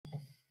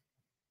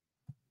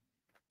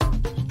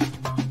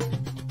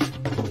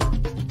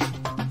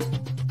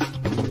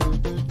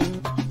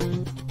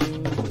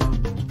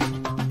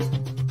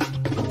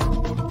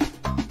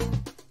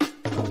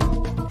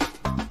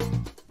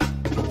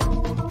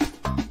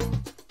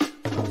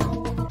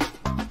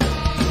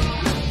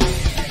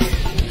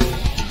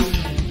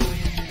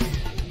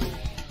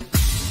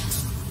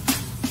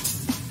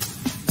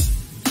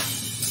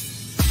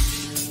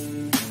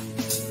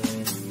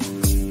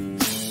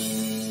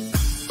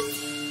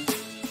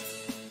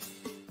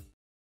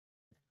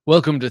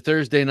Welcome to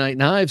Thursday Night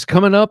Knives.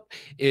 Coming up,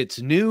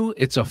 it's new,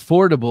 it's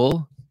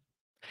affordable,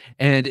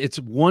 and it's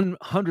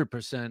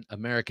 100%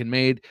 American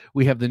made.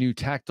 We have the new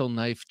tactile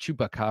knife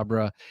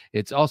Chupacabra.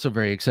 It's also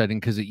very exciting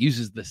because it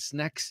uses the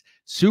Snex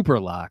Super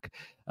Lock.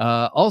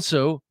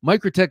 Also,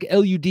 Microtech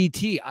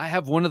LUDT. I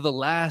have one of the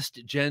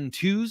last Gen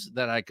 2s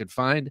that I could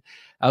find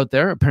out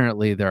there.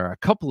 Apparently, there are a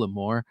couple of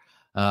more,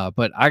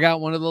 but I got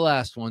one of the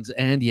last ones.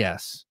 And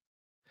yes,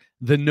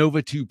 the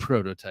NoVA-2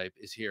 prototype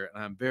is here,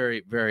 and I'm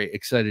very, very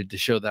excited to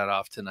show that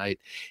off tonight.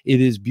 It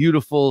is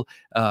beautiful,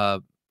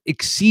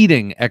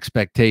 exceeding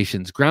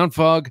expectations. Ground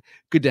Fog,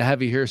 good to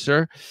have you here,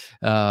 sir.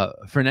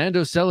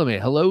 Fernando Selame,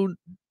 hello,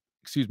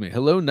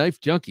 hello, Knife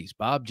Junkies.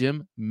 Bob,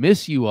 Jim,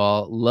 miss you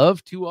all.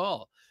 Love to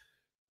all.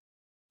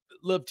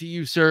 Love to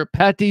you, sir.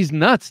 Patty's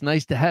Nuts,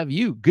 nice to have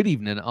you. Good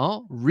evening,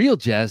 all. Real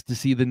jazz to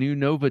see the new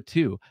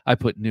NoVA-2. I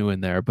put new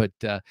in there, but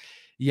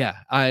yeah,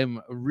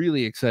 I'm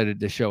really excited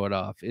to show it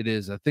off. It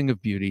is a thing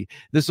of beauty.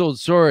 This old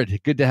sword,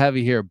 good to have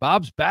you here.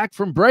 Bob's back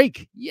from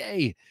break.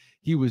 Yay.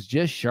 He was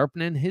just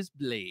sharpening his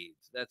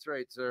blades. That's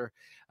right, sir.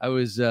 I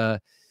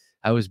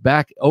was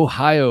back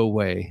Ohio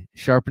way,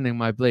 sharpening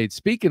my blade.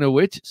 Speaking of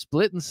which,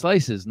 split and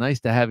slices. Nice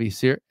to have you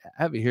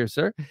here,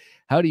 sir.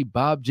 Howdy,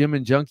 Bob, Jim,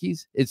 and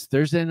Junkies. It's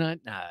Thursday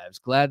Night Knives.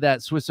 Glad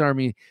that Swiss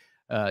Army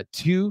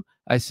 2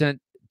 I sent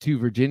to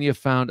Virginia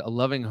found a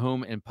loving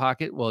home in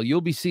pocket. Well,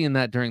 you'll be seeing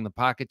that during the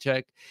pocket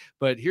check.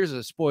 But here's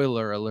a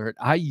spoiler alert.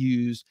 I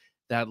use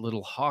that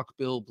little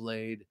hawkbill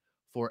blade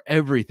for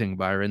everything,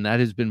 Byron.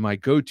 That has been my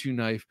go-to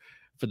knife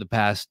for the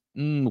past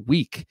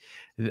week.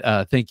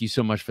 Thank you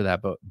so much for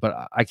that,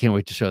 but I can't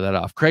wait to show that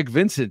off. Craig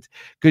Vincent,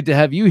 good to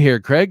have you here,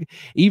 Craig.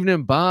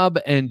 Evening, Bob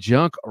and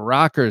Junk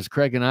Rockers.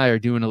 Craig and I are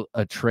doing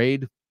a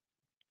trade.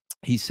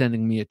 He's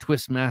sending me a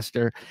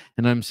Twistmaster,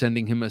 and I'm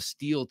sending him a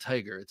Steel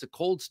Tiger. It's a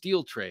cold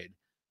steel trade.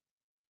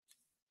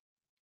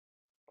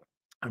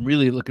 I'm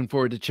really looking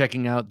forward to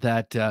checking out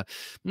that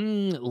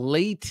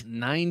late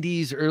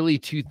 90s, early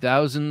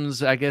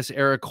 2000s, I guess,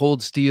 era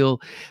cold steel,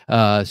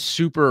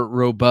 super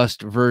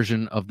robust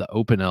version of the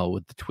Open L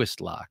with the twist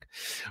lock.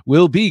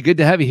 Will B, good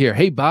to have you here.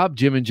 Hey, Bob,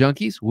 Jim, and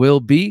Junkies. Will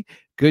B,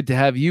 good to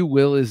have you.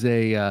 Will is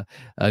a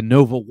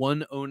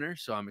NoVA-1 owner,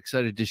 so I'm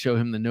excited to show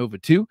him the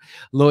NoVA-2.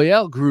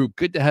 Loyal Group,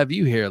 good to have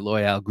you here,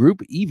 Loyal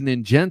Group.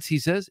 Evening, gents, he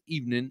says.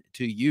 Evening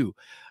to you.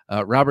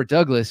 Robert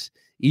Douglas,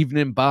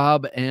 evening,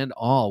 Bob and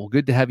all. Well,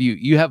 good to have you.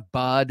 You have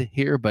Bod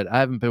here, but I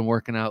haven't been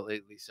working out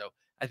lately, so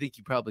I think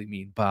you probably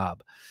mean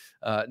Bob.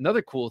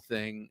 Another cool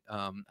thing,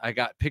 I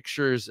got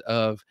pictures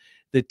of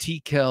the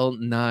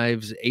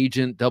TheKnifeJunkie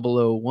Agent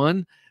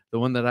 001, the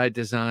one that I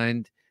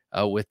designed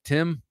with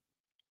Tim,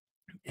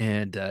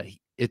 and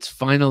it's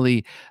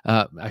finally,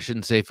 I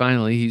shouldn't say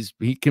finally,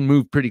 he can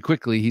move pretty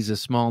quickly. He's a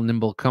small,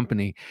 nimble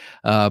company,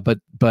 but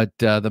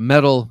the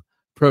metal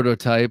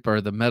prototype, or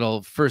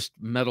the first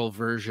metal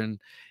version,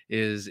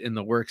 is in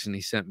the works, and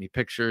he sent me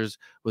pictures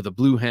with a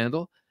blue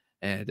handle,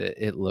 and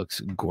it looks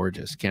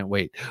gorgeous. Can't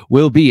wait.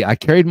 Will be. I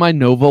carried my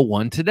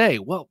NoVA-1 today.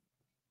 Well,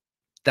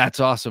 that's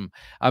awesome.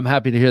 I'm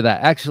happy to hear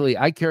that. Actually,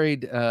 I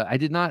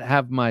did not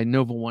have my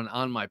NoVA-1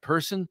 on my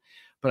person,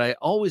 but I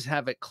always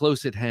have it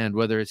close at hand,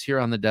 whether it's here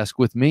on the desk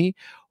with me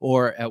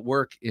or at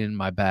work in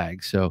my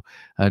bag. So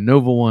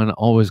NoVA-1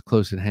 always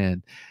close at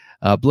hand.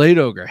 Blade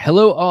Ogre,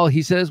 hello all.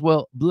 He says,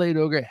 well, Blade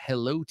Ogre,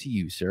 hello to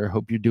you, sir.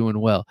 Hope you're doing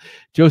well.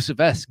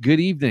 Joseph S, good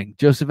evening.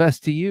 Joseph S,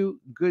 to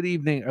you, good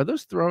evening. Are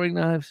those throwing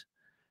knives?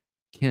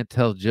 Can't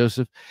tell,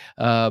 Joseph.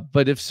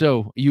 But if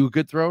so, are you a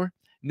good thrower?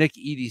 Nick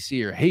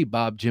EDC, hey,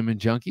 Bob, Jim,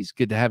 and Junkies.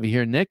 Good to have you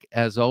here, Nick,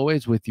 as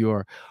always, with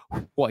your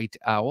white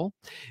owl.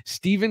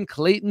 Stephen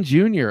Clayton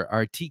Jr.,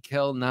 our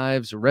TKL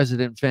Knives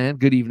resident fan.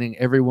 Good evening,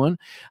 everyone.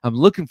 I'm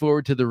looking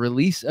forward to the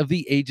release of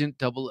the Agent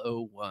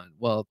 001.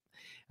 Well,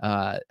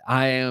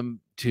 I am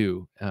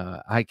too.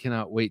 I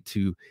cannot wait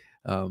to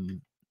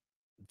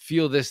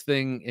feel this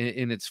thing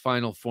in its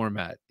final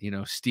format,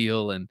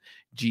 steel and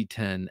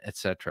G10,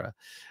 etc.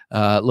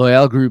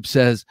 Loyal Group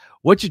says,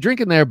 what you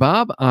drinking there,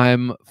 Bob?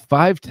 I'm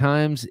 5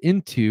 times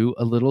into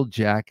a little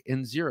Jack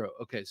and Zero.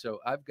 Okay, so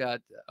I've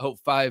got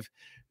 5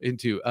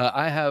 into.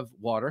 I have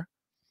water,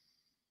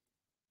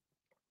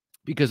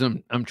 because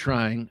I'm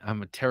trying.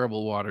 I'm a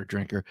terrible water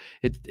drinker.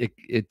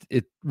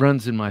 It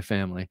runs in my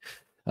family.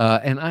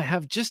 And I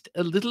have just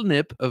a little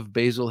nip of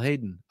Basil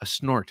Hayden, a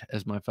snort,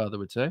 as my father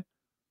would say.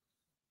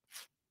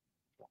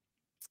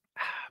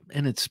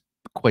 And it's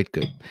quite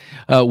good.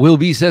 Will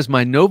B says,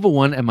 my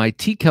NoVA-1 and my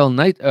TKL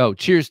Night. Oh,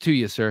 cheers to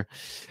you, sir.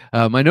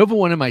 My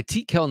NoVA-1 and my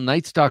TKL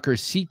Night Stalker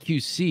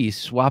CQC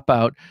swap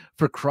out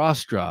for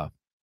cross draw.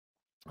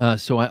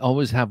 So I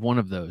always have one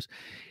of those.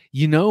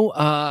 The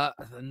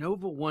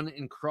NoVA-1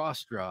 in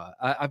cross draw.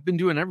 I've been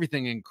doing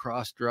everything in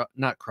cross draw,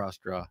 not cross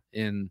draw,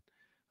 in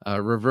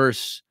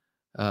reverse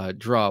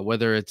draw,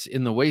 whether it's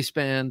in the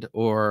waistband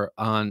or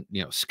on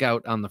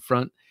scout on the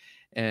front,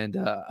 and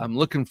I'm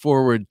looking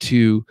forward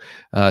to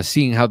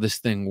seeing how this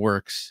thing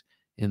works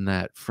in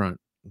that front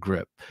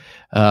grip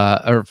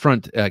or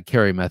front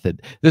carry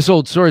method. This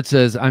old sword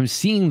says, I'm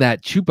seeing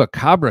that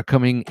Chupacabra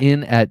coming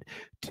in at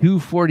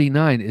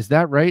 $249. Is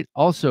that right?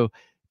 Also,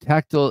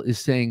 Tactile is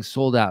saying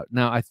sold out.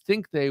 Now, I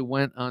think they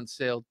went on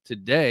sale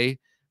today.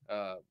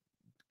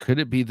 Could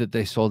it be that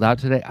they sold out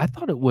today? I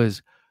thought it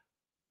was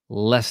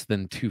less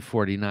than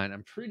 $249.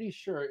 I'm pretty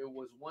sure it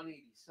was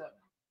 $187.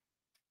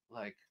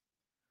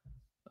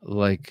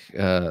 Like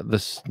the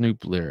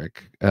Snoop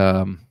lyric.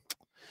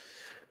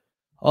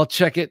 I'll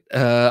check it.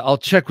 I'll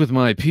check with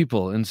my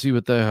people and see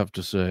what they have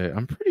to say.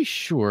 I'm pretty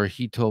sure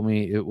he told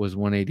me it was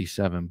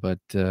 $187, but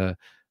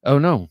oh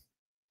no.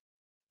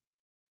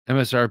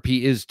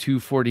 MSRP is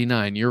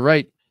 $249. You're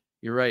right.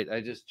 You're right.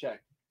 I just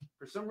checked.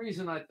 For some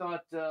reason I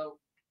thought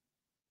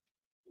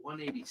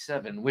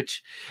 $187,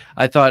 which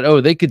I thought,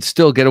 oh, they could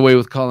still get away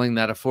with calling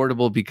that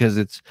affordable because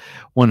it's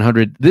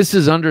 $100. This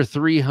is under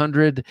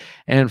 $300,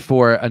 and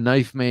for a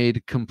knife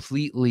made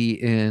completely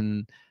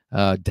in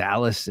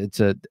Dallas, it's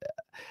a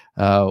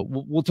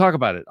we'll talk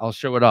about it. I'll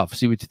show it off.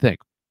 See what you think.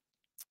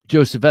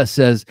 Joseph S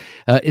says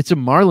it's a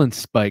Marlin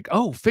spike.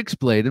 Oh, fixed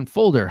blade and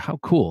folder. How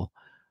cool.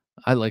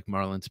 I like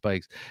Marlin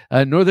spikes.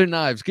 Northern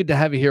Knives, good to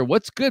have you here.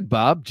 What's good,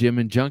 Bob, Jim,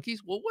 and Junkies?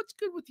 Well, what's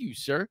good with you,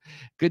 sir?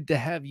 Good to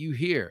have you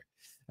here.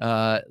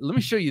 Let me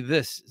show you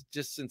this,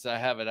 just since I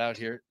have it out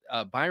here.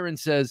 Byron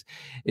says,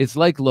 it's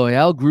like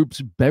Loyal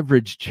Group's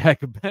beverage check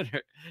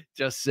better.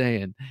 Just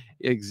saying.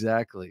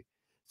 Exactly.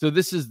 So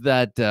this is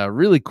that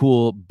really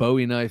cool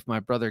Bowie knife my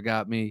brother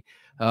got me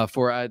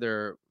for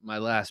either my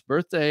last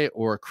birthday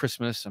or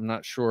Christmas. I'm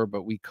not sure,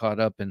 but we caught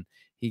up, and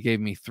he gave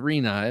me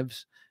 3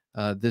 knives,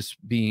 this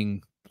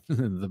being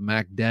the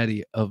Mac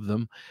Daddy of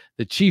them,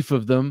 the chief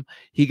of them.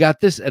 He got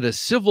this at a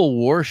Civil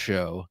War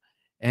show,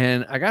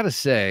 and I gotta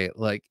say,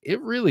 like,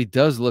 it really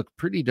does look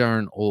pretty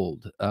darn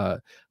old,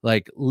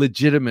 like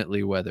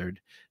legitimately weathered.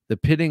 The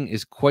pitting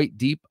is quite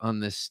deep on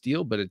this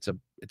steel, but it's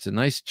a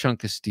nice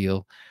chunk of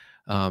steel.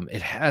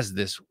 It has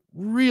this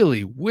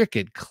really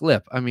wicked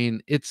clip. I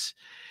mean, it's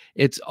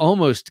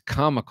almost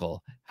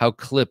comical how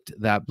clipped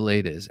that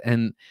blade is.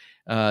 And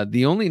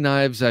the only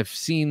knives I've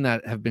seen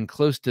that have been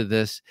close to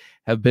this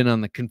have been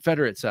on the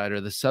Confederate side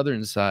or the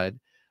southern side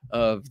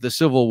of the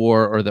Civil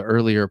War or the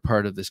earlier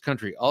part of this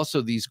country.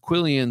 Also, these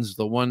Quillians,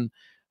 the one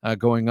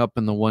going up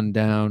and the one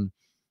down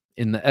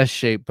in the S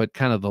shape, but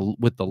kind of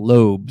with the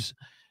lobes,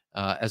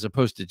 as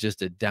opposed to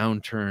just a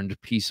downturned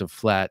piece of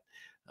flat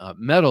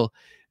metal,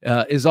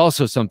 is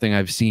also something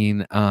I've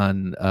seen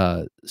on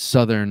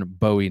Southern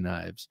Bowie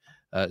knives,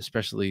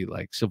 especially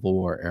like Civil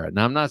War era.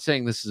 Now, I'm not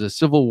saying this is a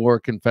Civil War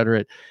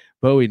Confederate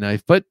Bowie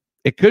knife, but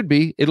it could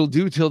be. It'll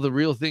do till the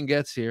real thing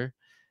gets here,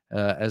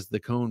 as the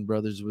Coen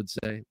brothers would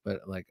say.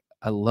 But like,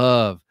 I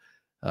love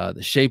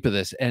the shape of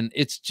this, and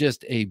it's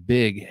just a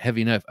big,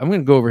 heavy knife. I'm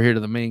going to go over here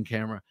to the main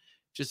camera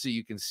just so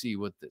you can see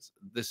what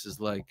this is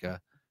like.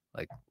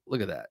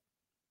 Look at that.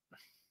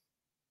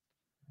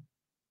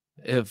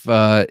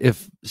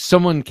 If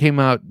someone came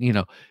out,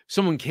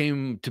 someone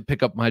came to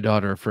pick up my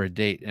daughter for a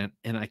date,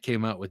 and I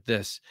came out with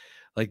this,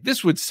 like,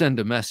 this would send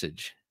a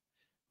message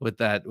with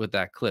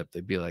that clip.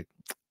 They'd be like,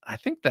 I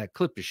think that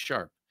clip is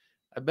sharp.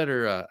 I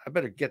better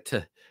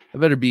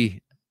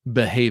be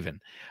behaving.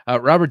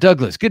 Robert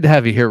Douglas, good to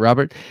have you here,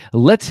 Robert.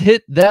 Let's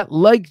hit that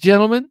like,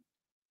 gentlemen.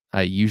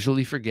 I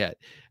usually forget.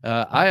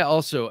 I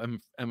also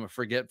am a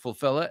forgetful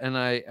fella, and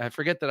I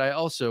forget that I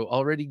also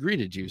already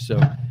greeted you. So,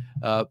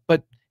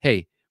 but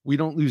hey, we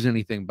don't lose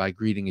anything by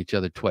greeting each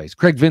other twice.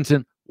 Craig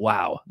Vincent,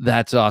 wow,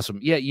 that's awesome.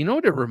 Yeah, you know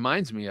what it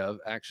reminds me of,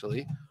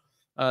 actually?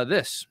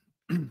 This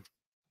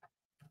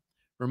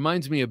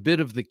reminds me a bit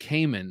of the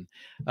Cayman.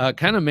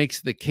 Kind of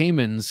makes the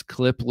Cayman's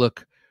clip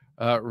look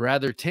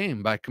rather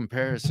tame by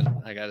comparison,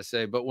 I got to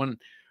say. But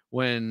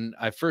when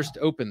I first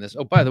opened this,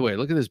 oh, by the way,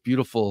 look at this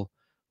beautiful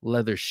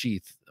leather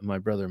sheath my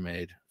brother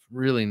made.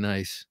 Really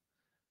nice.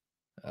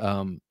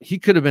 He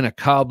could have been a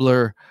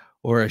cobbler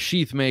or a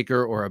sheath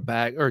maker or a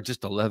bag or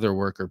just a leather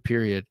worker,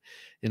 period,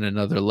 in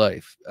another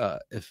life,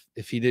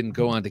 if he didn't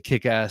go on to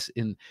kick ass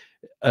in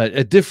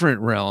a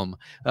different realm.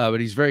 But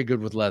he's very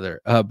good with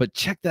leather. But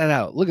check that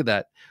out. Look at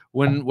that.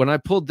 When I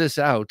pulled this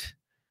out,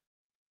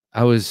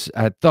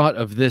 I thought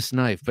of this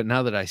knife, but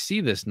now that I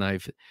see this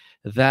knife,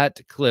 that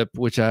clip,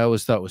 which I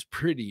always thought was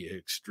pretty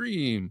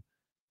extreme,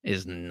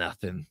 is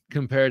nothing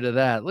compared to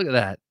that. Look at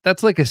that.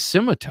 That's like a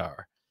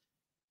scimitar.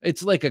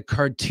 It's like a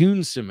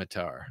cartoon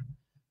scimitar.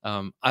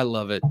 I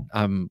love it.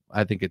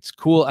 I think it's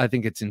cool. I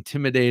think it's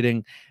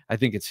intimidating. I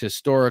think it's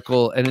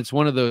historical. And it's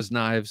one of those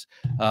knives,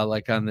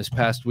 like on this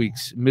past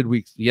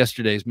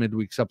yesterday's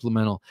midweek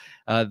supplemental,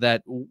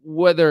 that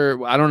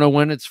whether, I don't know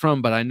when it's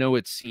from, but I know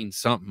it's seen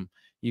something.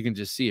 You can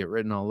just see it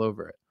written all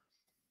over it.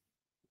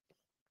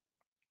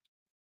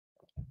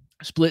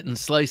 Split and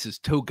Slices,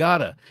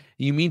 Togata.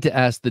 You mean to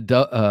ask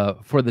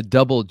for the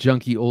double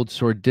Junkie old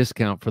sword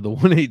discount for the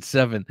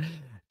 187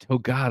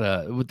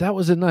 Togata? That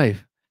was a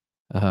knife.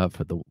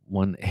 For the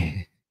one,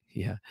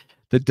 yeah,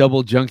 the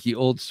double Junkie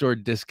old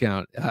sword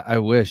discount. I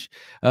wish.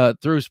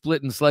 Throw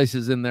Split and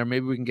Slices in there.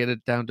 Maybe we can get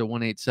it down to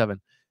 187.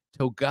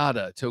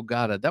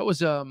 Togata. That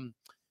was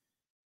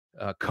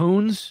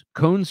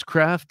Cones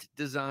Craft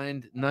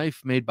designed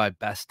knife made by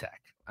Bestech.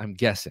 I'm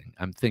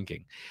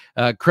thinking.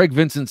 Craig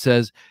Vincent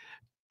says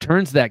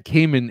turns that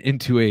Cayman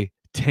into a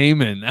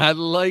Taman. I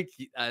like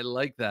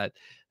that.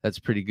 That's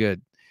pretty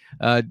good.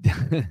 Uh,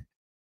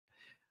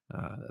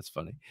 that's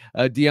funny.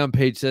 Dion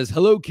Page says,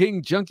 "Hello,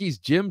 King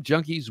Junkies, Jim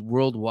Junkies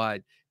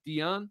worldwide."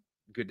 Dion,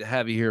 good to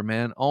have you here,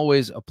 man.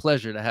 Always a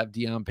pleasure to have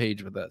Dion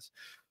Page with us.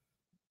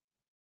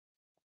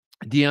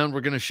 Dion, we're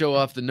going to show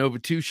off the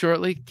NoVA-2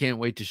 shortly. Can't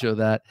wait to show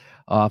that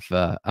off.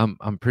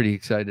 I'm pretty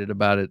excited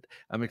about it.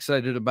 I'm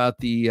excited about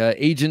the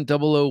Agent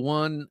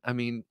 001. I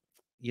mean,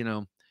 you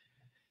know,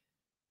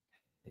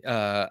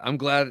 I'm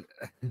glad.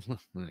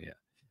 Yeah,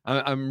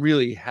 I'm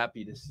really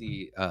happy to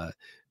see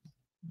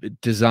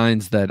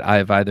designs that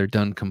I've either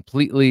done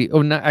completely.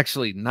 Oh, no,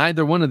 actually,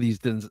 neither one of these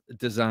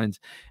designs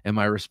am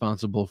I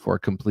responsible for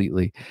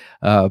completely.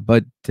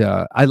 But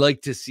I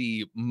like to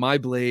see my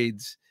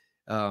blades.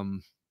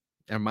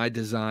 And my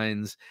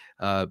designs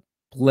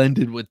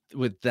blended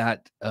with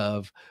that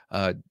of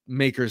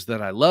makers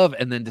that I love,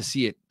 and then to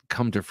see it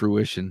come to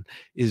fruition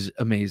is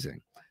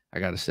amazing, I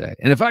gotta say.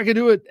 And if I can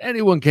do it,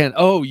 anyone can.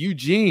 Oh,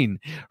 Eugene,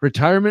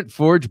 Retirement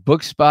Forge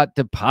Book Spot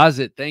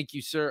Deposit. Thank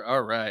you, sir.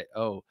 All right.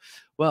 Oh,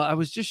 well, I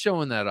was just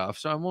showing that off,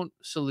 so I won't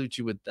salute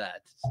you with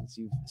that since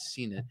you've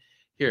seen it.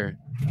 Here,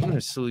 I'm going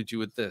to salute you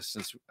with this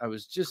since I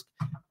was just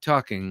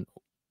talking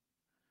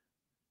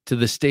to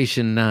the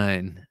Station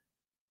 9.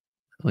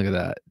 Look at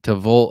that. To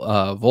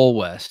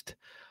Volwest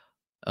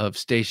of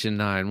Station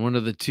 9, one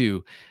of the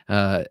two.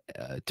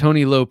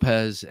 Tony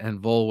Lopez and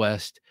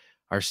Volwest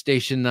are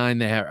Station 9.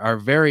 They are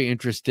very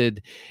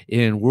interested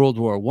in World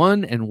War I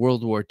and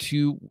World War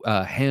II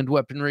hand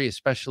weaponry,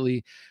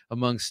 especially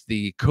amongst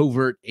the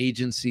covert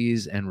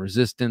agencies and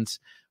resistance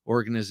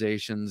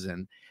organizations,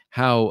 and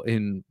how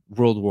in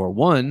World War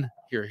I,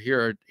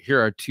 here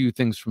are two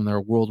things from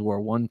their World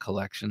War I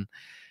collection.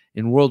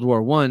 In World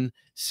War I,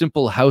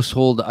 simple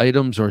household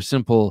items or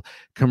simple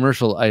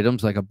commercial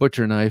items like a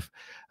butcher knife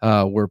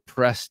were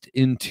pressed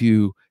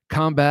into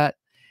combat,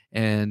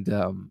 and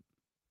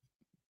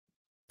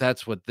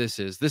that's what this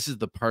is. This is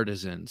the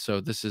partisan.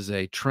 So this is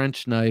a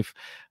trench knife,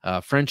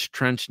 French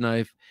trench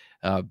knife,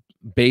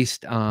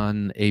 based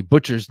on a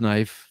butcher's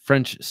knife,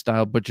 French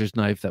style butcher's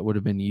knife that would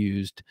have been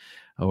used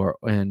or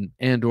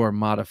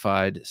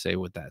modified, say,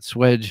 with that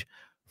swedge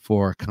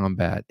for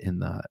combat in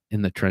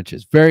the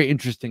trenches. Very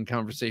interesting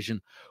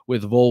conversation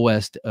with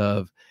Volwest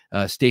of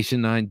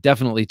Station 9.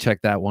 Definitely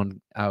check that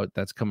one out.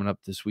 That's coming up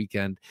this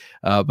weekend.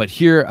 But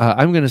here,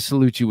 I'm going to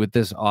salute you with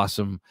this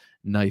awesome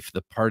knife,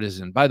 the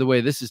Partisan. By the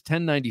way, this is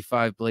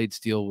 1095 blade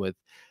steel with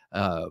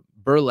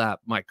burlap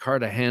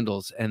micarta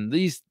handles, and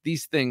these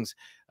things,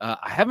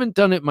 I haven't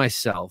done it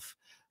myself,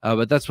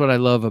 but that's what I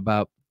love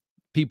about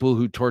people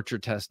who torture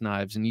test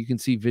knives, and you can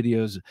see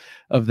videos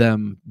of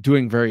them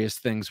doing various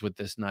things with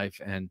this knife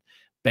and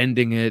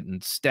bending it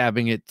and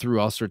stabbing it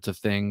through all sorts of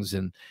things,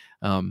 and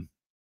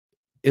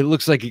it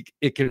looks like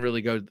it can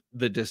really go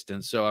the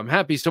distance. So I'm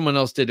happy someone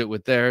else did it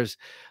with theirs.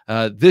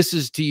 This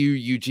is to you,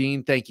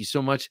 Eugene. Thank you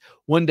so much.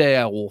 One day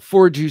I will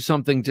forge you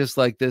something just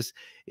like this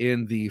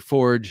in the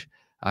forge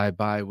I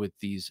buy with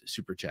these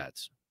super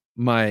chats.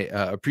 My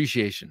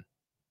appreciation.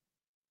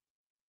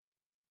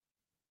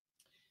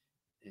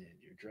 And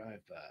your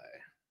drive by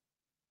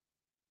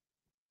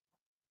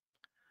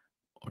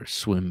or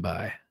swim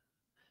by.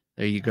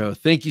 There you go.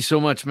 Thank you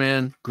so much,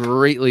 man.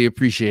 Greatly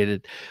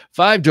appreciated.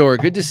 Five Door,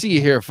 good to see you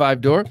here,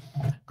 Five Door.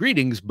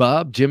 Greetings,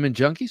 Bob, Jim, and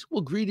Junkies.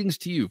 Well, greetings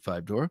to you,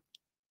 Five Door.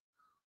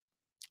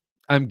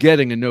 I'm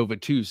getting a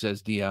NoVA-2,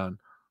 says Dion.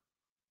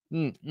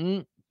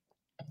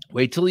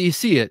 Wait till you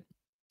see it.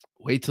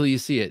 Wait till you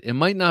see it. It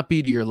might not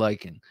be to your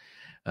liking,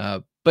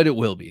 but it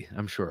will be,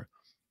 I'm sure.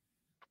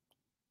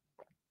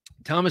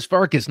 Thomas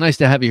Farkas, nice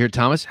to have you here,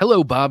 Thomas.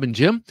 Hello, Bob and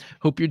Jim.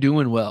 Hope you're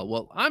doing well.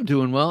 Well, I'm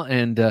doing well,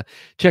 and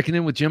checking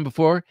in with Jim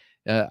before.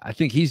 I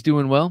think he's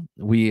doing well.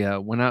 We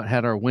went out,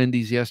 had our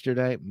Wendy's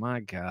yesterday.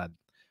 My God,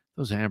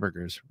 those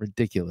hamburgers,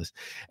 ridiculous.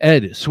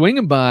 Ed,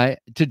 swinging by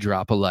to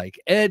drop a like.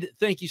 Ed,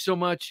 thank you so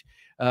much.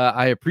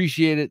 I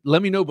appreciate it.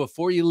 Let me know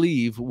before you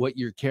leave what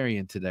you're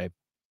carrying today.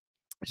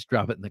 Just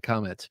drop it in the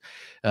comments.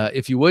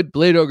 If you would.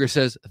 Blade Ogre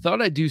says,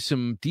 thought I'd do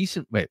some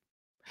decent... Wait.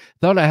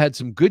 Thought I had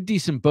some good,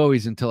 decent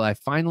Bowies until I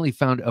finally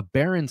found a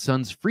Bear &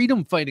 Sons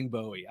Freedom Fighting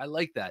Bowie. I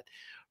like that.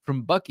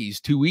 From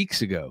Bucky's 2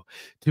 weeks ago.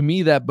 To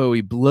me, that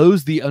Bowie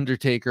blows the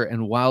Undertaker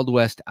and Wild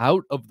West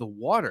out of the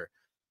water.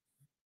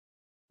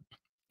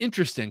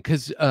 Interesting,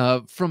 because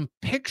from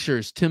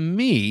pictures, to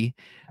me,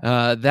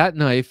 that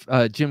knife,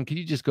 Jim, can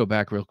you just go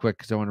back real quick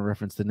because I want to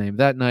reference the name.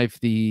 That knife,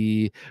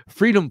 the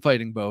Freedom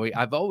Fighting Bowie,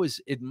 I've always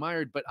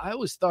admired, but I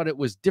always thought it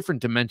was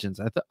different dimensions.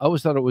 I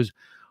always thought it was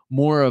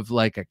more of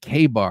like a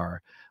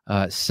K-bar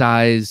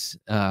size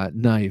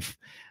knife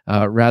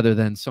rather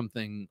than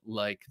something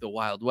like the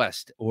Wild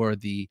West or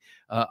the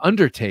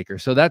Undertaker.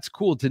 So that's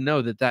cool to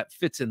know that that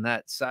fits in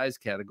that size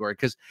category,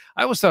 because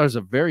I always thought it was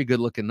a very good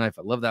looking knife.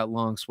 I love that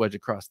long swedge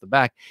across the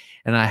back,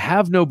 and I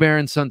have no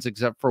Bear & Sons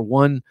except for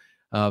one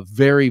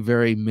very,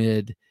 very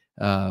mid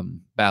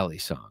Bally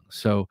song.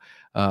 So,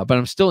 but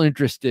I'm still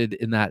interested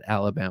in that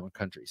Alabama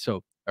country.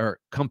 So or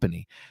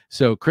company.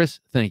 So, Chris,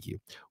 thank you.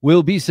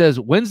 Will B says,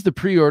 when's the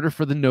pre-order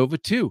for the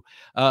NoVA-2?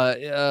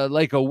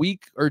 Like a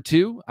week or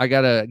two. I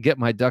gotta get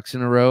my ducks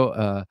in a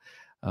row.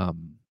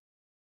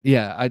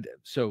 Yeah,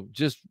 so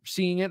just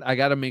seeing it, I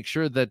gotta make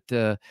sure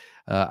that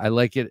I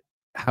like it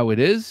how it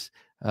is.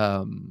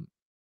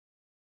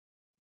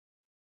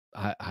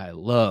 I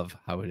love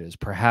how it is.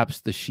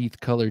 Perhaps the sheath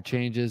color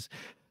changes,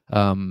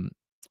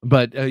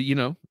 but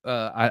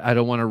I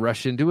don't want to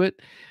rush into it.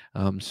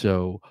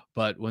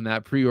 But when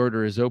that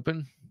pre-order is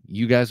open,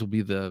 you guys will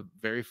be the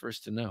very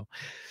first to know.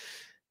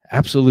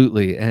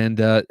 Absolutely, and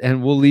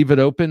we'll leave it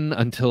open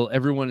until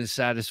everyone is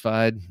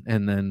satisfied,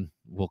 and then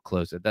we'll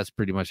close it. That's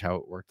pretty much how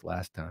it worked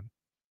last time.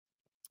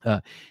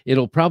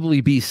 It'll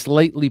probably be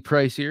slightly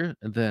pricier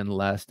than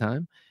last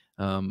time,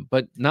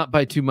 but not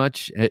by too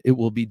much. It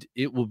will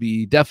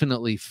be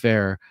definitely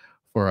fair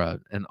for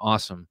an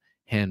awesome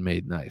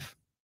handmade knife.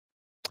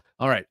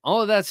 All right.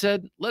 All of that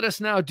said, let us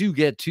now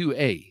get to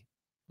a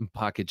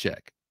pocket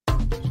check.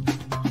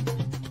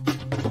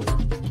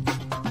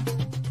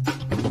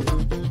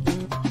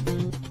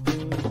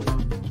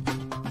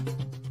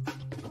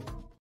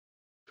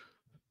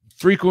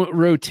 Frequent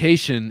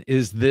rotation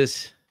is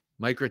this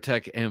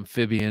Microtech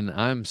amphibian.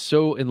 I'm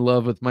so in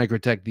love with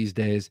Microtech these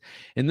days.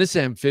 And this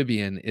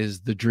amphibian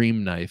is the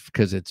dream knife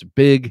because it's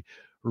big,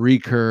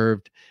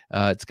 recurved.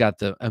 It's got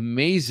the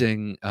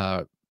amazing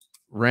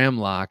ram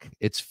lock.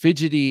 It's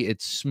fidgety,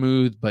 it's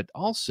smooth, but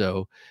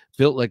also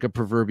built like a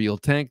proverbial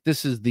tank.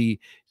 This is the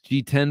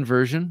G10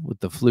 version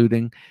with the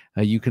fluting.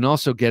 You can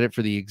also get it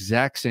for the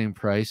exact same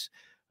price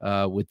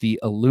with the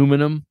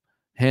aluminum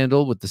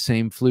handle with the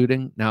same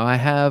fluting. Now I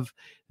have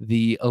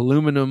the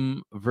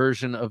aluminum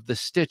version of the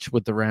stitch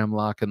with the ram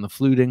lock and the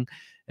fluting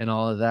and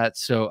all of that.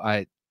 So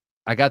I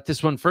got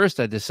this one first.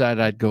 I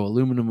decided I'd go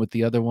aluminum with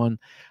the other one.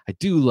 I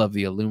do love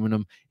the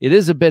aluminum. It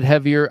is a bit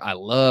heavier. I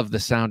love the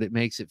sound it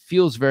makes. It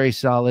feels very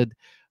solid.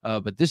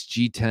 But this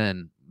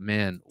G10,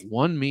 man,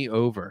 won me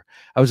over.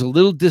 I was a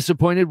little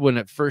disappointed when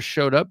it first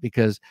showed up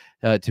because,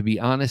 to be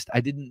honest,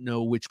 I didn't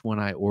know which one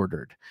I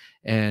ordered.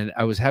 And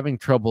I was having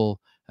trouble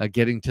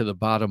getting to the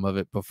bottom of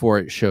it before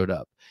it showed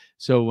up.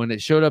 So when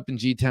it showed up in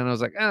G10, I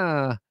was like,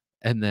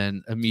 and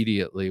then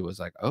immediately was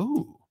like,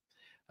 oh,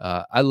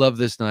 I love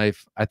this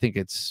knife. I think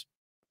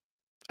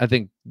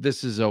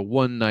this is a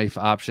one knife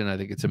option. I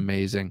think it's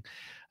amazing.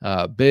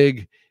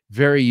 Big,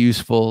 very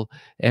useful.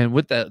 And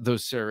with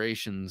those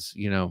serrations,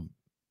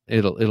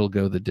 it'll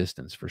go the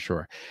distance for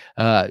sure.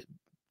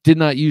 Did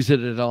not use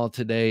it at all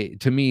today.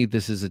 To me,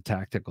 this is a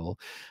tactical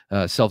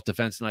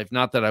self-defense knife.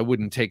 Not that I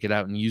wouldn't take it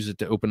out and use it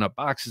to open up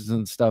boxes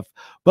and stuff,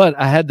 but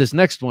I had this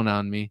next one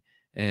on me,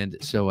 and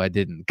so I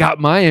didn't. Got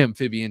my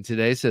amphibian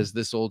today, says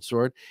this old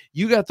sword.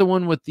 You got the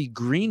one with the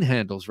green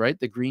handles, right?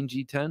 The green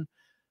G10.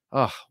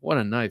 Oh, what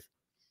a knife.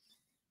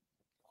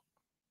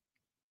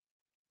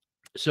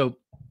 So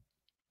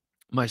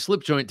my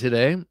slip joint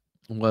today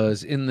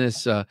was in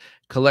this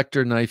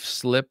collector knife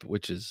slip,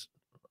 which is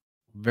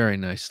very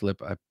nice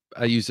slip.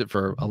 I use it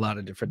for a lot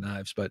of different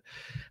knives, but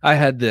I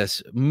had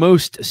this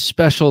most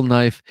special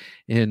knife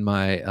in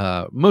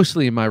my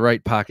mostly in my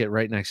right pocket,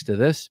 right next to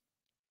this.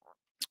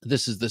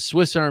 This is the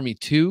Swiss Army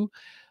 2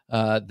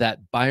 that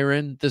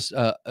Byron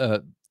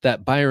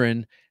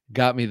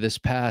got me this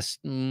past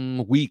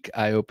week.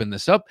 I opened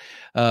this up,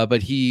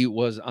 but he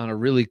was on a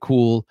really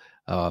cool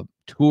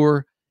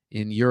tour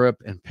in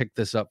Europe and picked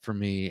this up for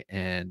me,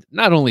 and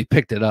not only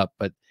picked it up,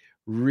 but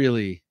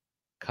really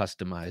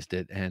customized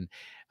it. And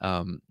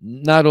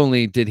not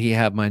only did he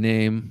have my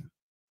name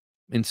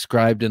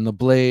inscribed in the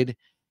blade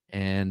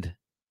and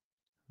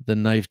the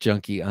Knife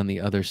Junkie on the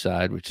other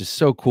side, which is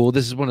so cool.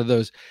 This is one of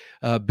those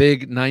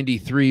big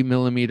 93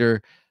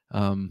 millimeter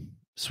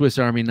Swiss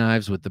Army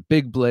knives with the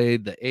big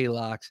blade, the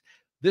A-locks.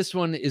 This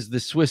one is the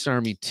Swiss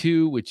Army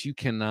 2, which you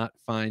cannot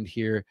find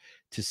here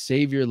to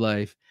save your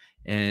life.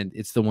 And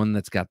it's the one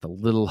that's got the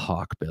little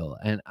hawk bill.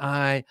 And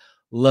I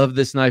love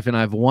this knife, and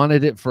I've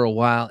wanted it for a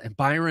while. And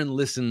Byron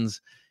listens.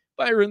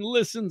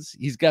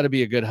 He's got to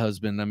be a good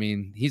husband. I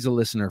mean, he's a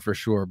listener for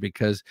sure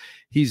because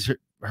he's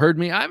heard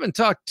me. I haven't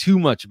talked too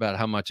much about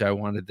how much I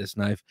wanted this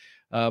knife,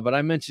 but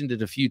I mentioned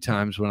it a few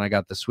times when I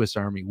got the Swiss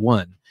Army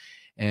 1.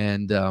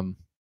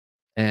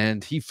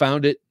 And he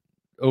found it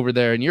over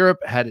there in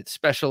Europe, had it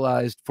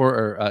specialized for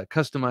or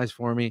customized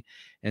for me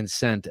and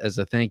sent as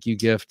a thank you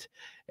gift.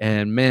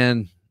 And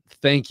man,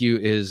 thank you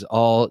is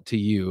all to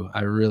you.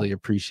 I really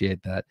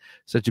appreciate that.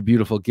 Such a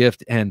beautiful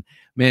gift. And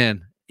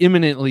man,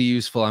 eminently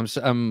useful. I'm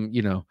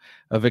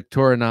a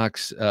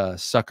Victorinox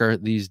sucker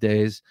these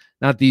days.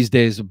 Not these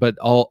days, but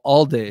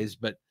all days.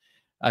 But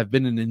I've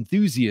been an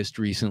enthusiast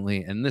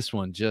recently, and this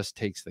one just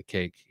takes the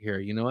cake. Here,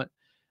 you know what?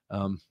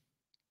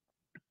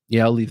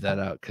 Yeah, I'll leave that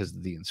out because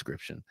of the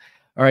inscription.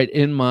 All right,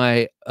 in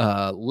my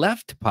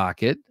left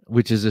pocket,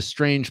 which is a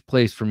strange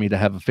place for me to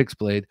have a fixed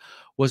blade,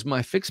 was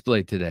my fixed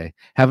blade today.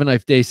 Have a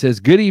Knife Day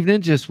says, good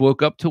evening, just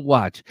woke up to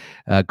watch.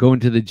 Going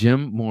to the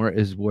gym more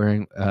is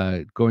wearing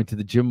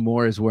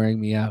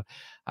me out.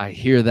 I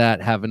hear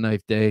that. Have a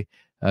Knife Day.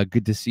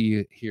 Good to see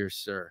you here,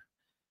 sir.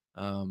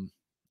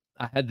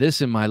 I had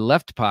this in my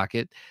left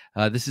pocket.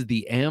 This is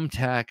the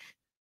Amtac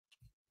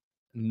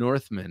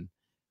Northman.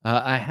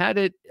 I had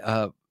it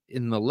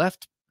in the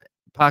left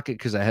pocket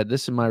because I had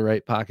this in my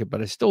right pocket,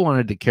 but I still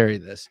wanted to carry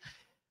this.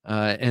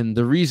 And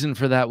the reason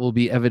for that will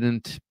be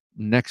evident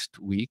next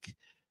week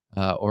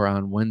or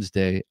on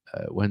Wednesday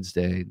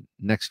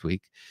next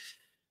week.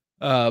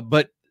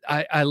 But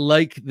I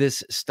like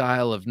this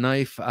style of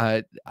knife.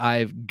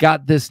 I've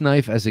got this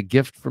knife as a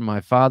gift from my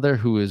father,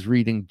 who is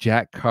reading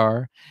Jack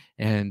Carr,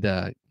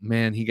 and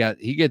man, he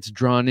gets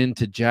drawn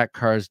into Jack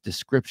Carr's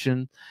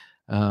description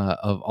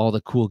of all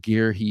the cool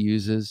gear he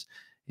uses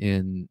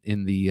in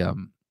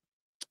the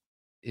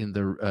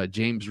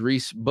James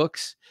Reese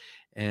books,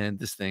 and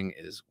this thing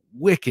is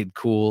wicked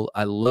cool.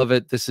 I love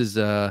it. This is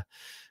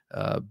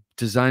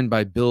designed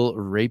by Bill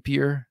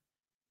Rapier,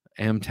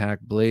 Amtac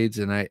blades,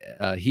 and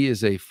he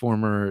is a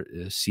former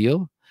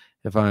SEAL,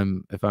 if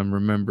I'm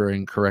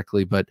remembering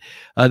correctly. But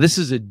this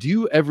is a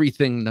do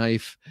everything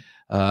knife.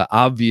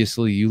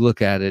 Obviously, you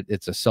look at it,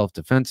 it's a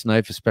self-defense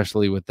knife,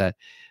 especially with that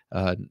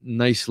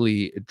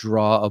nicely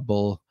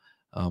drawable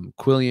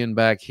quillion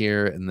back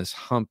here and this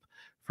hump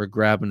for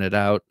grabbing it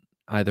out,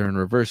 either in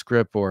reverse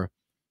grip or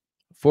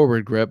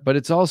forward grip. But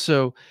it's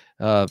also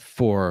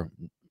for,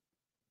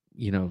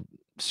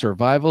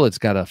 survival. It's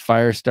got a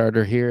fire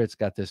starter here. It's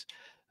got this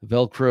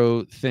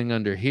Velcro thing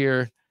under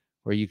here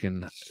where you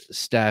can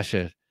stash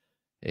a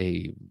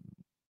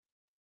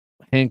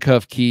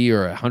handcuff key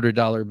or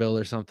 $100 bill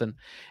or something,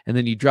 and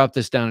then you drop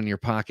this down in your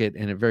pocket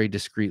and it very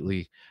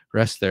discreetly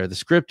rests there. The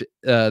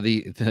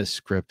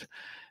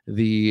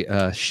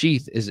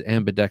sheath is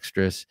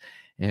ambidextrous,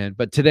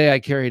 but today I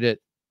carried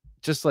it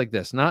just like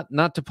this, not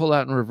to pull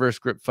out in reverse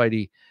grip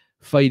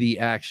fighty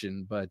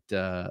action, but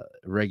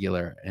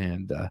regular,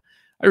 and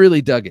I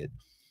really dug it.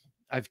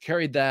 I've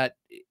carried that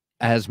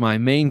as my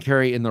main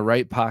carry in the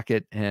right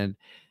pocket, and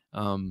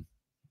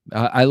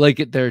I like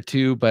it there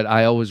too, but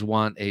I always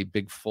want a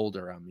big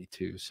folder on me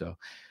too. So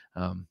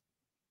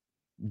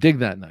dig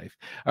that knife.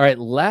 All right,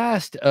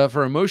 last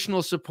for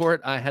emotional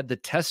support, I had the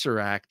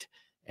Tesseract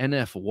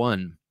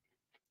NF1.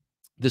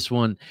 This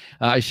one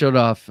I showed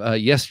off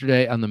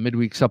yesterday on the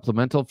midweek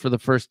supplemental for the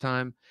first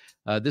time.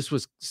 This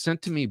was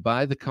sent to me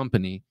by the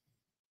company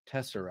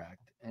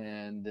Tesseract,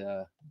 and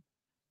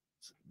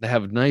they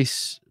have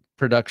nice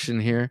production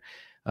here.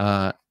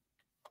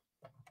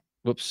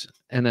 Whoops,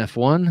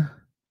 NF1,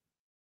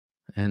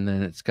 and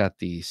then it's got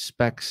the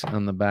specs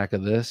on the back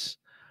of this.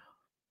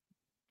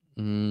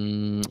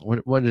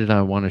 What did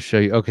I want to show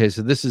you? Okay,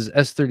 so this is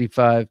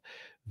S35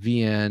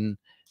 VN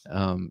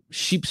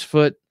sheep's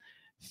foot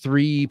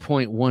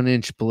 3.1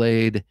 inch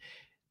blade.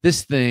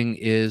 This thing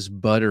is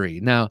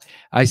buttery. Now,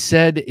 I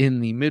said in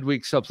the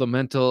midweek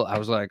supplemental, I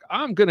was like,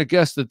 I'm going to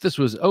guess that this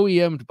was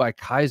OEM'd by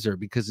Kaiser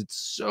because it's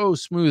so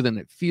smooth and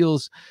it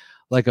feels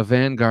like a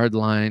Vanguard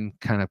line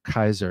kind of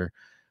Kaiser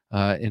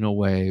in a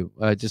way,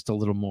 just a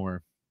little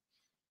more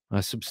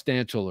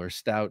substantial or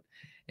stout.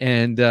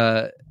 And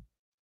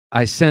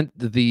I sent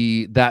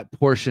that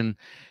portion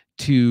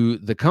to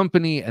the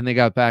company, and they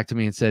got back to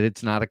me and said,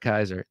 it's not a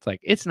Kaiser. It's like,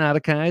 it's not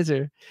a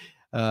Kaiser.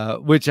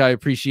 Which I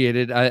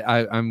appreciated.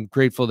 I'm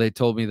grateful they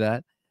told me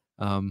that.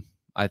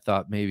 I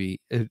thought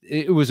maybe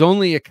it was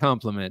only a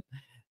compliment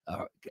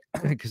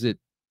because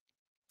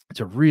it's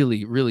a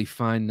really, really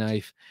fine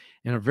knife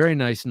and a very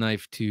nice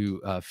knife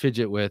to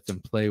fidget with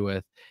and play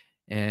with.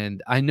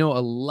 And I know a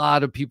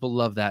lot of people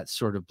love that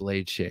sort of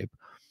blade shape.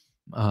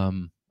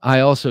 I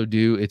also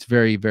do. It's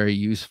very, very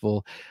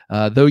useful.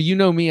 Though you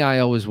know me, I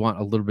always want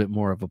a little bit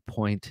more of a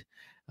point,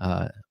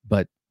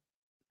 but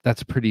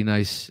that's pretty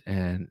nice,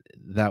 and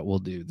that will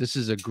do. This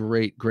is a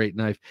great, great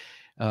knife.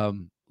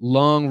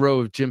 Long row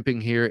of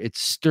jimping here.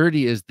 It's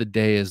sturdy as the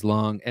day is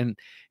long, and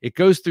it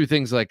goes through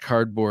things like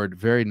cardboard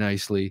very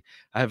nicely.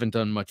 I haven't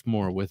done much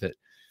more with it,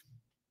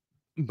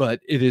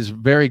 but it is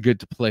very good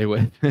to play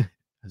with.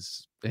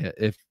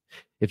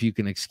 If you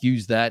can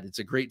excuse that, it's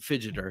a great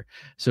fidgeter.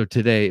 So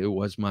today it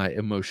was my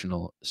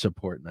emotional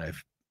support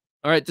knife.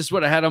 All right, this is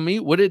what I had on me.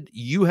 What did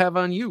you have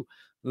on you?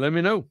 Let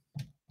me know.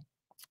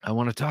 I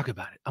want to talk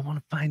about it. I want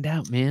to find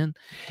out, man.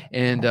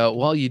 And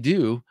while you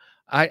do,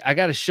 I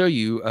got to show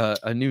you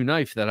a new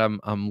knife that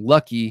I'm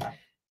lucky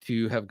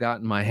to have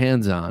gotten my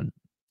hands on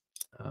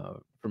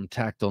from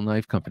Tactile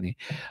Knife Company.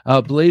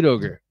 Blade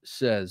Ogre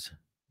says,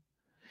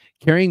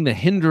 carrying the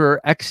Hinderer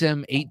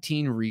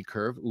XM18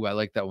 recurve. Ooh, I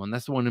like that one.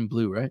 That's the one in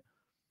blue, right?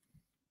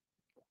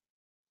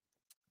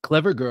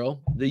 Clever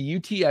Girl, the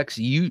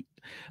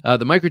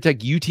the Microtech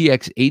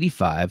UTX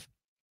 85,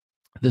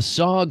 the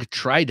SOG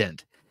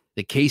Trident,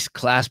 the Case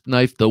Clasp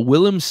Knife, the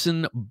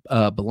Williamson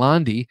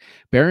Blondie,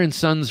 Baron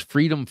Sons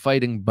Freedom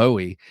Fighting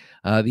Bowie,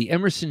 the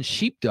Emerson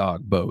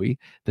Sheepdog Bowie,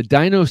 the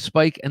Dino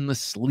Spike, and the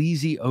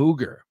Sleazy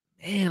Ogre.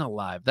 Man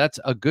alive, that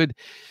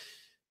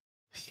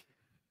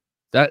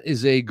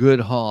is a good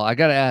haul. I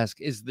got to ask,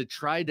 is the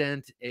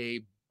Trident a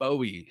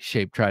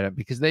Bowie-shaped Trident?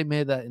 Because they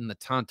made that in the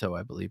Tonto,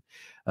 I believe.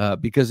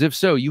 Because if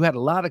so, you had a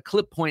lot of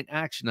clip point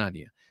action on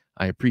you.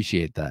 I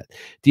appreciate that.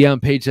 Dion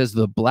Page has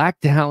the Black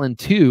Talon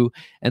 2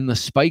 and the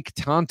Spike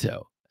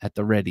Tonto at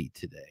the ready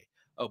today.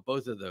 Oh,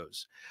 both of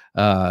those.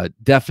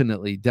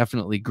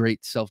 Definitely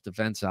great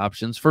self-defense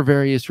options for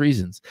various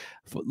reasons,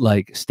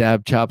 like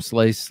stab, chop,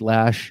 slice,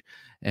 slash,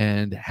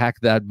 and hack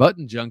that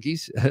button,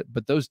 junkies.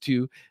 But those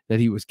two that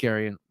he was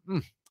carrying,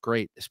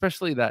 great,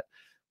 especially that,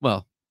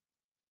 well,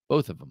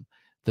 both of them.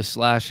 The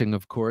slashing,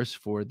 of course,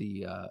 for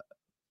the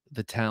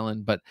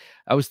Talon, but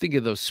I was thinking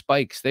of those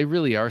spikes. They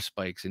really are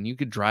spikes, and you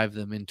could drive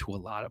them into a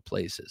lot of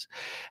places.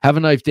 Have a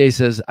Knife Day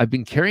says, I've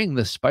been carrying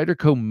the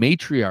Spyderco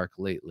Matriarch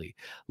lately.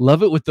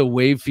 Love it with the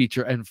wave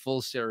feature and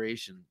full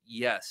serration.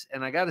 Yes,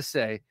 and I got to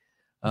say,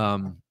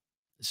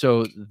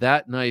 so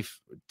that knife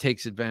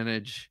takes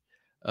advantage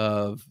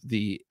of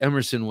the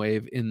Emerson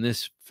wave in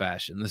this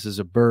fashion. This is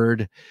a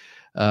bird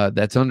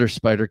that's under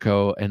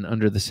Spyderco and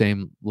under the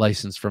same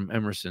license from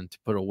Emerson to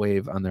put a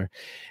wave on there.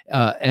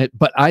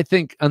 But I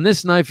think on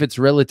this knife, it's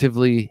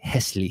relatively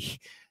hässlich.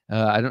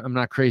 I'm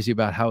not crazy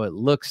about how it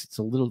looks. It's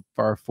a little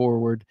far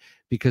forward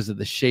because of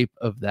the shape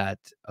of that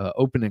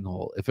opening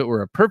hole. If it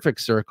were a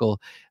perfect circle,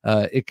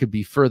 it could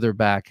be further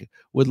back,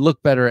 would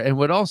look better, and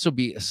would also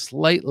be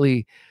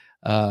slightly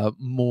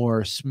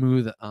more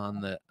smooth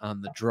on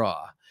the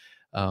draw,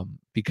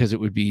 because it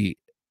would be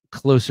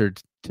closer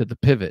to the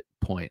pivot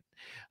point.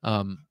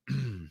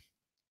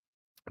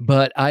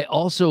 But I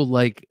also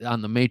like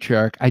on the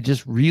Matriarch, I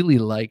just really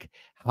like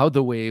how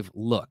the wave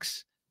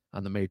looks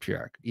on the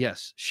Matriarch.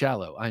 Yes,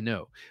 shallow, I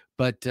know,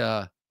 but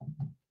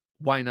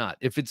why not?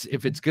 If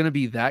it's going to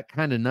be that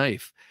kind of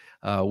knife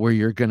where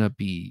you're going to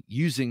be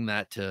using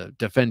that to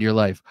defend your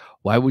life,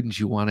 why wouldn't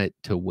you want it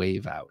to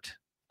wave out?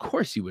 Of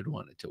course you would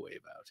want it to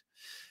wave out.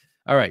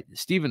 All right,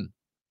 Stephen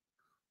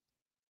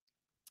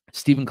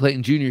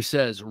Clayton Jr.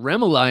 says,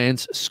 Rem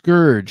Alliance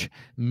Scourge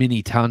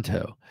Mini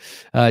Tonto,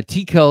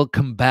 TKL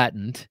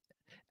Combatant,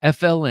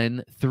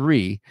 FLN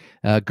 3,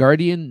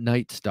 Guardian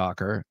Night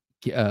Stalker,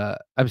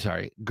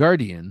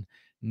 Guardian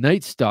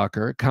Night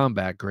Stalker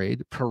Combat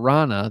Grade,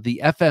 Piranha,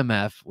 the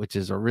FMF, which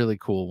is a really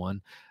cool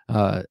one.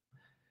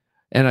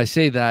 And I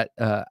say that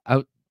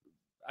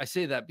I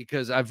say that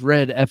because I've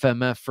read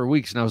FMF for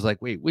weeks, and I was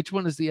like, wait, which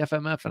one is the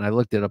FMF? And I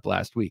looked it up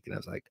last week, and I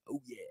was like,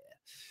 oh yeah.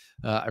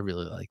 I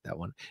really like that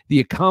one.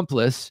 The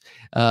Accomplice,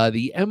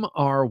 the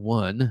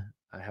MR1.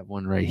 I have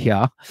one right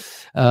here.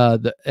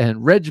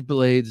 And Reg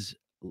Blades,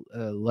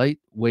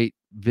 lightweight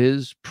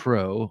Viz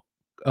Pro.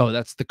 Oh,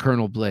 that's the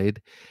Colonel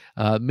Blade.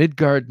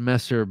 Midgard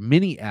Messer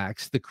Mini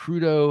Axe, the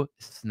Crudo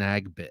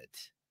Snag Bit.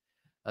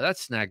 That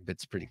Snag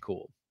Bit's pretty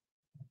cool.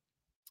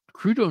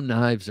 Crudo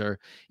knives are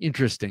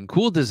interesting,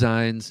 cool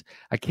designs.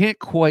 I can't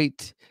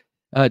quite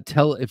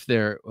tell if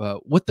they're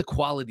what the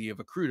quality of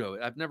a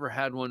Crudo. I've never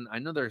had one. I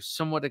know they're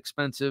somewhat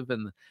expensive,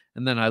 and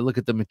then I look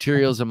at the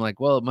materials. I'm like,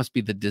 well, it must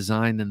be the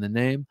design and the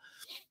name.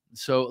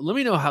 So let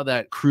me know how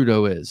that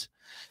Crudo is.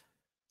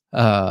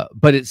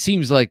 But it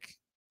seems like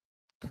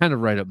kind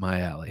of right up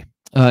my alley.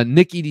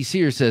 Nick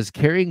EDCer says,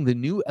 carrying the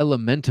new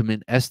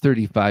Elementum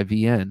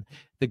S35VN,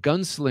 the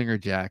Gunslinger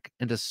Jack,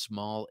 and a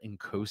small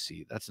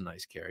Nkosi. That's a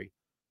nice carry.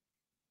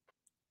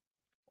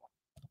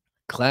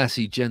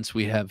 Classy gents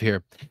we have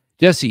here.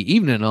 Jesse,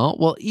 evening all.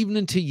 Well,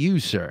 evening to you,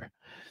 sir.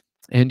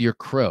 And your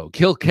crow.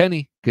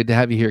 Kilkenny. Good to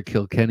have you here,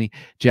 Kilkenny.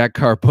 Jack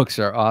Carr books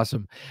are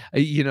awesome.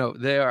 You know,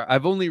 they are.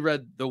 I've only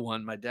read the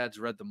one. My dad's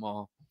read them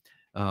all.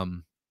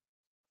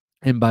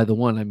 And by the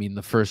one, I mean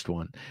the first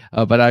one.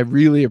 But I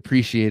really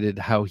appreciated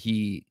how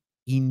he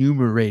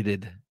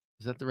enumerated.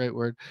 Is that the right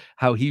word?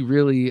 How he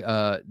really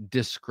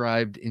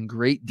described in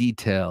great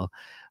detail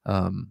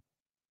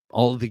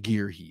all the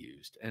gear he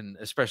used, and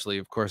especially,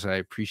 of course, I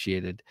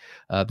appreciated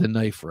the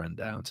knife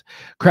rundowns.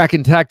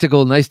 Kraken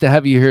Tactical, nice to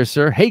have you here,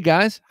 sir. Hey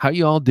guys, how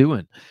you all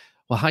doing?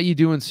 Well, how you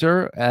doing,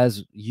 sir?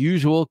 As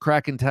usual,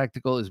 Kraken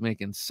Tactical is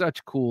making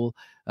such cool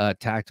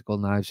tactical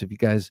knives. If you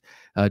guys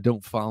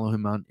don't follow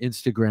him on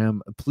Instagram,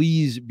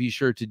 please be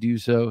sure to do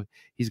so.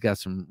 He's got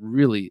some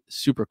really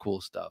super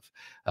cool stuff.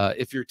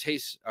 If your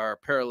tastes are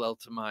parallel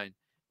to mine,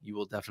 you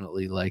will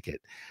definitely like it.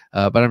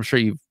 But I'm sure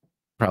you've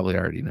probably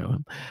already know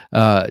him.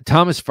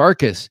 Thomas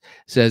Farkas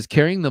says,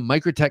 carrying the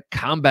Microtech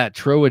Combat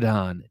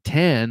Troodon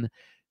Tan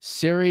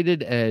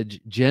Serrated Edge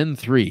Gen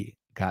 3,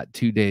 got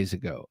 2 days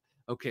ago.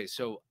 Okay,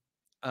 so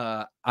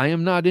I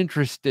am not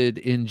interested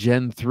in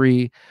Gen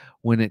 3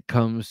 when it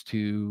comes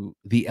to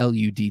the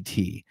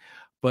LUDT,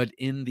 but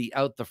in the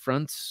out the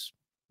fronts,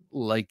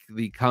 like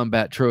the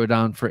Combat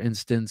Troodon, for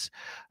instance,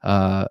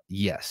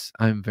 yes,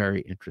 I'm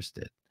very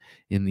interested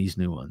in these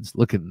new ones.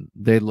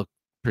 They look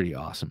pretty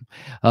awesome.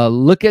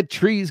 Look at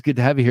Trees. Good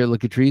to have you here.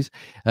 Look at Trees.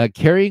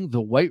 Carrying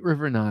the White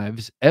River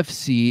Knives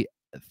FC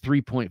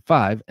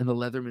 3.5 and the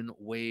Leatherman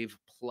Wave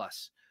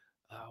Plus.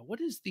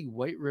 What is the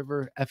White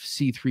River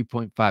FC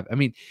 3.5? I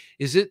mean,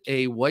 is it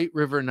a White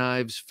River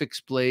Knives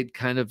fixed blade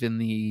kind of in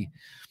the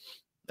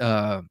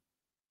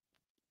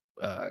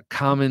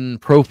common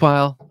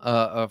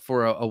profile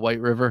for a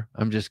White River?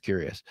 I'm just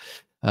curious.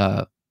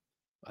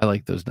 I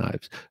like those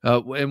knives.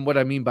 And what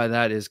I mean by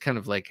that is kind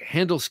of like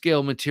handle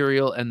scale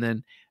material, and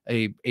then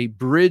a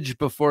bridge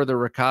before the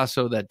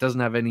ricasso that doesn't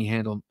have any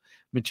handle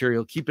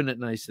material, keeping it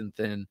nice and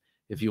thin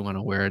if you want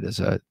to wear it as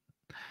a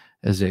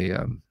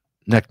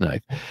neck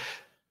knife.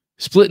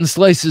 Split and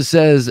Slices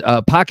says,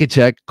 pocket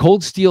check,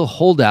 Cold Steel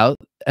Holdout,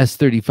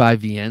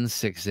 S35VN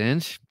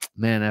 6-inch,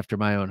 man after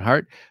my own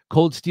heart.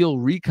 Cold Steel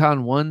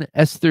Recon 1,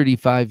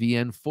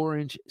 S35VN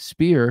 4-inch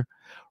spear.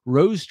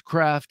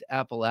 Roastcraft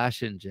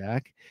Appalachian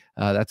Jack,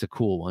 that's a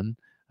cool one.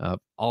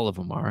 All of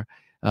them are.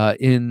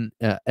 In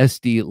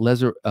SD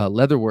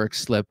Leatherworks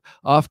slip,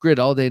 off-grid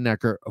all-day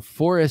necker, a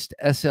Forest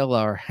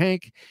SLR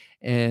Hank,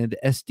 and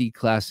SD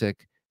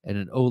Classic, and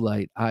an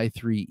Olight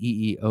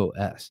i3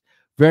 EEOS.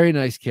 Very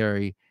nice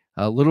carry.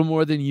 A little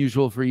more than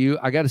usual for you.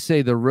 I got to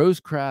say, the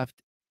Rosecraft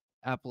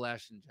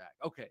Appalachian Jack.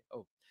 Okay.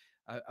 Oh,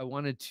 I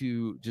wanted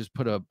to just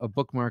put a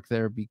bookmark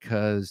there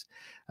because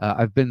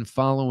I've been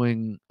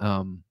following,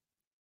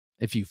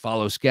 if you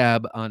follow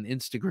Scab on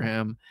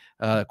Instagram,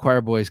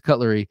 Choir Boys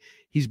Cutlery,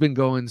 he's been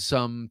going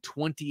some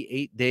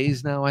 28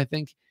 days now, I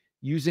think,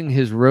 using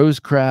his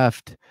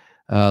Rosecraft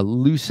not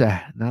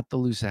the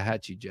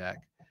Loosahatchee Jack,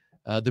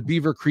 the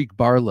Beaver Creek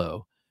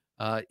Barlow,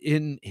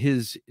 in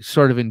his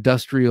sort of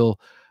industrial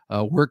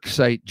work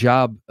site,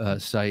 job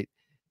site,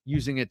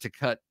 using it to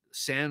cut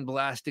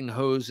sandblasting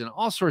hose and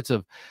all sorts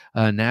of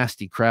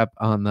nasty crap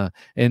on the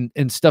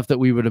and stuff that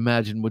we would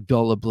imagine would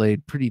dull a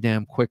blade pretty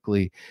damn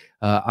quickly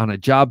on a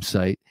job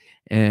site.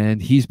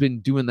 And he's been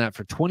doing that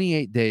for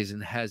 28 days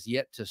and has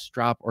yet to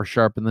strop or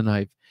sharpen the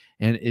knife,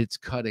 and it's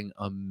cutting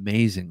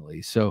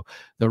amazingly. So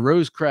the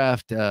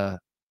Rosecraft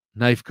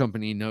knife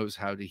company knows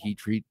how to heat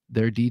treat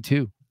their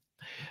D2.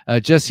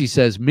 Jesse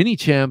says, Mini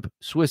Champ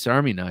Swiss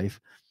Army knife,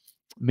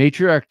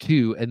 Matriarch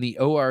 2, and the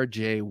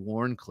ORJ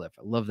Warncliffe.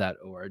 I love that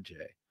ORJ.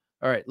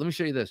 All right, let me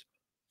show you this.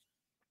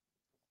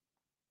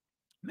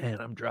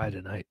 Man, I'm dry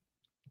tonight.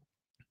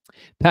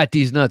 Pat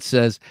D's Nuts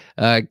says,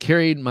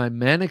 carried my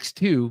Manix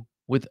 2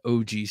 with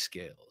OG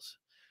scales.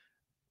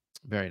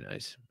 Very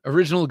nice.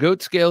 Original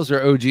goat scales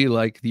or OG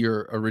like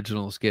your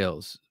original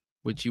scales,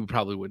 which you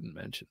probably wouldn't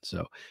mention.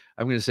 So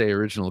I'm going to say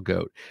original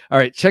goat. All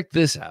right, check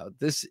this out.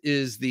 This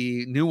is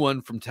the new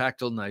one from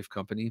Tactile Knife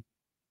Company.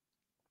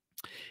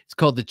 It's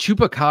called the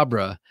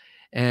Chupacabra.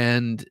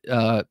 And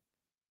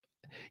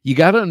you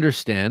got to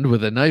understand,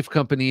 with a knife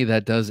company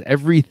that does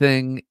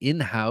everything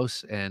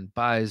in-house and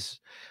buys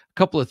a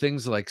couple of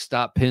things like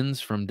stop pins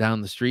from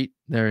down the street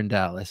there in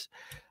Dallas,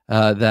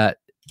 that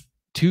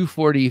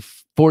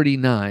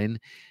 240.49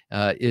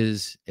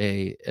 is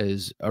a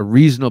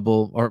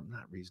reasonable, or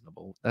not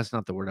reasonable, that's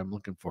not the word I'm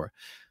looking for.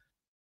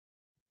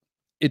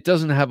 It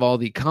doesn't have all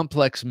the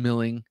complex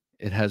milling.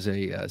 It has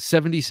a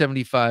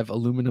 70-75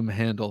 aluminum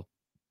handle,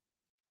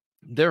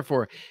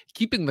 therefore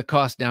keeping the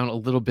cost down a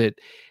little bit,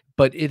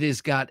 but it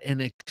has got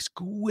an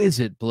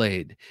exquisite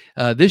blade.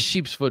 This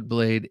sheep's foot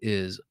blade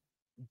is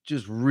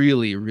just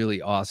really,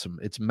 really awesome.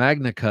 It's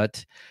Magna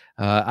Cut.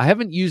 I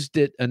haven't used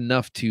it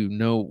enough to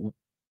know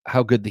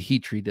how good the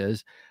heat treat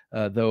is,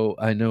 though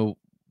I know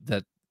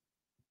that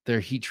their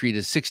heat treat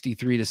is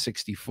 63 to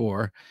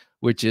 64,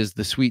 which is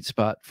the sweet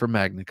spot for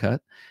Magna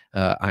Cut,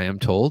 I am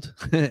told,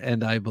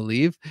 and I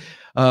believe.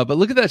 But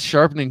look at that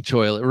sharpening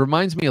choil. It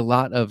reminds me a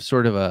lot of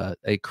sort of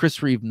a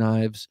Chris Reeve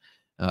Knives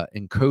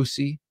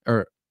Nkosi,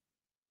 or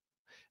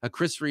a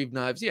Chris Reeve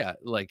Knives, yeah,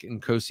 like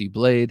Nkosi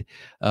blade,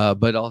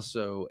 but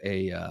also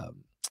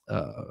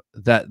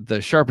that the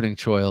sharpening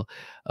choil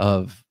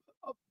of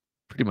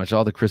pretty much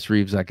all the Chris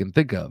Reeves I can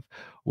think of,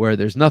 where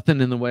there's nothing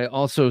in the way.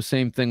 Also,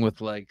 same thing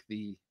with like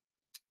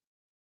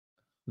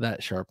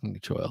that sharpening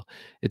choil.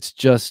 It's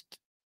just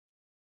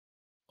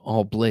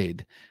all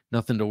blade,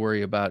 nothing to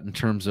worry about in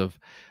terms of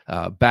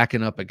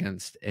backing up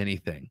against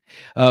anything.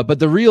 But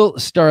the real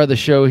star of the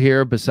show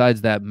here,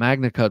 besides that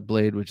Magna Cut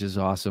blade, which is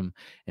awesome,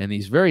 and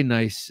these very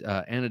nice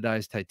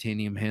anodized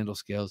titanium handle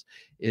scales,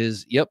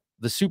 is, yep,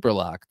 the Super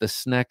Lock, the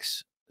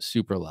Snex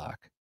Super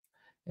Lock.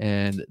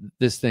 And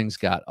this thing's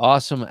got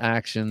awesome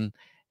action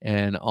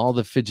and all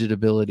the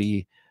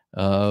fidgetability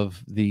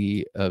of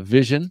the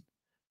Vision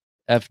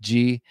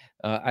FG.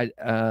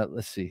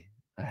 Let's see.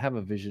 I have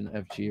a Vision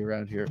FG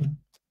around here.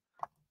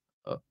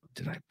 Oh,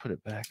 did I put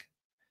it back?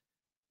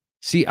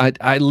 See,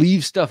 I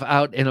leave stuff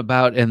out and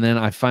about, and then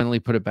I finally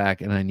put it back,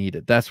 and I need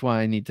it. That's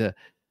why I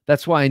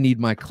need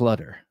my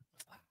clutter.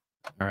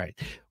 All right.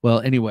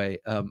 Well, anyway,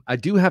 I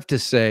do have to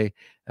say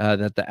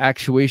that the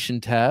actuation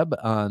tab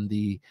on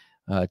the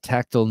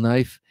tactile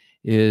knife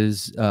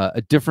is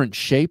a different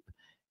shape,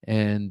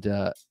 and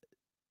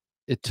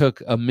it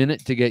took a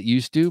minute to get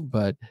used to,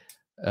 but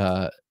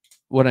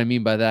what I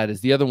mean by that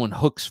is the other one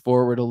hooks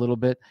forward a little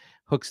bit,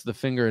 hooks the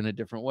finger in a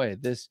different way.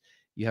 This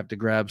you have to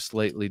grab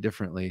slightly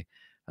differently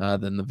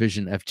than the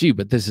Vision FG,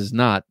 but this is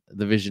not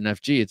the Vision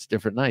FG. It's a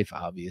different knife,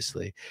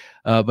 obviously,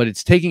 but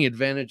it's taking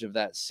advantage of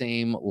that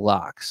same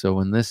lock. So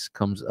when this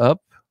comes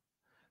up,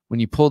 when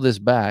you pull this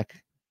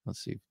back,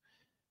 let's see,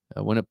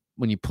 when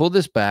you pull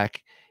this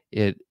back,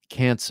 it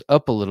cants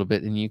up a little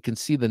bit, and you can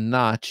see the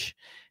notch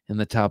in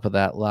the top of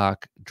that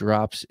lock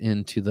drops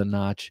into the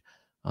notch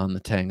on the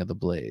tang of the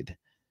blade.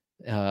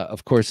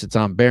 Of course, it's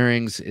on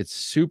bearings. It's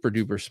super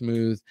duper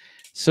smooth,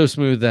 so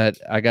smooth that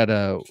I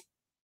gotta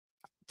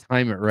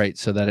time it right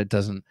so that it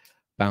doesn't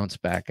bounce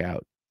back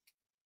out.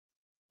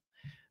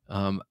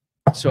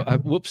 So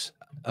whoops,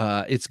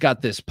 it's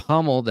got this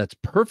pommel that's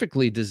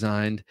perfectly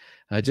designed,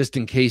 just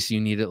in case you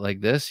need it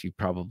like this. You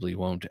probably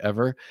won't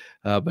ever,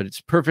 but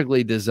it's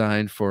perfectly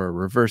designed for a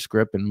reverse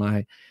grip in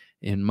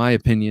my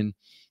opinion.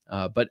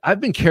 But I've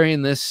been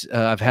carrying this.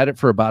 I've had it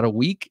for about a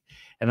week,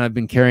 and I've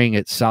been carrying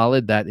it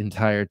solid that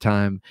entire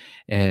time.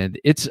 And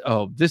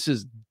this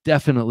is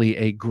definitely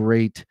a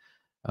great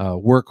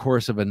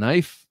workhorse of a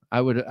knife.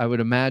 I would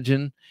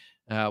imagine.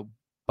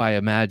 By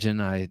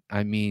imagine,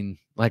 I mean,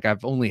 like,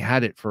 I've only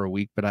had it for a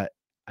week, but I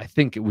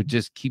think it would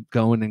just keep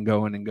going and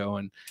going and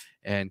going,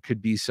 and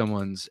could be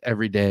someone's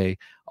everyday,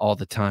 all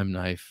the time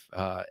knife,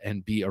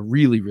 and be a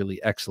really,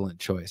 really excellent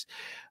choice.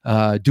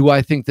 Do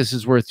I think this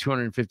is worth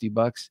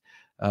 $250?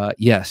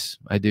 Yes,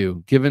 I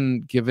do.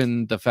 Given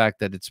the fact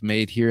that it's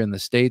made here in the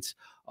States,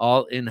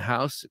 all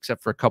in-house,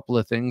 except for a couple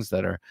of things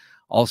that are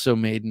also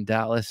made in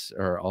Dallas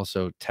or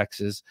also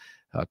Texas,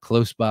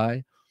 close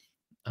by.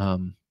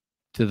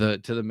 To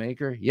the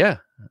maker, yeah,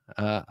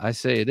 I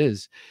say it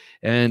is.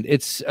 And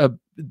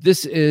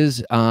this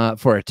is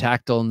for a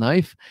tactile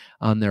knife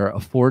on their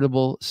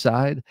affordable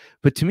side,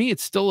 but to me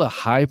it's still a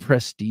high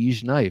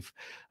prestige knife.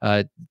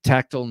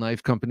 Tactile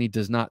knife company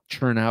does not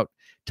churn out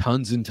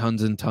tons and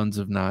tons and tons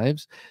of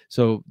knives,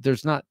 so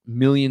there's not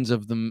millions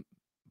of them.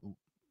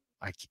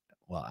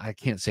 I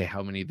can't say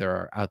how many there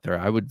are out there.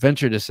 I would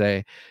venture to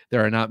say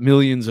there are not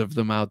millions of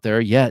them out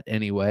there yet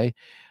anyway.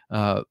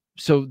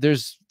 So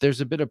there's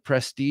a bit of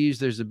prestige,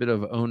 there's a bit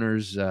of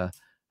owner's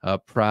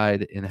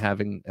pride in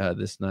having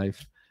this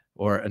knife,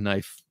 or a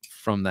knife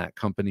from that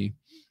company.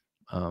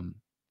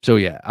 So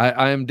yeah,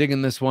 I am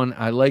digging this one.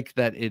 I like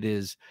that it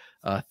is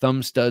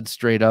thumb stud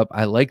straight up.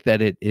 I like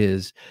that it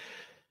is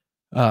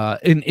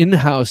an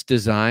in-house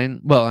design.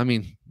 Well, I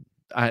mean,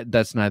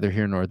 that's neither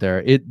here nor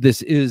there.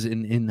 This is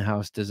an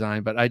in-house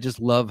design, but I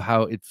just love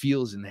how it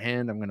feels in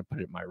hand. I'm going to put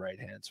it in my right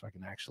hand so I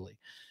can actually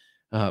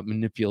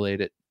manipulate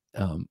it.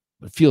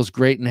 It feels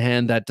great in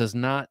hand. That does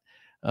not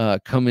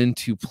come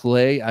into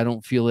play. I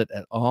don't feel it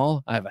at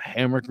all. I have a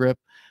hammer grip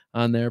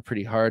on there,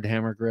 pretty hard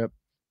hammer grip.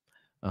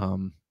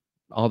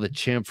 All the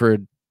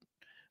chamfered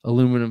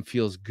aluminum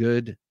feels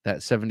good. That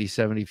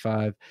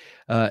 70-75.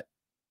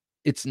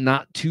 It's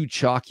not too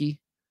chalky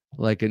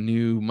like a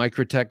new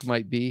Microtech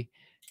might be.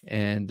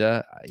 And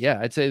yeah,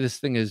 I'd say this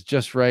thing is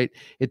just right.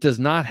 It does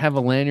not have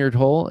a lanyard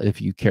hole,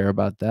 if you care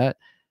about that.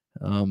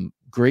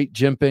 Great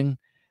jimping,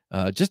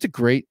 just a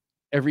great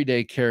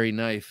everyday carry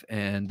knife.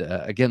 And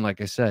again,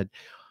 like I said,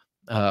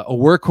 a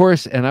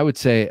workhorse, and I would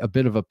say a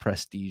bit of a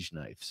prestige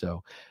knife.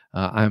 So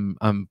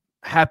I'm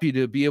happy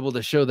to be able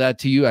to show that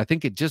to you. I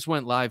think it just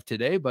went live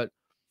today, but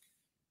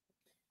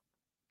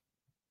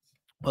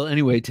well,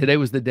 anyway, today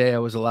was the day I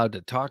was allowed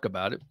to talk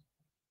about it.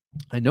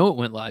 I know it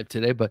went live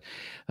today, but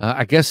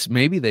I guess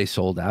maybe they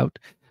sold out,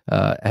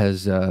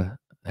 as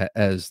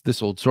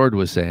this old sword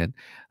was saying.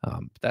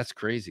 That's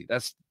crazy.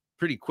 That's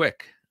pretty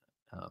quick.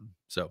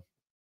 So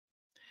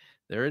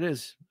there it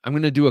is. I'm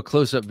going to do a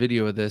close-up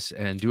video of this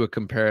and do a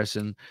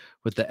comparison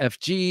with the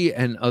FG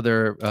and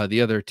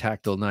the other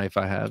tactile knife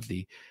I have,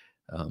 the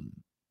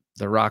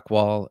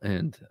Rockwall,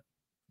 and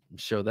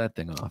show that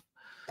thing off.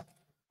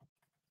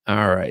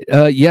 All right.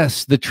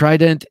 Yes, the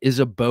Trident is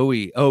a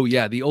Bowie. Oh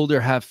yeah, the older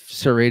half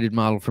serrated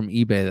model from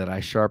eBay that I'm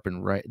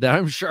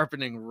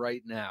sharpening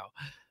right now.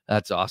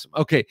 That's awesome.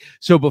 Okay,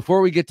 so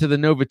before we get to the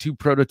NoVA-2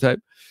 prototype,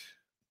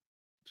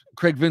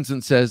 Craig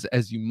Vincent says,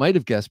 as you might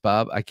have guessed,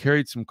 Bob, I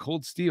carried some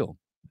cold steel.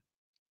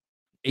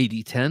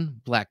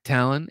 8010, Black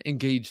Talon,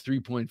 Engage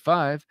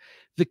 3.5,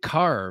 the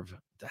Carve.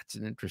 That's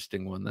an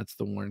interesting one. That's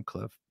the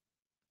Warncliffe.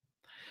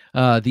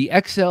 The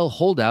XL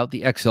Holdout,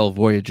 the XL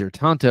Voyager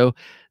Tonto,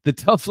 the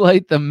Tough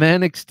Light, the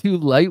Manix 2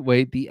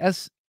 Lightweight, the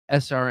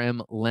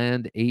SRM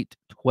Land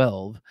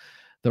 812,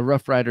 the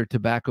Rough Rider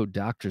Tobacco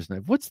Doctor's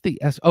Knife. What's the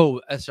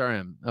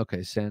SRM? Okay,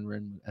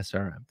 Sanren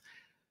SRM.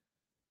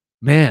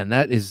 Man,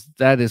 that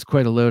is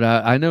quite a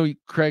loadout. I know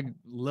Craig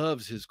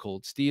loves his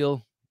cold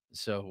steel,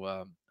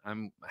 so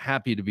I'm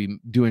happy to be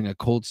doing a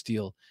cold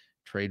steel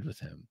trade with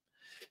him.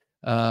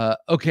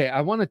 Okay,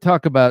 I want to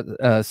talk about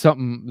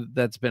something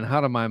that's been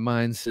hot on my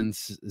mind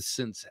since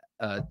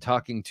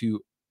talking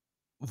to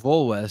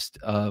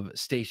Volwest of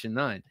Station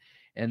 9,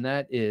 and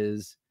that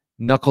is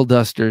knuckle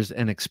dusters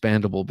and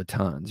expandable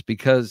batons.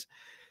 Because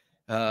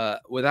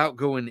without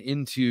going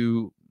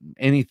into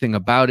anything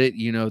about it,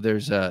 you know,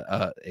 there's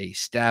a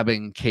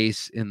stabbing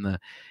case in the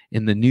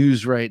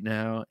news right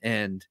now,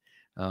 and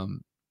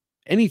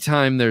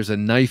anytime there's a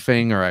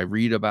knifing or I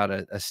read about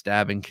a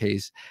stabbing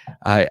case,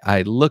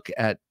 I look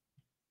at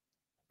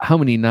how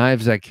many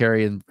knives I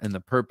carry and the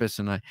purpose,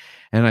 and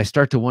I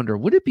start to wonder,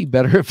 would it be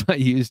better if I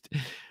used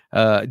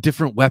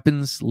different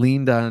weapons,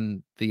 leaned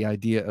on the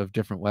idea of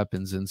different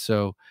weapons? And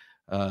so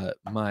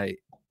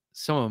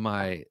some of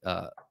my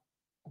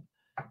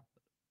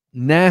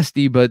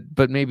nasty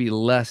but maybe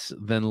less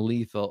than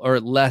lethal, or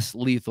less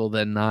lethal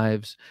than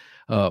knives,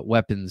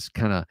 weapons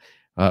kind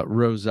of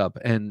rose up,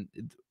 and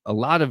a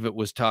lot of it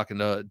was talking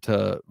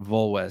to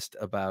Volwest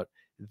about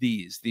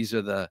these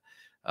are the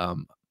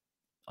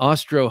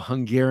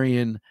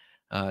Austro-Hungarian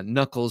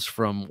knuckles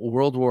from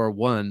World War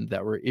I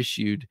that were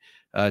issued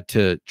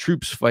to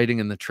troops fighting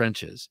in the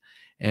trenches.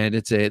 And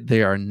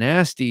they are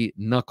nasty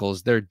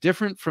knuckles. They're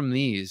different from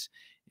these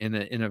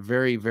in a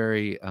very,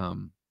 very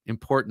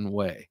important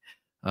way.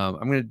 I'm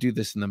going to do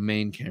this in the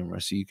main camera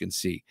so you can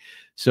see.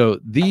 So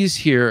these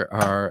here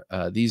are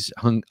these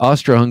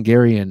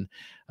Austro-Hungarian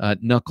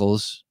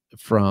knuckles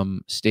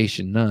from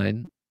Station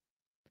 9.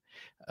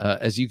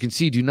 As you can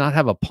see, do not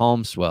have a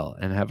palm swell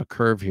and have a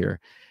curve here.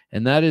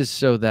 And that is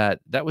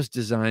that was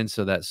designed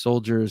so that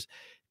soldiers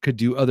could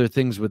do other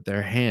things with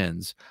their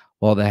hands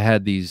while they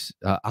had these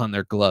on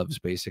their gloves,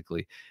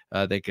 basically.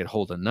 They could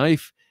hold a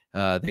knife,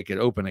 they could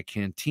open a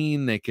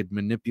canteen, they could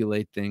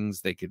manipulate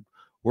things, they could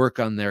work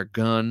on their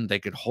gun, they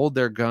could hold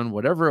their gun,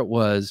 whatever it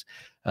was,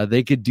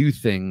 they could do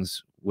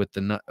things with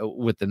the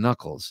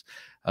knuckles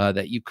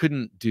that you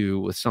couldn't do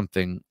with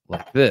something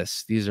like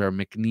this. These are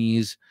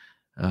McNeese.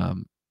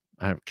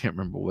 I can't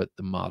remember what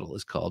the model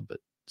is called, but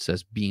it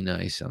says "Be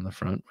Nice" on the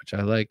front, which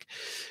I like.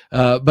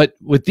 But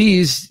with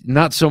these,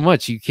 not so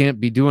much. You can't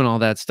be doing all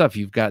that stuff.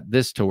 You've got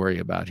this to worry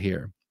about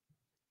here.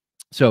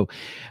 So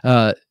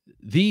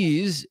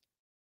these,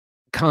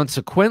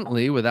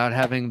 consequently, without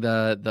having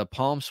the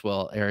palm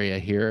swell area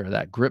here, or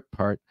that grip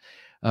part,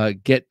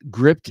 get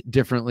gripped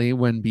differently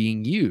when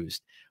being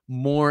used,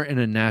 more in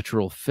a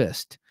natural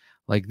fist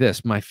like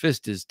this. My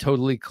fist is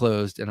totally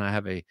closed, and I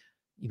have a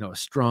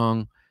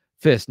strong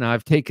fist. Now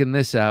I've taken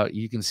this out.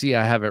 You can see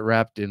I have it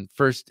wrapped in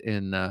first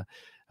in a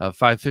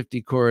 550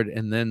 cord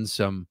and then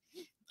some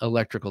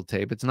electrical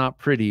tape. It's not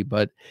pretty,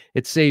 but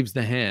it saves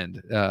the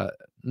hand.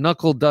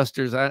 Knuckle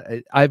dusters,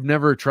 I've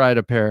never tried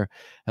a pair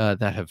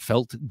that have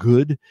felt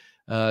good.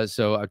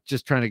 So I'm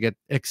just trying to get,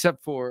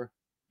 except for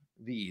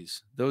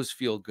those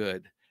feel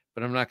good,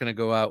 but I'm not going to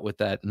go out with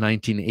that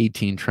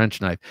 1918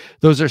 trench knife.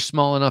 Those are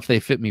small enough. They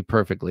fit me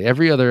perfectly.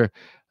 Every other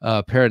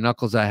pair of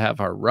knuckles I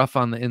have are rough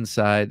on the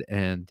inside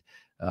and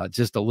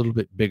just a little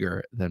bit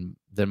bigger than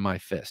my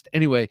fist.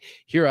 Anyway,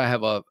 here I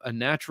have a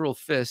natural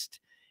fist,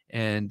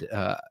 and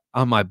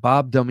on my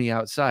Bob dummy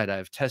outside,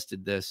 I've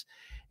tested this,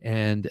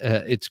 and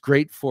it's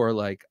great for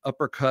like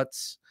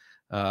uppercuts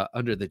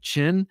under the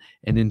chin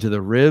and into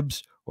the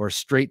ribs, or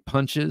straight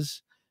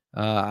punches.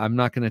 I'm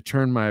not going to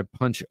turn my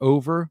punch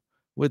over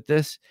with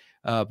this,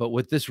 but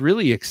what this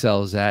really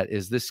excels at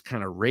is this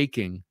kind of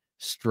raking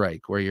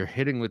strike, where you're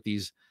hitting with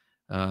these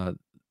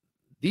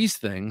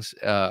things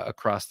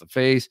across the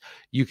face.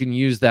 You can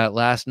use that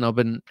last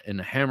nubbin in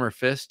a hammer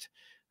fist.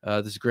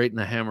 This is great in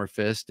a hammer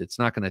fist. It's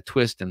not going to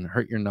twist and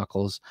hurt your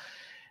knuckles.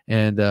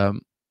 And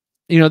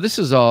this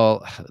is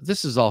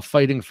all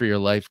fighting for your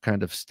life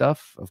kind of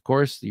stuff. Of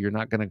course, you're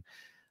not going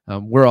to.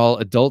 We're all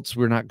adults.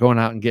 We're not going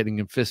out and getting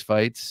in fist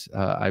fights,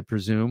 I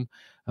presume.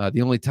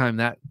 The only time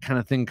that kind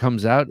of thing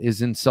comes out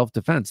is in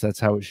self-defense. That's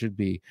how it should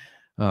be.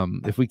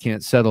 If we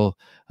can't settle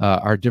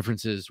our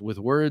differences with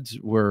words,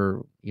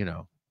 we're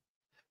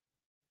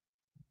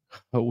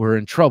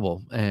in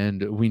trouble,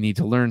 and we need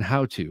to learn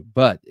how to.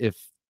 But if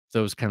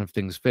those kind of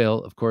things fail,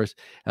 of course.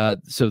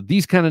 So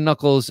these kind of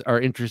knuckles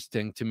are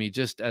interesting to me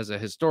just as a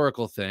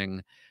historical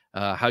thing,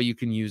 how you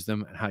can use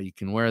them and how you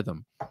can wear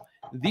them.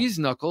 These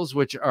knuckles,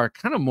 which are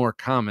kind of more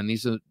common,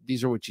 these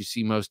are what you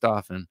see most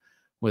often,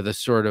 with a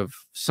sort of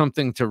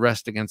something to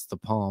rest against the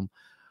palm.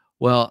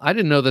 Well, I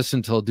didn't know this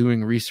until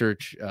doing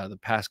research the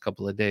past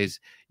couple of days.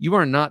 You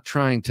are not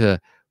trying to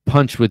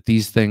punch with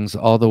these things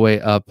all the way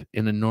up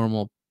in a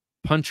normal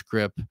punch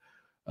grip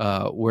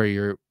where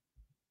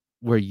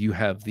you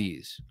have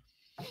these.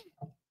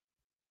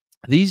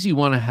 These you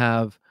want to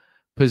have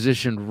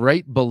positioned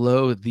right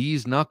below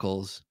these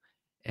knuckles,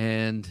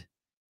 and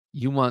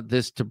you want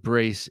this to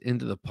brace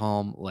into the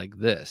palm like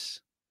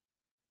this,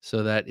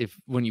 so that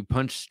when you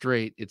punch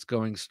straight, it's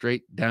going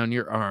straight down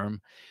your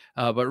arm.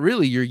 But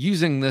really, you're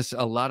using this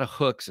a lot of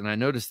hooks, and I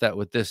noticed that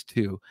with this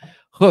too.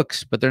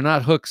 Hooks, but they're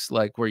not hooks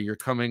like where you're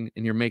coming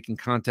and you're making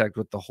contact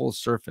with the whole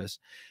surface.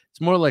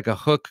 It's more like a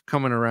hook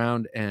coming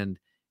around and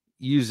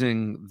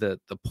using the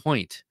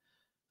point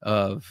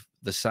of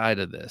the side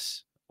of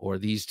this, or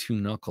these two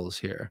knuckles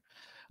here.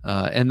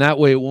 And that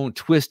way it won't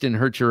twist and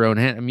hurt your own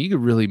hand. I mean, you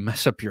could really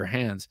mess up your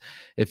hands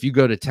if you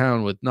go to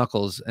town with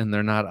knuckles and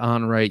they're not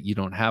on right. You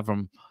don't have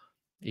them.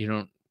 You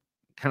don't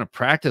kind of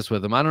practice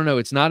with them. I don't know.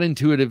 It's not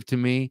intuitive to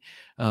me,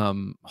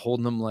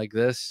 holding them like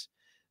this.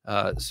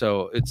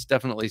 So it's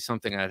definitely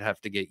something I'd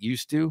have to get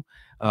used to.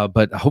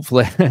 But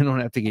hopefully I don't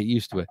have to get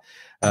used to it.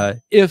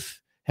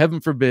 If, heaven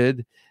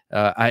forbid,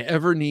 I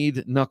ever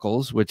need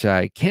knuckles, which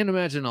I can't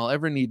imagine I'll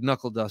ever need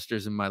knuckle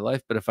dusters in my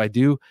life, but if I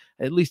do,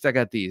 at least I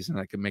got these and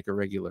I can make a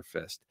regular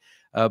fist.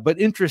 But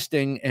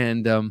interesting,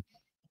 and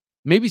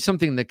maybe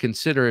something to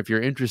consider if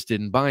you're interested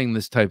in buying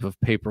this type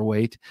of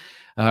paperweight.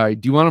 Do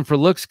you want them for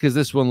looks because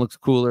this one looks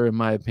cooler in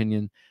my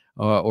opinion,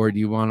 or do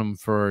you want them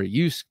for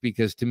use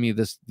because to me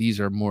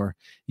these are more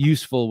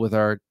useful with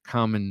our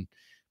common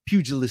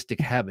pugilistic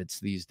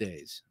habits these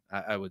days,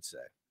 I would say.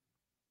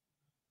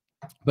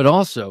 But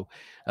also,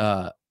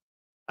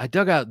 I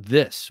dug out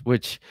this,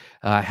 which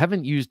I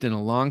haven't used in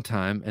a long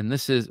time, and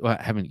this is well,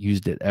 I haven't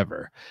used it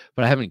ever,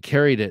 but I haven't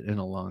carried it in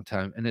a long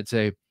time, and it's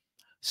a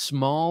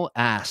small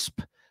asp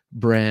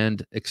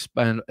brand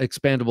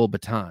expandable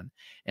baton.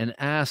 And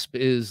asp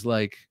is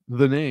like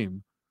the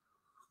name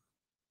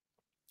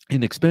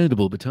in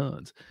expandable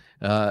batons.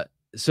 uh,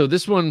 so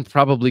this one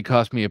probably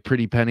cost me a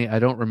pretty penny. I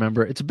don't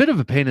remember. It's a bit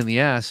of a pain in the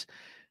ass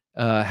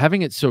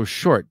having it so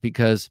short,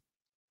 because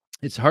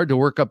it's hard to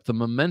work up the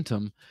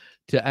momentum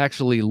to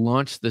actually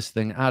launch this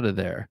thing out of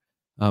there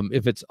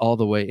if it's all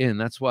the way in.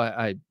 That's why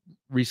I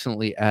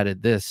recently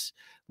added this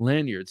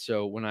lanyard.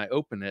 So when I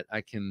open it,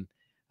 I can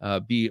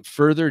be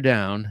further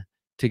down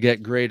to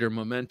get greater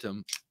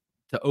momentum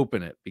to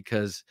open it,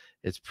 because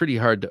it's pretty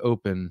hard to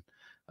open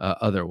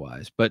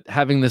otherwise. But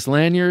having this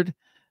lanyard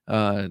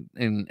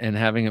and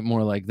having it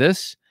more like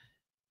this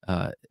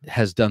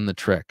has done the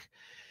trick.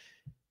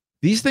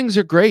 These things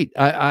are great.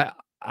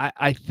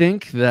 I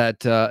think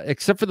that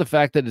except for the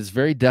fact that it's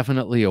very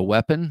definitely a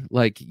weapon,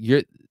 like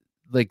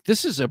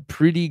this is a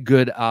pretty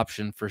good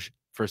option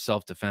for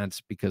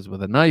self-defense, because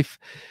with a knife,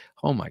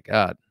 oh my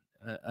God,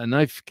 a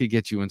knife could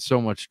get you in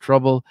so much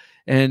trouble,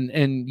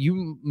 and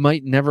you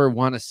might never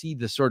want to see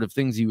the sort of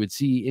things you would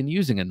see in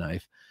using a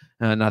knife.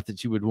 Not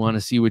that you would want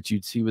to see what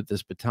you'd see with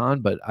this baton,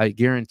 but I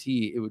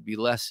guarantee it would be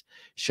less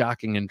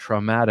shocking and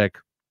traumatic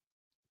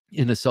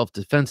in a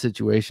self-defense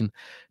situation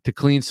to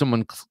clean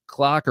someone's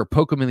clock or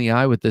poke them in the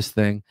eye with this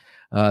thing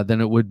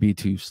than it would be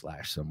to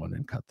slash someone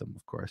and cut them,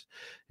 of course,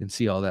 and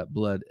see all that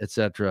blood,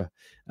 etc.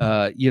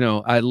 You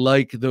know, I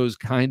like those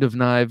kind of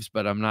knives,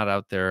 but I'm not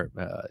out there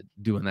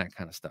doing that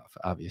kind of stuff,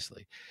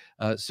 obviously.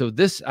 So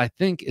this, I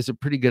think, is a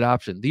pretty good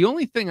option. The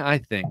only thing I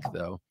think,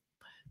 though,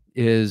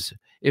 is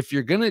if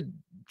you're going to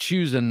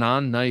choose a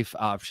non-knife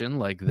option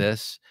like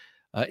this,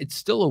 it's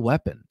still a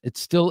weapon. It's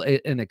still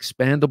an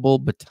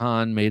expandable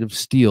baton made of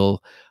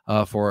steel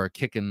for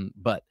kicking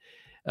butt.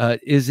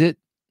 Is it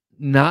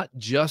not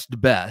just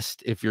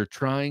best if you're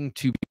trying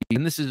to be,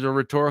 and this is a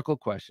rhetorical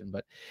question,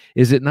 but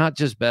is it not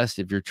just best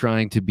if you're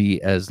trying to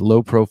be as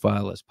low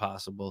profile as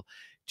possible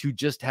to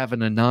just have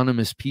an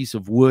anonymous piece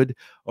of wood,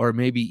 or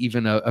maybe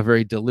even a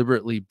very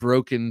deliberately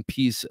broken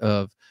piece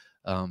of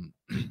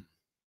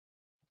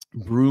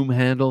broom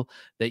handle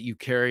that you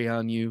carry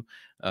on you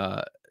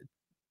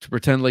to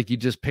pretend like you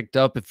just picked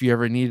up if you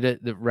ever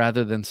needed it,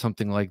 rather than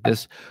something like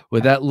this?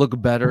 Would that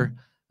look better?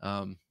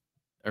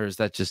 Or is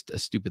that just a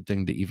stupid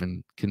thing to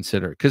even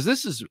consider? Because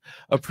this is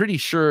a pretty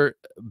sure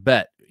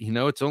bet. You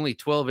know, it's only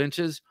 12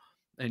 inches,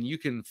 and you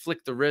can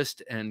flick the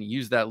wrist and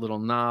use that little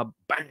knob,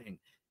 bang,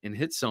 and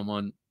hit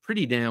someone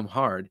pretty damn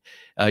hard.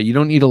 You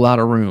don't need a lot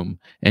of room,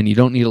 and you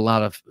don't need a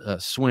lot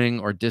of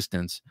swing or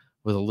distance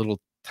with a little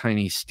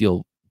tiny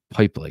steel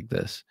pipe like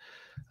this.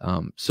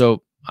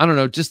 So I don't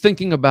know, just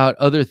thinking about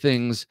other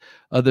things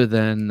other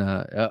than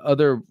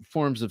other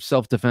forms of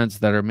self-defense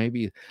that are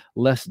maybe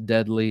less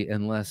deadly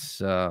and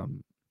less,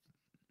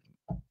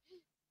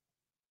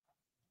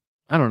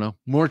 I don't know,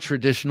 more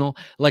traditional,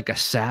 like a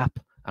sap.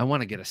 I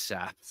want to get a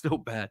sap so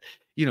bad,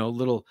 you know,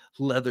 little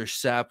leather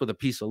sap with a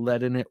piece of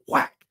lead in it.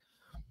 Whack.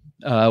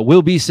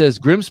 Will B says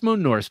Grimsmo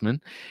Norseman,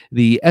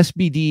 the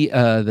SBD,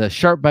 the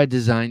Sharp by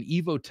Design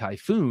Evo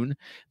Typhoon,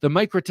 the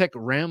Microtech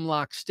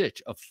Ramlock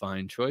Stitch, a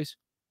fine choice.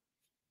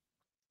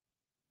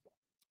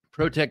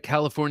 ProTech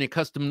California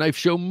Custom Knife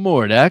Show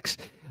Mordax,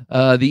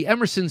 the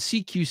Emerson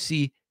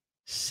CQC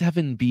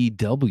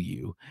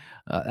 7BW,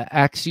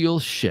 Axial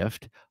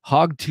Shift,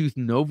 Hogtooth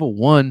Nova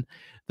 1,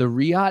 the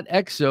Riot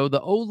Exo, the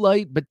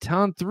Olight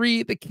Baton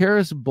 3, the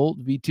Karis Bolt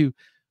V2.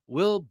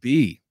 Will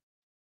be.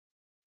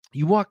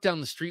 You walk down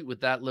the street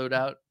with that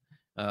loadout,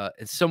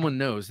 and someone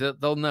knows,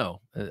 they'll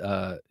know.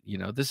 You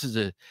know, this is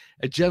a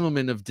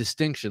gentleman of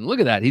distinction.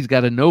 Look at that. He's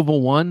got a Nova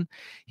 1.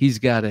 He's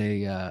got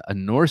a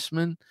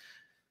Norseman.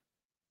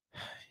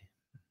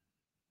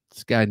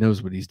 This guy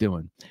knows what he's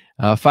doing.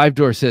 Five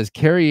Door says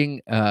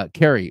carry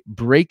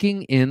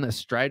breaking in a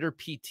Strider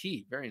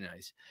PT. Very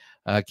nice.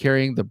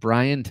 Carrying the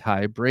Brian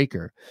Tie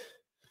Breaker.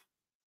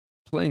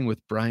 Playing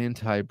with Brian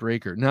Tie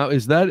Breaker. Now,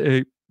 is that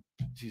a,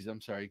 geez, I'm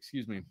sorry,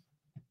 excuse me.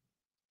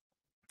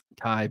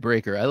 Tie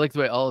Breaker. I like the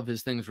way all of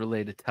his things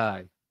relate to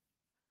tie.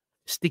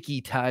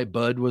 Sticky Tie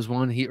Bud was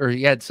one. He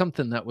had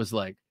something that was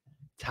like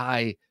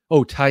tie.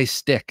 Oh, tie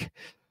stick.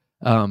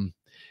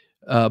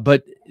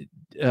 But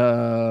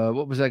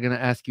what was I going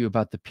to ask you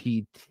about the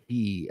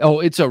PT?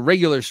 Oh, it's a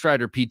regular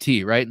Strider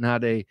PT, right?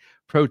 Not a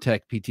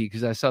ProTech PT,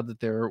 because I saw that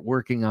they're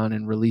working on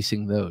and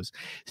releasing those.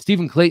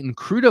 Stephen Clayton,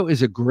 Crudo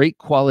is a great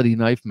quality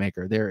knife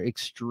maker. They're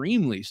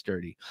extremely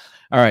sturdy.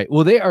 All right.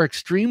 Well, they are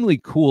extremely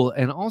cool.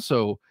 And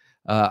also,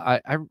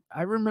 I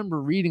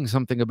remember reading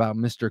something about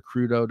Mr.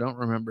 Crudo. Don't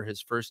remember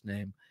his first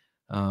name.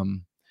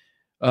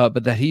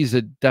 But that he's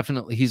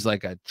he's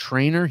like a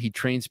trainer. He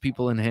trains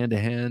people in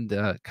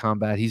hand-to-hand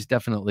combat. He's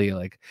definitely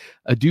like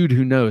a dude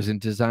who knows and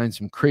designs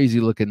some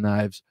crazy looking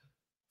knives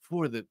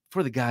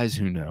for the guys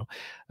who know.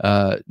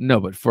 No,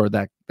 but for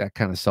that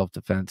kind of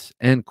self-defense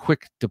and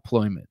quick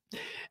deployment.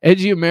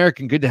 Edgy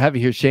American, good to have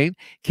you here, Shane.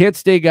 Can't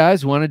stay,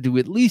 guys. Wanted to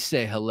at least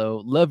say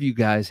hello. Love you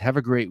guys. Have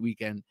a great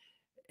weekend.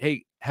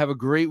 Hey, have a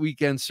great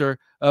weekend, sir.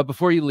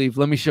 Before you leave,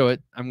 let me show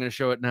it. I'm going to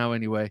show it now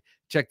anyway.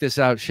 Check this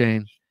out,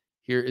 Shane.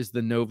 Here is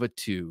the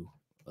NoVA-2.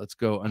 Let's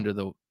go under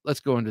the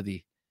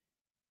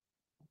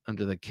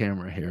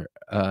camera here,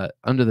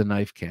 under the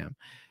knife cam.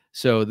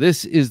 So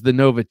this is the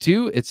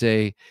NoVA-2. It's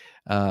a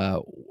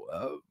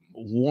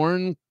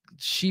worn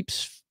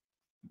sheep's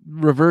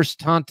reverse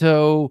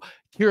tanto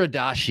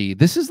kiradashi.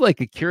 This is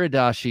like a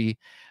kiradashi,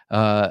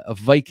 a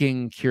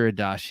Viking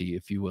kiradashi,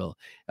 if you will.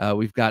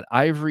 We've got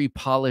ivory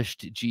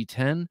polished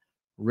G10,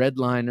 red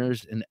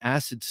liners, an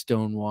acid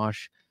stone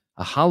wash,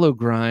 a hollow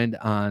grind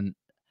on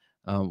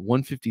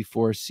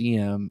 154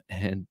 cm,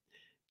 and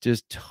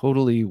just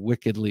totally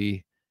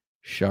wickedly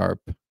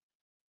sharp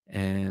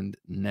and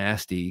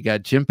nasty. You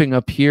got jimping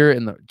up here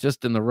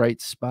just in the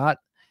right spot,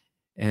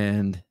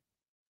 and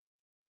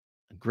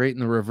great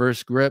in the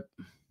reverse grip.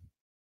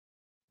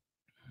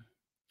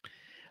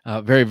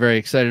 Very, very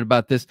excited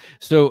about this.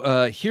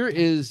 So here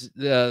is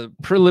the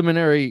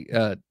preliminary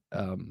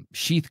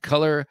sheath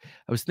color.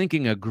 I was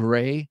thinking a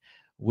gray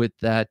with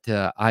that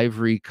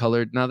ivory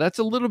colored. Now that's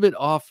a little bit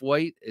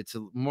off-white. It's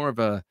more of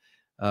a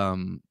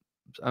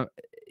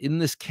in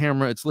this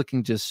camera, it's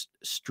looking just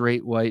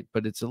straight white,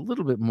 but it's a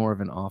little bit more of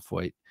an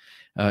off-white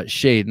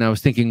shade. And I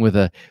was thinking with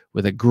a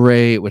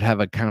gray, it would have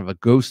a kind of a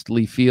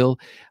ghostly feel.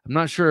 I'm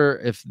not sure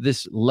if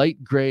this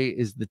light gray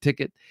is the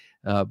ticket,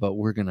 but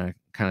we're gonna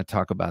kind of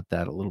talk about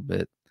that a little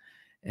bit.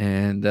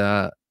 And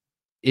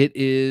it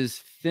is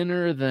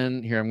thinner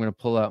than here. I'm going to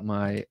pull out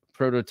my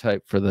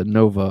prototype for the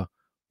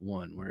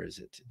NoVA-1. Where is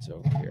it? It's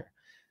over here.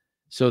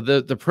 So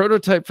the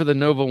prototype for the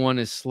NoVA-1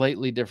 is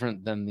slightly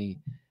different than the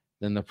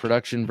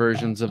production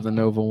versions of the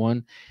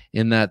NoVA-1,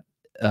 in that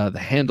the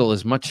handle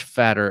is much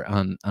fatter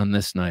on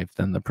this knife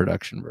than the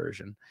production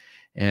version.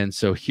 And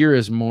so here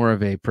is more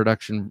of a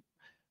production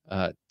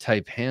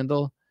type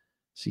handle.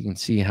 So you can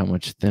see how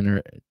much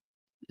thinner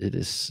it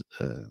is.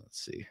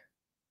 Let's see.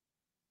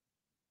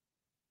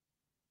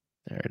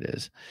 There it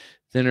is.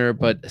 Thinner,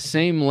 but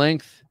same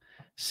length,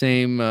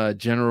 same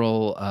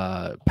general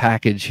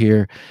package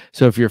here.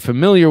 So if you're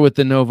familiar with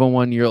the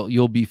NoVA-1,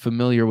 you'll be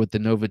familiar with the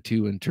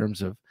NoVA-2 in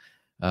terms of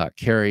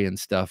carry and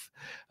stuff,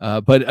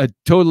 but a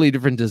totally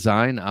different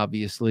design.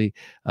 Obviously,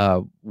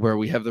 where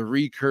we have the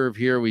recurve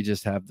here, we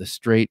just have the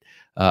straight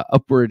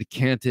upward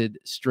canted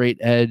straight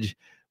edge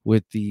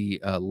with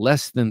the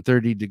less than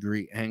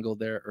 30-degree angle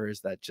there, or is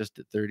that just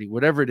at 30?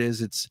 Whatever it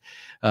is, it's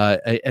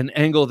an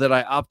angle that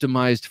I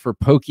optimized for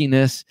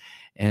pokiness,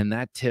 and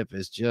that tip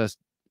is just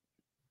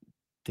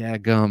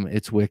daggum.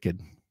 It's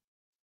wicked.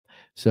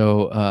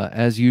 So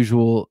as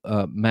usual,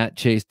 Matt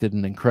Chase did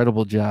an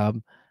incredible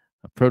job.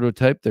 A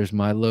prototype. There's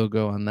my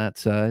logo on that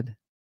side,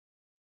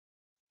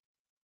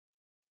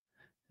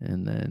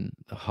 and then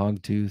the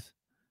Hogtooth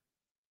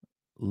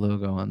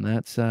logo on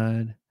that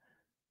side.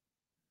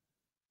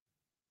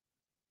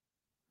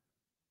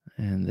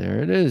 And there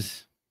it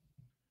is.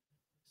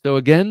 So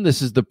again,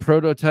 this is the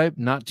prototype.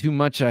 Not too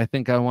much I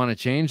think I want to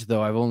change,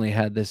 though. I've only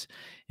had this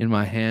in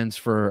my hands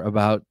for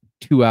about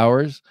 2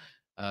 hours.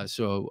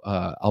 So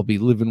I'll be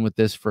living with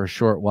this for a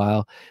short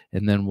while,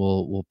 and then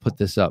we'll put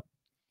this up.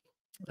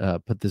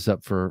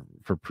 For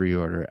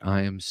pre-order.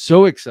 I am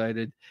so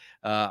excited.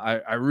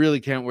 I really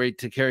can't wait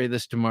to carry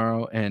this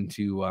tomorrow, and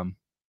to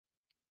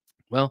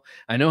well,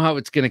 I know how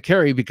it's going to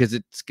carry, because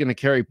it's going to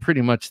carry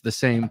pretty much the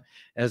same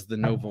as the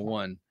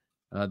NoVA-1,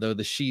 though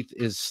the sheath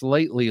is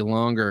slightly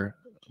longer.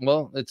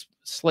 Well, it's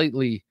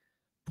slightly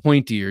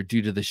pointier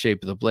due to the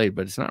shape of the blade,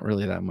 but it's not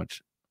really that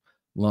much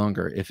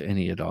longer, if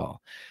any at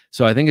all.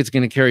 So I think it's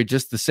going to carry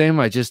just the same.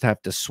 I just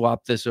have to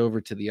swap this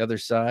over to the other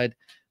side,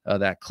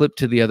 that clip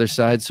to the other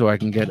side, so I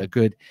can get a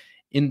good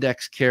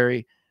index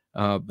carry.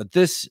 But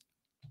this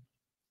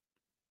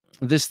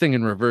thing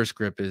in reverse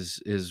grip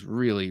is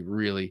really,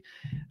 really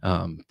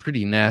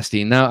pretty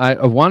nasty. Now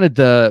I wanted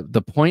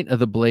the point of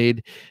the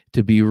blade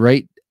to be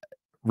right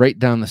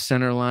down the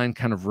center line,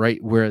 kind of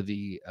right where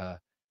the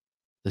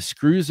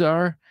screws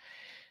are,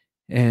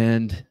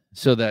 and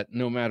so that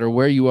no matter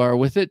where you are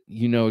with it,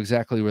 you know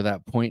exactly where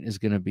that point is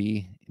going to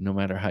be, no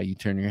matter how you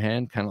turn your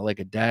hand, kind of like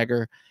a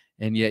dagger.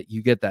 And yet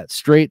you get that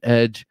straight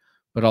edge,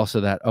 but also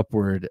that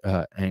upward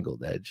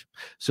angled edge.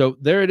 So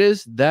there it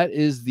is. That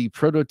is the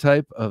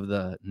prototype of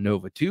the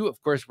NoVA-2.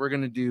 Of course, we're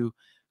going to do,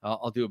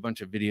 I'll do a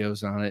bunch of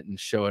videos on it and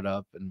show it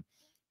up and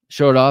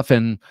show it off.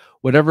 And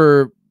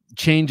whatever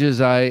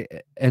changes I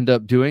end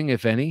up doing,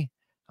 if any,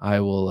 I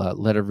will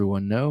let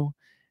everyone know.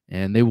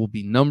 And they will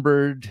be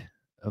numbered,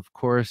 of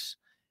course.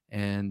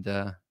 And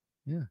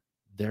yeah,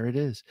 there it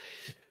is.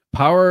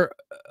 Power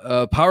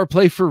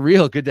play for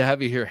real. Good to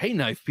have you here. Hey,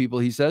 knife people,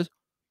 he says.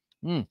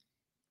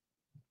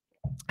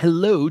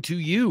 Hello to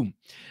you.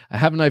 I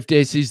have a Knife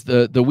Daisies.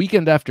 The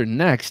weekend after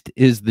next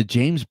is the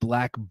James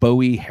Black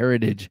Bowie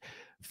Heritage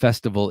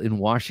Festival in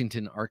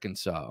Washington,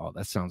 Arkansas. Oh,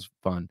 that sounds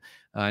fun.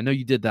 I know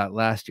you did that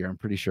last year, I'm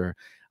pretty sure.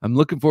 I'm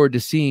looking forward to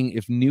seeing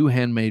if new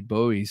handmade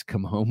Bowies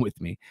come home with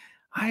me.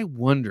 I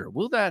wonder,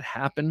 will that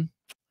happen?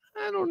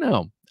 I don't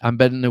know. I'm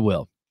betting it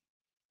will.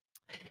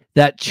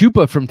 That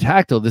Chupa from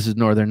Tactile, this is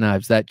Northern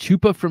Knives. That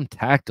Chupa from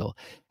Tactile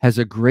has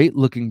a great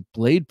looking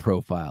blade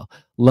profile.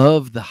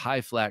 Love the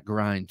high flat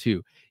grind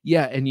too.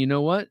 Yeah, and you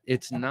know what?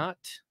 It's not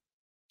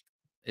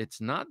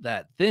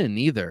that thin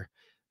either.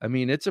 I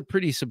mean, it's a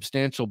pretty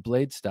substantial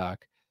blade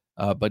stock,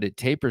 but it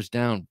tapers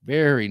down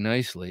very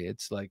nicely.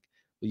 It's like,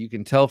 well, you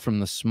can tell from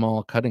the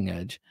small cutting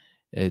edge.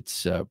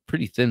 It's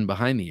pretty thin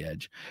behind the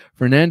edge.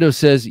 Fernando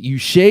says, you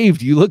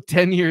shaved. You look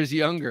 10 years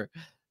younger.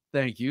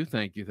 Thank you.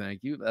 Thank you.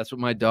 Thank you. That's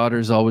what my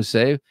daughters always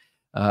say.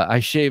 I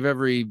shave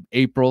every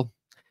April,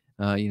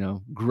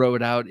 grow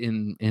it out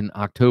in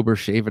October,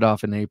 shave it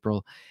off in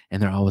April.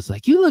 And they're always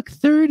like, you look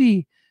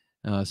 30,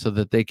 so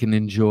that they can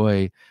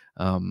enjoy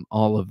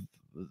all of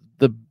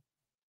the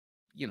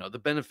the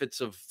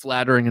benefits of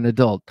flattering an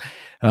adult.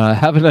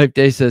 Have a Knife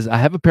Day says, I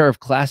have a pair of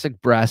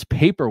classic brass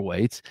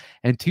paperweights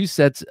and 2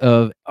 sets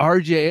of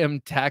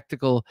RJM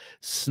tactical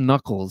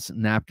snuckles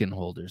napkin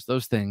holders.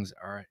 Those things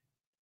are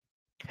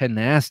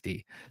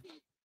nasty.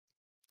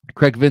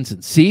 Craig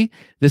Vincent, see,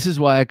 this is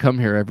why I come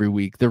here every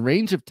week. The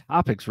range of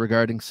topics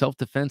regarding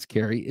self-defense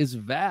carry is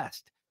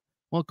vast.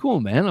 Well,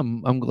 cool, man.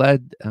 I'm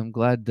glad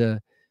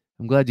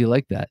you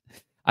like that.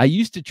 I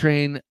used to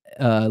train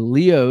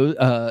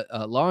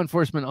law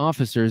enforcement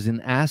officers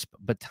in Asp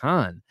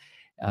Baton,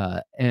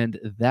 and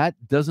that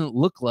doesn't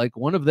look like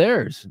one of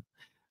theirs.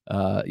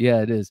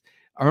 Yeah, it is.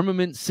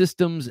 Armament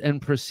Systems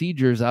and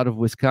Procedures out of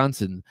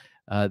Wisconsin.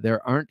 They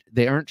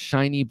aren't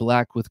shiny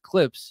black with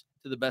clips,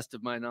 to the best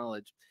of my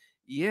knowledge.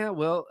 Yeah,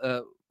 well,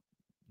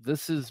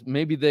 this is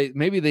maybe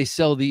they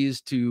sell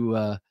these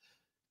to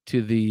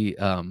the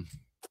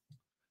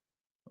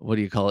what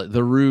do you call it?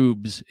 The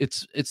Rubes.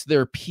 It's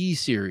their P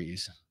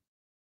series.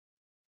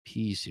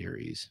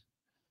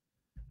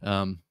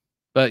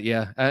 But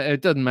yeah,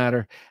 it doesn't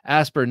matter.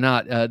 Asp or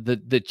not,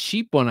 the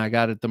cheap one I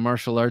got at the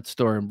martial arts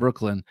store in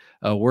Brooklyn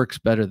works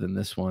better than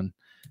this one.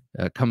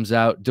 Comes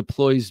out,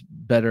 deploys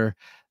better.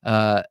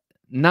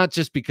 Not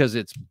just because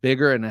it's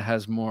bigger and it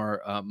has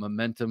more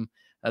momentum.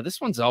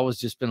 This one's always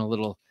just been a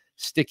little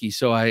sticky,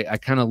 so I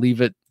kind of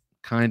leave it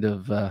kind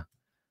of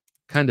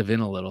in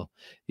a little.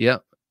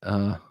 Yep.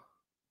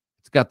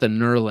 It's got the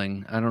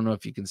knurling. I don't know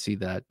if you can see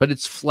that, but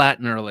it's flat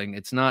knurling.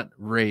 It's not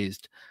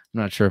raised. I'm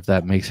not sure if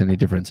that makes any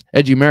difference.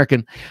 Edgy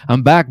American,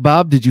 I'm back,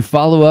 Bob. Did you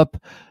follow up?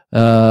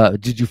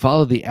 Did you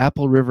follow the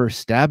Apple River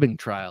stabbing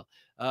trial?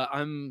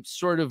 I'm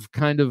sort of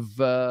kind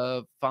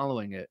of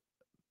following it.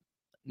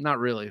 Not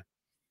really.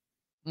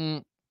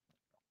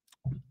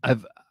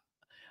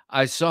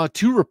 I saw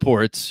 2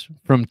 reports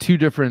from 2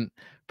 different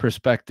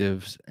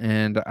perspectives,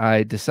 and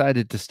I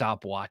decided to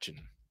stop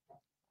watching.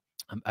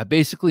 I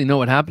basically know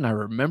what happened. I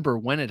remember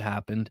when it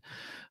happened.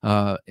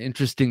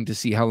 Interesting to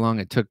see how long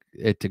it took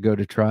it to go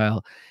to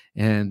trial.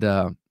 And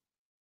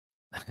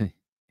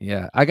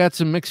yeah, I got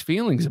some mixed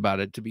feelings about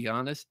it, to be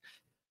honest.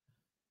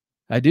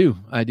 I do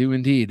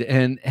indeed.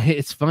 And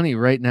it's funny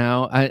right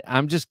now.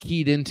 I'm just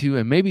keyed into,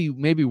 and maybe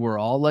we're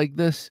all like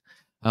this,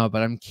 but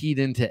I'm keyed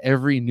into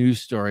every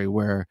news story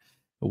where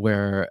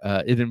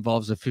it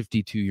involves a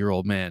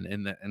 52-year-old man,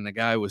 and the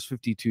guy was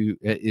 52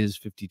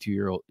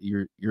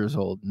 years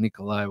old,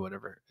 Nikolai,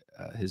 whatever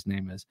his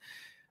name is.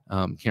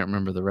 Can't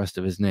remember the rest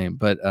of his name,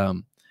 but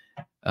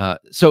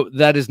so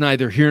that is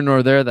neither here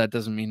nor there. That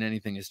doesn't mean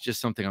anything. It's just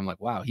something I'm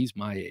like, wow, he's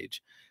my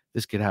age.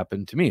 This could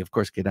happen to me. Of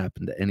course, it could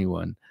happen to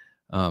anyone.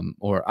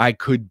 Or I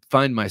could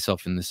find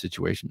myself in this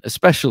situation,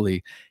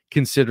 especially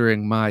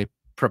considering my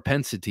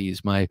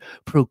propensities, my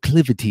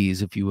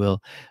proclivities, if you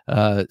will.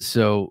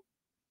 So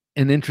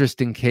an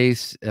interesting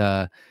case.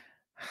 Yeah,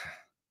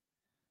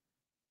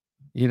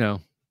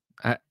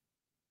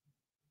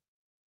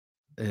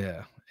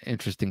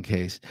 interesting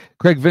case.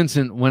 Craig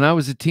Vincent, when I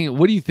was a teen,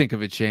 what do you think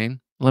of it, Shane?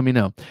 Let me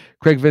know.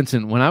 Craig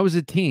Vincent, when I was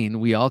a teen,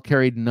 we all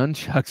carried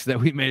nunchucks that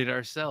we made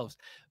ourselves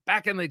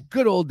back in the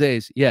good old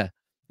days. Yeah,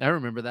 I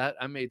remember that.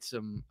 I made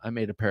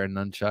a pair of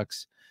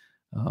nunchucks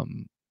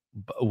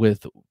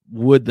with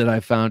wood that I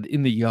found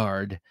in the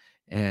yard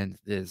and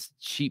this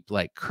cheap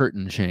like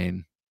curtain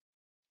chain.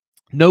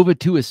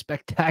 NoVA-2 is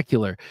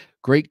spectacular.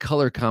 Great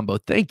color combo.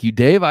 Thank you,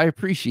 Dave. I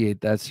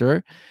appreciate that,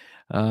 sir.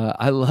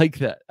 I like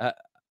that.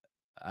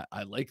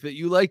 I like that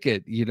you like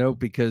it,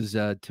 because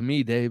to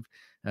me, Dave,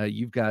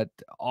 you've got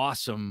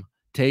awesome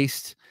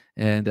taste,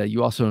 and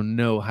you also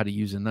know how to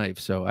use a knife.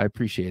 So I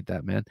appreciate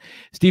that, man.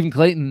 Stephen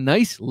Clayton,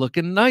 nice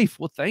looking knife.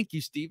 Well, thank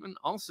you, Stephen.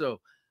 Also,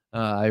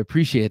 I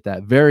appreciate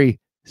that. Very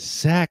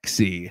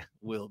sexy,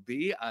 Will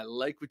be. I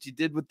like what you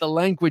did with the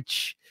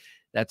language.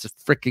 That's a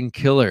freaking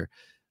killer.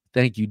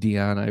 Thank you,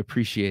 Dion. I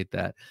appreciate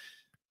that.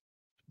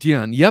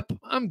 Dion, yep,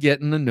 I'm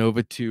getting the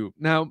NoVA-2.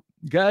 Now,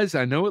 guys,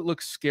 I know it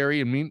looks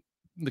scary and mean.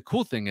 The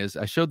cool thing is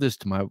I showed this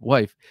to my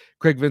wife,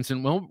 Craig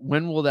Vincent. Well,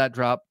 when will that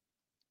drop?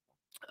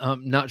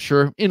 Not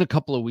sure. In a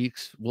couple of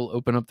weeks, we'll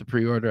open up the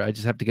pre-order. I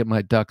just have to get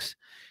my ducks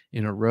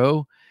in a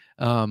row.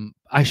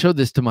 I showed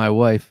this to my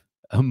wife.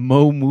 A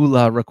Mo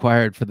Moolah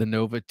required for the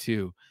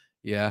NoVA-2.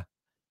 Yeah.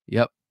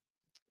 Yep.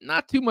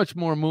 not too much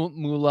more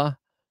moolah,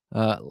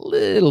 a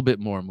little bit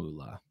more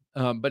moolah.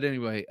 But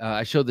anyway,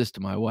 I showed this to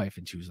my wife,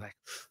 and she was like,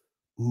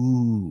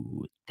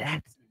 "Ooh,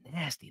 that's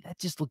nasty. That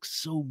just looks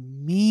so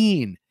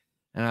mean."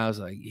 And I was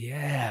like,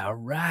 "Yeah, all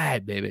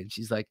right, baby." And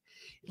she's like,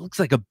 "It looks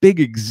like a big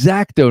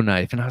X-Acto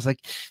knife." And I was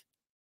like,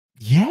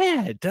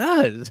 "Yeah, it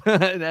does."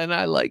 And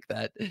I like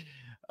that.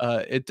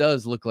 It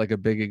does look like a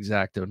big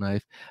X-Acto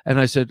knife. And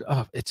I said,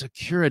 "Oh, it's a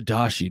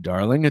Kuridashi,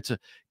 darling. It's a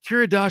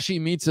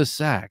Kuridashi meets a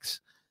sax."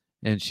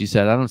 And she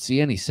said, "I don't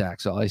see any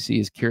sacks. All I see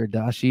is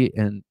Kuridashi."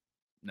 And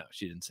no,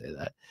 she didn't say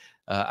that.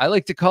 I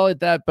like to call it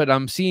that, but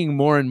I'm seeing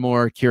more and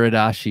more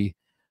Kuridashi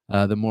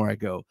the more I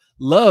go.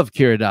 Love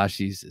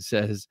Kuridashis,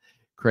 says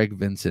Craig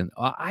Vincent.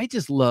 I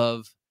just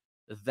love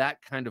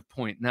that kind of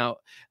point. Now,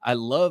 I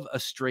love a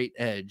straight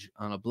edge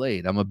on a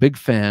blade. I'm a big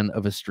fan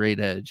of a straight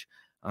edge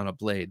on a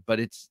blade, but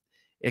it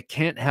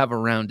can't have a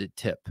rounded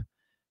tip.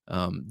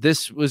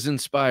 This was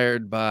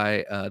inspired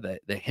by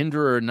the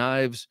Hinderer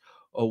Knives,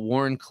 a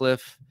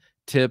Warncliffe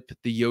tip,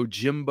 the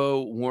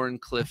Yojimbo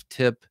Warncliffe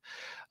tip,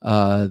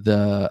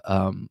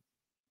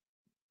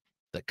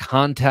 the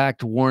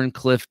Contact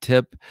Warncliffe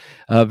tip.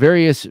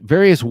 Various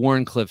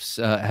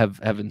Warncliffes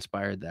have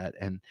inspired that,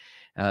 and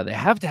they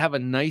have to have a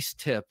nice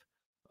tip,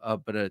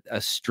 but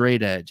a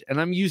straight edge.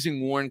 And I'm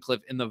using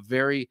Warncliffe in the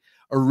very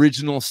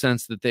original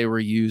sense that they were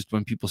used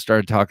when people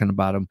started talking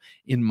about them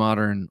in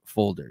modern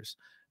folders.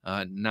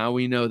 Now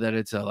we know that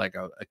it's like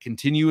a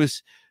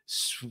continuous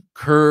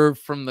curve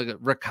from the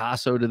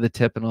ricasso to the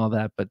tip and all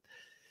that, but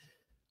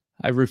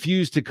I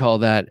refuse to call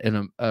that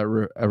a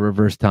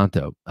reverse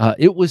tanto.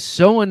 It was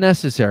so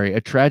unnecessary.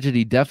 A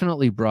tragedy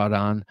definitely brought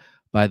on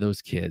by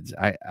those kids.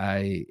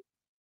 I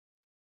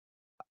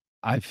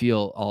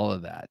feel all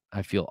of that.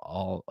 I feel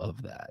all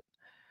of that.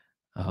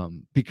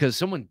 Because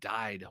someone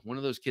died. One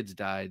of those kids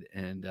died,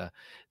 and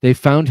they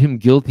found him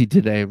guilty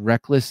today.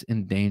 Reckless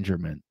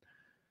endangerment.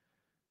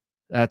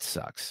 That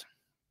sucks.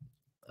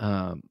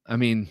 I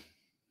mean,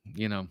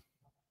 you know,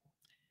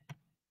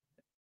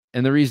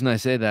 and the reason I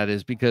say that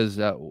is because,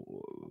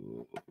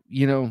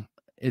 you know,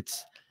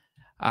 it's,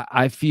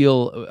 I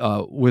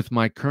feel with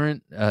my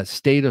current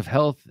state of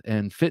health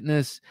and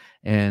fitness,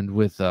 and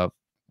with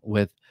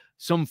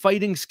some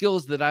fighting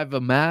skills that I've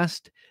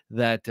amassed,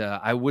 that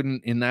I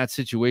wouldn't in that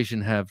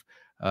situation have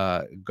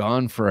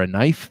gone for a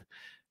knife,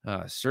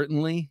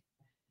 certainly.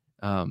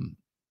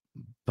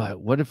 But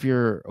what if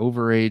you're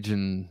overage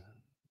and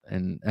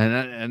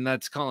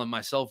that's calling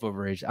myself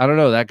overage? I don't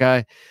know. That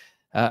guy,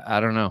 I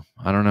don't know.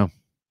 I don't know.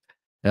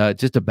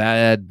 Just a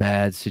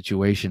bad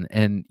situation.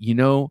 And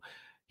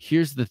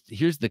here's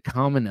the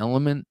common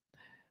element,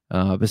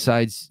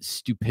 besides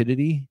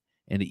stupidity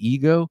and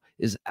ego,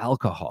 is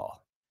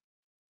alcohol.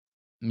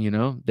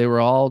 They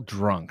were all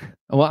drunk.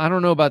 Well, I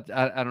don't know about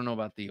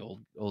the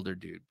older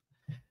dude.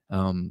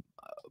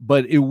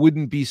 But it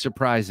wouldn't be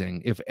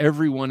surprising if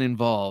everyone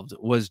involved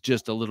was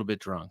just a little bit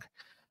drunk.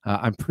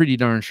 I'm pretty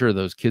darn sure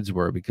those kids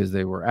were, because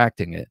they were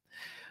acting it.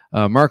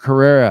 Mark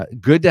Herrera,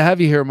 good to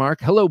have you here, Mark.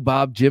 Hello,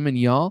 Bob, Jim, and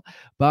y'all.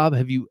 Bob,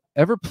 have you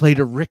ever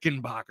played a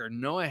Rickenbacker?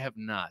 No, I have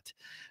not.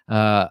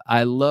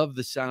 I love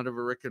the sound of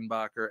a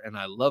Rickenbacker, and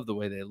I love the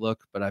way they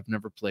look, but I've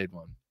never played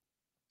one,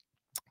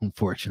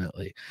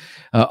 unfortunately.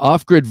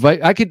 Off-grid,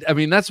 I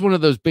mean, that's one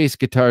of those bass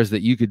guitars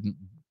that you could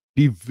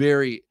you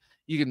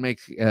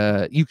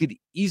could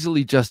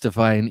easily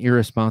justify an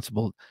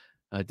irresponsible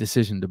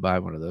decision to buy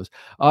one of those.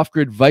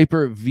 Off-grid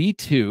Viper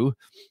V2.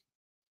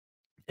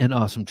 An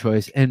awesome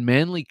choice. And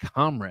Manly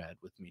Comrade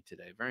with me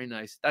today. Very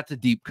nice. That's a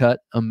deep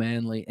cut, a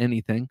manly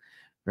anything.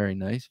 Very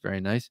nice.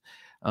 Very nice.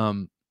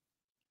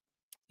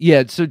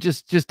 Yeah, so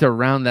just to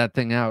round that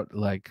thing out,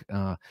 like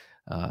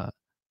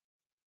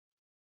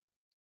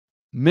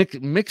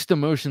mixed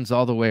emotions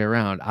all the way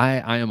around.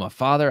 I am a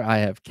father. I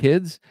have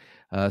kids.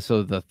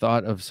 So the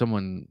thought of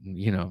someone,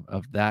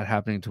 of that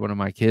happening to one of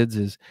my kids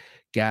is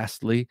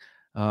ghastly.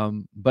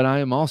 But I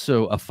am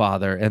also a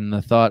father, and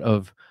the thought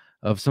of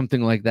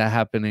something like that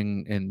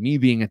happening and me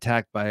being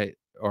attacked by,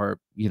 or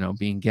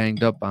being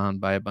ganged up on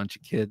by a bunch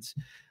of kids,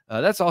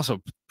 that's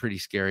also pretty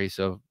scary.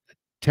 So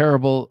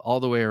terrible all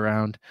the way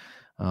around.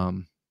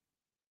 And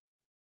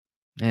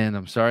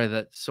I'm sorry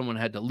that someone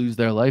had to lose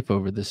their life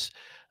over this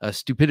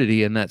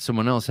stupidity, and that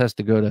someone else has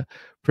to go to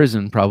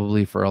prison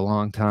probably for a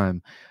long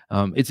time.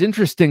 It's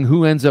interesting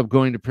who ends up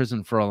going to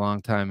prison for a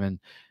long time,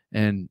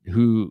 and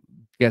who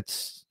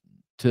gets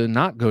to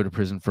not go to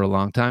prison for a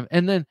long time.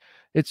 And then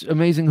it's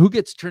amazing who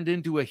gets turned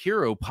into a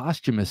hero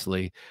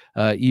posthumously,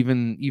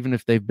 even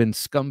if they've been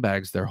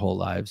scumbags their whole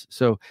lives.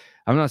 So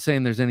I'm not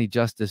saying there's any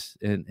justice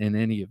in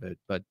any of it,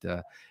 but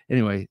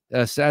anyway,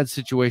 a sad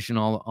situation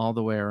all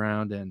the way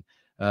around. And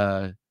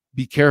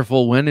be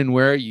careful when and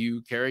where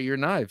you carry your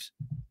knives,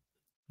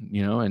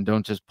 and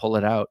don't just pull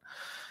it out.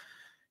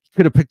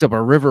 Could have picked up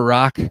a river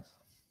rock,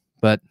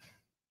 but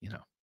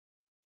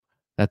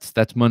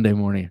that's Monday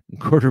morning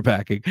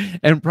quarterbacking,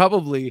 and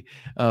probably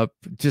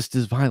just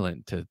as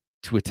violent to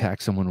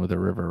attack someone with a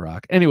river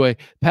rock. Anyway,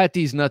 Pat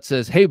D's Nut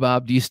says, "Hey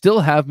Bob, do you still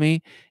have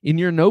me in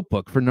your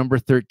notebook for number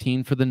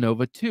 13 for the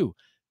NoVA-2?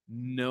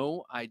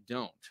 No, I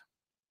don't.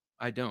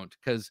 I don't,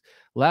 because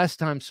last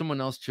time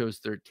someone else chose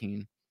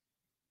 13.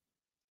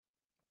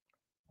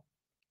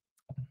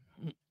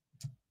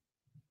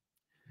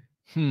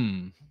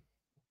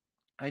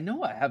 I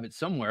know I have it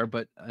somewhere,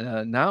 but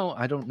now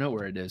I don't know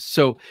where it is.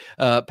 So,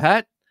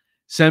 Pat,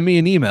 send me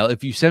an email.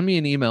 If you send me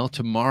an email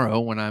tomorrow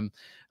when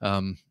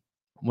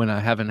I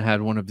haven't had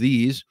one of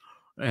these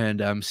and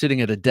I'm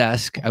sitting at a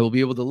desk, I will be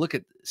able to look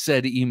at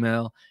said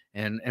email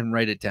and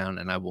write it down,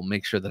 and I will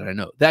make sure that I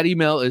know. That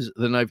email is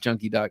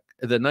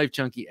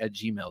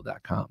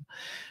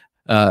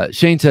TheKnifeJunkie@gmail.com.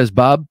 Shane says,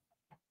 Bob,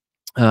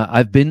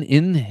 I've been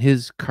in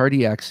his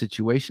cardiac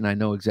situation. I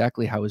know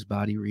exactly how his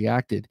body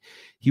reacted.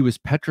 He was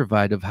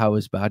petrified of how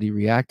his body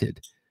reacted.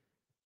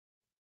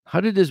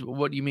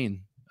 What do you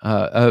mean?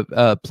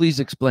 Please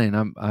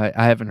explain. I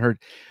haven't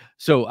heard.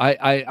 So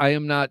I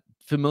am not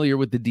familiar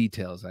with the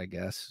details, I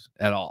guess,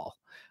 at all.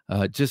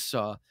 Just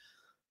saw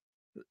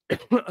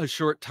a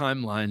short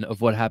timeline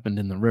of what happened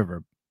in the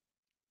river.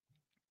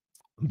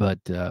 But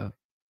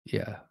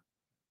yeah.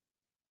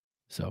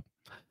 So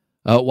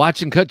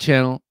Watch and Cut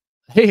channel.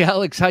 Hey,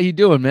 Alex, how you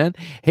doing, man?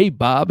 Hey,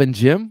 Bob and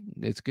Jim.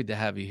 It's good to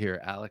have you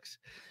here, Alex.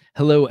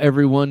 Hello,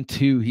 everyone,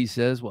 too, he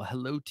says. Well,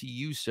 hello to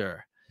you,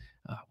 sir.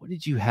 What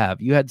did you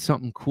have? You had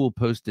something cool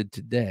posted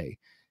today,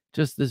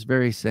 just this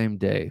very same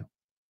day.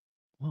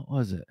 What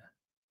was it?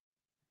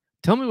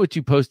 Tell me what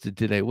you posted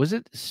today. Was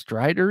it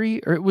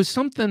stridery, or it was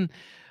something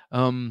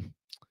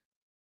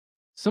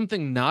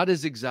something not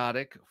as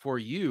exotic for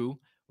you,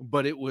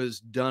 but it was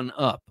done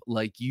up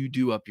like you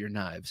do up your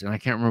knives. And I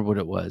can't remember what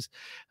it was.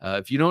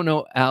 If you don't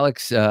know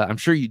Alex, I'm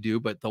sure you do,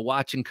 but the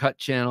Watch and Cut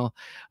channel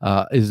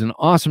is an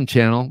awesome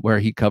channel where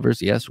he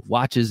covers, yes,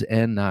 watches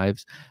and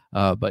knives.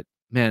 But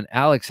man,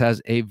 Alex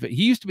he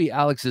used to be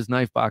Alex's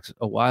Knife Box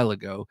a while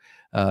ago.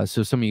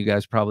 So some of you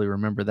guys probably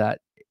remember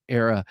that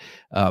era.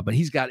 But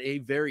he's got a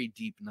very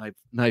deep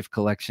knife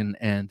collection,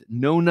 and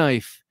no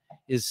knife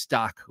is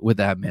stock with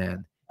that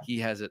man. He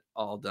has it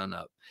all done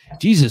up.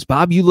 Jesus,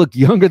 Bob, you look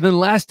younger than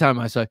last time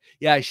I saw you.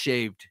 Yeah, I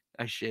shaved.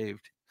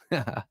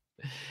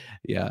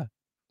 Yeah.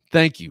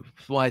 Thank you.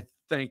 Why,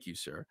 thank you,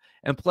 sir.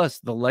 And plus,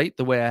 the light,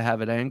 the way I have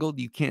it angled,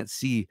 you can't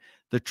see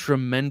the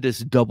tremendous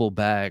double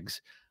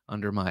bags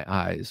under my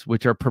eyes,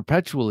 which are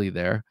perpetually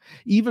there.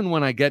 Even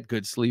when I get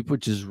good sleep,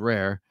 which is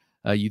rare,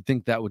 you'd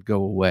think that would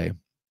go away.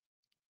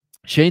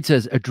 Shane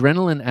says,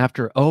 adrenaline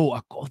after,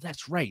 oh,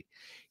 that's right.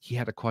 He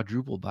had a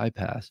quadruple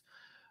bypass.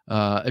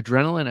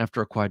 Adrenaline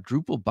after a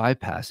quadruple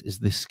bypass is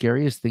the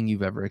scariest thing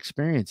you've ever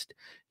experienced.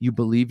 You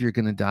believe you're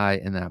going to die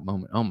in that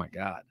moment. Oh my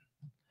God.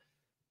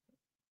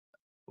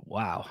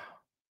 Wow.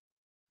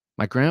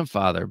 My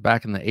grandfather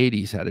back in the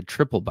 80s had a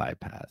triple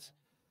bypass.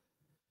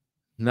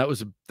 And that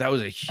was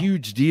a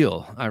huge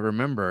deal. I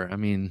remember. I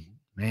mean,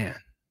 man.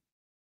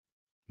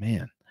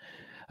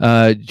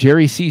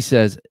 Jerry C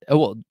says, oh,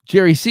 well,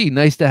 Jerry C,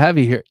 nice to have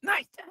you here.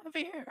 Nice to have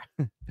you here.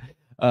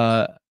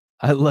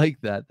 I like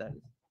that. I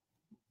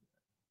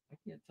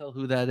can't tell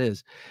who that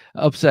is.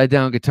 Upside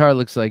down guitar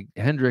looks like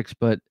Hendrix,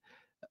 but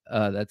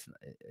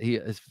he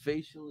is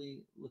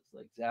facially looks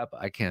like Zappa.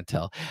 I can't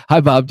tell.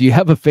 Hi, Bob. Do you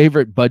have a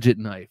favorite budget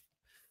knife?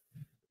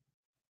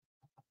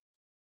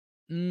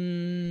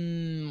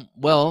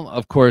 Well,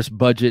 of course,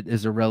 budget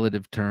is a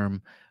relative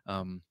term.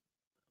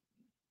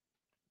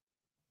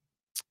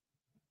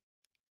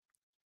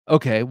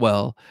 Okay,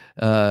 well,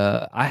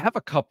 I have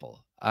a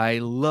couple. I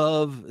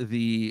love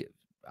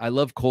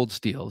cold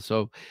steel.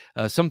 So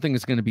something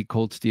is going to be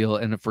cold steel,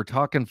 and if we're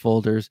talking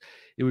folders,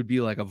 it would be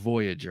like a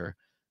Voyager.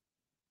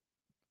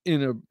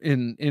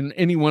 In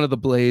any one of the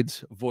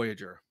blades,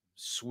 Voyager.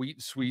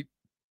 Sweet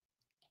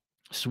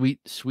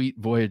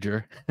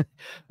Voyager.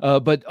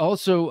 But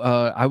also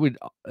I would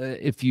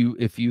if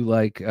you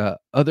like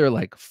other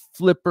like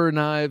flipper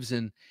knives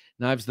and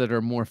knives that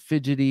are more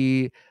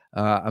fidgety,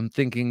 I'm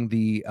thinking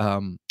the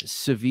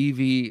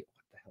Civivi, what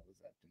the hell is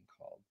that thing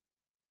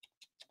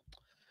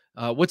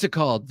called? What's it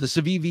called? The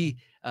Civivi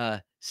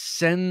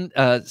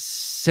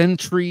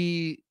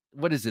Sentry,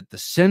 what is it? The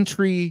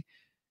Sentry.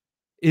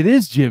 It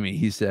is Jimmy,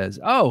 he says.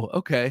 Oh,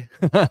 okay.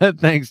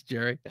 Thanks,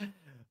 Jerry.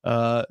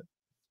 What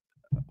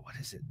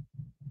is it?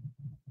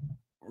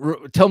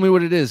 Tell me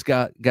what it is,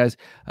 guys.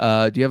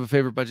 Do you have a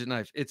favorite budget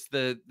knife? It's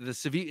the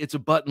Civivi. It's a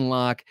button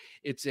lock.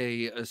 It's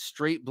a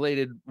straight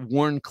bladed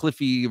Warren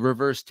Cliffy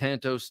reverse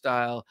Tanto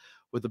style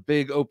with a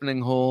big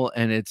opening hole,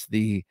 and it's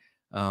the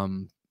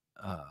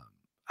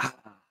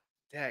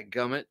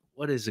dadgummit,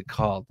 what is it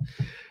called?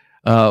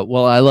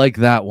 Well, I like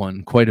that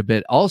one quite a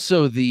bit.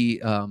 Also,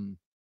 the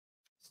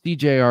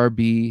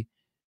CJRB.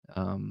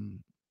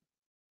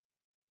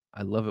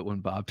 I love it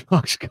when Bob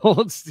talks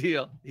cold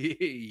steel.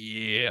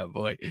 Yeah,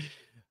 boy.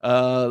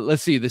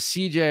 Let's see, the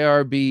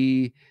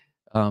CJRB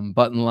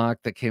button lock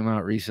that came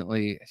out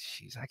recently.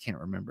 Jeez, I can't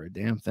remember a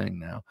damn thing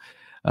now.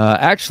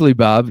 Actually,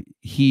 Bob,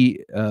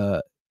 he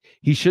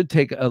should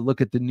take a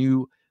look at the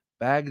new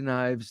bag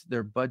knives.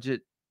 Their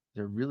budget,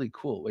 they're really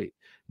cool. Wait,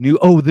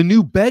 the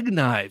new bag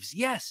knives.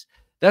 Yes,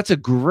 that's a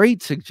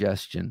great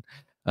suggestion.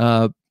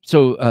 So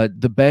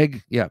the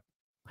bag, yeah.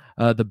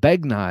 The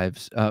beg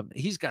knives,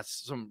 he's got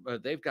some.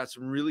 They've got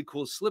some really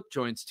cool slip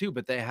joints too,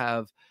 but they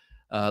have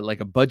like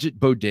a budget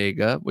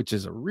bodega, which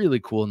is a really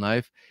cool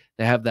knife.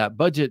 They have that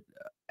budget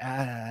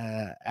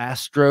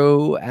Astrid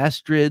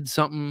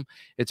something.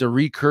 It's a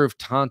recurve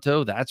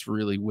Tonto. That's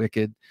really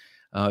wicked.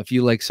 If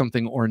you like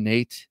something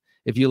ornate,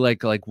 if you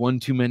like one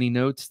too many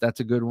notes, that's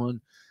a good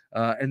one.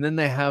 And then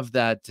they have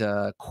that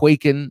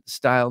Quaken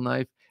style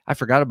knife. I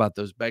forgot about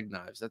those beg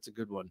knives. That's a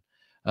good one.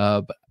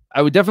 But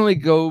I would definitely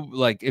go,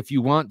 like, if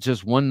you want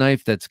just one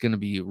knife that's going to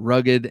be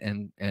rugged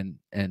and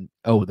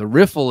oh, the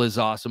riffle is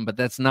awesome, but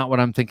that's not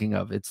what I'm thinking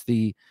of. It's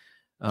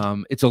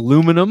it's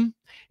aluminum.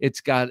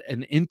 It's got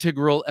an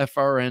integral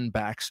FRN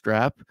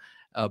backstrap,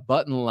 a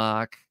button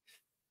lock,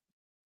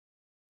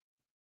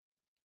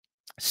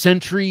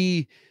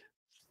 Sentry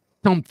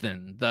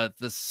something, the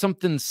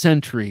something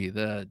Sentry,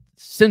 the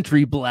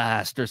Sentry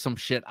Blast or some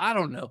shit. I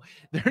don't know.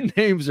 Their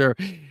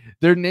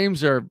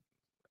names are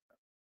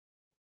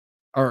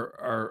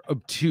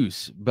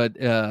obtuse, but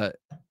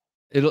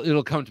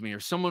it'll come to me,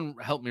 or someone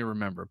help me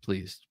remember,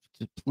 please.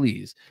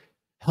 Please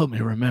help me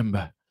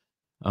remember.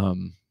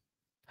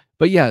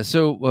 But yeah,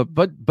 so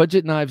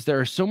budget knives, there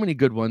are so many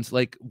good ones.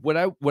 Like what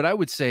I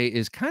would say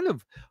is kind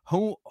of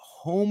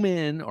hone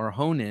in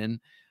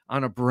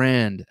on a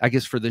brand, I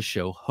guess for this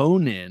show,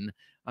 hone in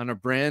on a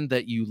brand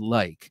that you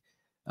like,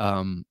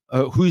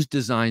 whose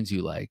designs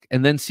you like,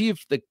 and then see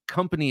if the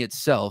company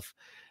itself,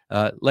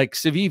 like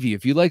Civivi,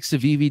 if you like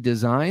Civivi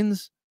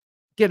designs,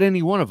 get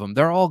any one of them.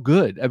 They're all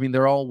good. I mean,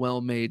 they're all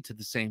well made to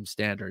the same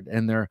standard,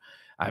 and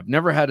I've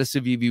never had a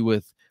Civivi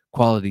with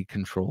quality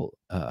control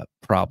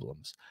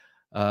problems.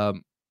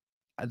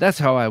 That's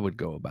how I would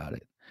go about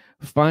it.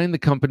 Find the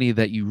company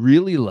that you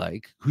really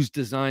like, whose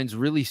designs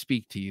really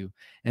speak to you,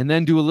 and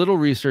then do a little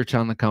research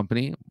on the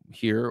company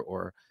here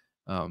or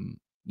on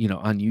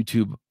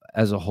YouTube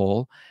as a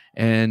whole,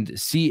 and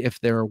see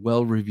if they're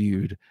well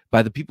reviewed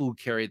by the people who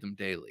carry them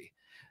daily,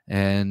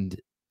 and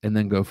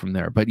then go from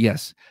there. But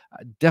yes,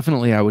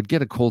 definitely I would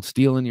get a Cold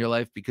Steel in your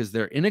life because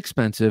they're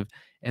inexpensive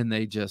and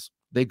they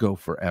go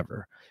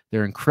forever.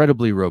 They're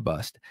incredibly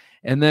robust.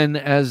 And then,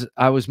 as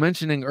I was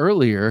mentioning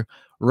earlier,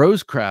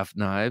 Rosecraft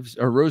knives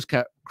or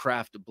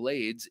Rosecraft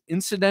blades,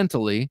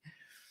 incidentally,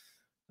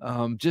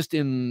 just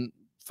in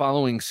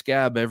following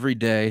Scab every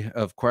day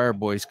of Choir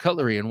Boy's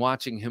Cutlery and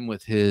watching him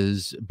with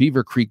his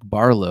Beaver Creek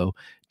Barlow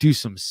do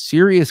some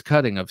serious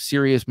cutting of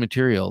serious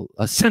material,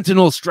 a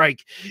Sentinel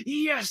Strike.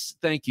 Yes.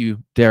 Thank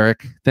you,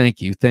 Derek.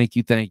 Thank you. Thank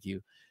you. Thank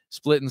you.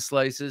 Split and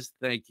slices.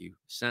 Thank you.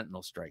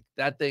 Sentinel Strike.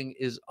 That thing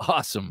is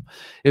awesome.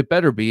 It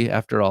better be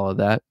after all of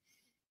that.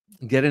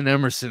 Get an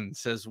Emerson,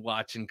 says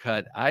Watch and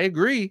Cut. I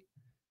agree,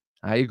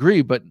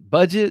 but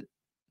budget.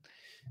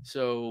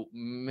 So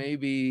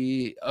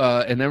maybe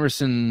an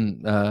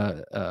Emerson,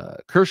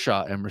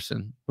 Kershaw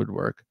Emerson would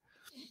work.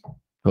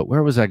 But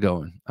where was I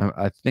going?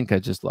 I think I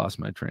just lost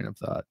my train of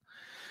thought.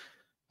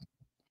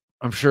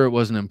 I'm sure it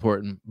wasn't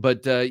important,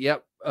 but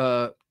yep.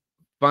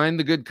 Find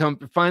the good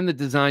find the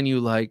design you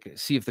like,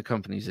 see if the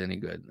company's any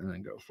good, and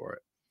then go for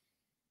it.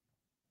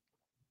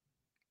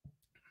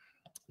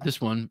 This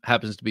one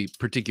happens to be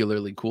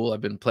particularly cool.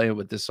 I've been playing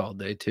with this all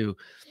day too.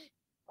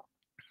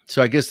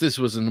 So I guess this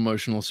was an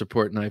emotional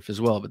support knife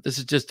as well, but this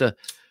is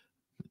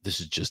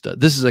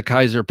a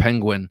Kaiser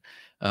Penguin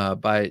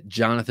by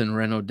Jonathan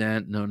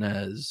Renaudant, known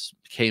as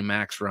K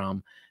Max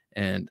Rom.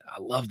 And I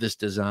love this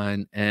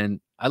design, and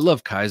I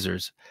love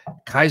Kaisers.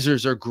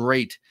 Kaisers are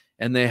great,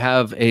 and they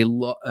have a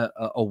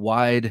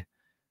wide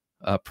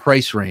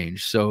price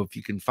range. So if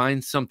you can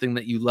find something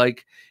that you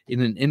like in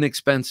an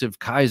inexpensive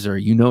Kaiser,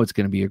 you know it's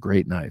going to be a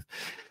great knife.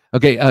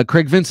 Okay,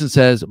 Craig Vincent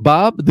says,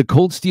 Bob, the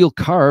Cold Steel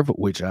Carve,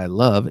 which I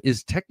love,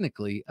 is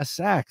technically a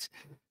sax,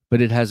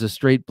 but it has a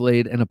straight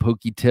blade and a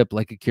pokey tip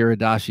like a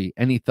Kiradashi.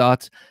 Any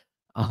thoughts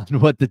on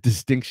what the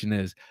distinction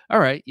is? All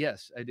right,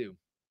 yes, I do.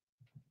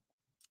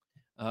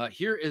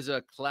 Here is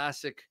a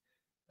classic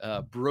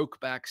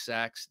Brokeback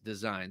sax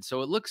design.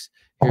 So it looks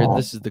here,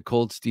 this is the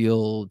Cold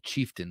Steel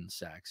Chieftain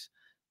sax.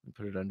 Let me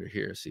put it under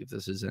here, see if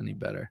this is any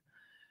better.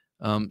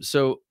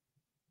 So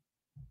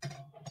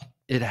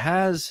it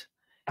has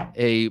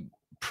a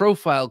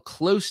profile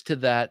close to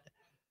that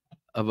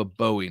of a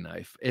Bowie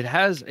knife. It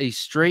has a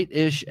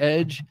straight-ish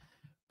edge,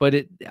 but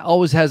it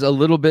always has a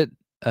little bit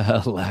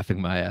laughing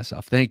my ass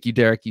off. Thank you,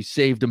 Derek. You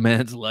saved a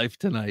man's life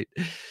tonight.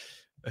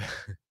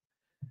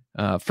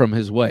 From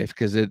his wife,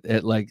 because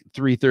at like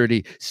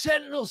 3:30,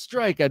 Sentinel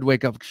Strike, I'd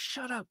wake up,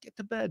 shut up, get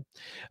to bed.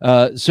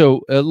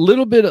 So a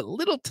little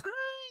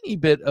tiny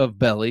bit of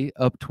belly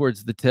up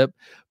towards the tip,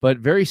 but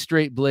very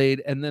straight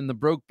blade. And then the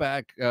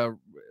Brokeback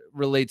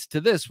relates to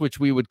this,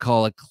 which we would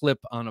call a clip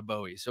on a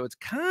Bowie. So it's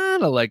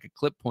kind of like a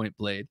clip point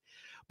blade,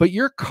 but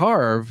your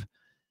carve,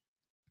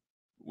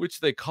 which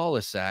they call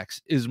a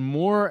sax, is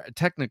more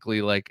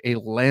technically like a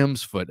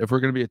lamb's foot, if we're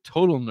going to be a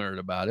total nerd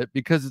about it,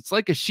 because it's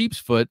like a sheep's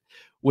foot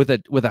with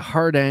a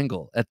hard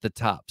angle at the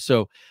top.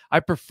 So I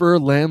prefer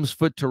lamb's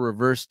foot to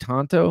reverse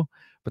Tonto,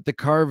 but the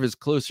carve is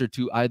closer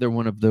to either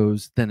one of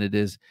those than it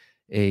is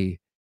a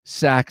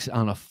sax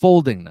on a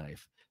folding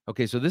knife.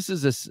 Okay, so this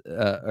is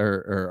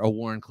or a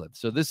Warncliffe.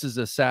 So this is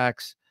a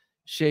Saks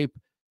shape.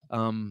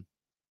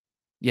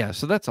 Yeah,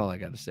 so that's all I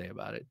got to say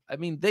about it. I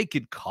mean, they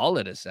could call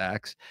it a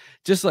Saks,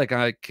 just like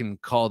I can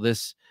call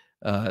this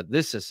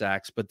this a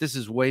Saks, but this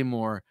is way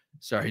more.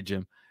 Sorry,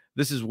 Jim.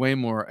 This is way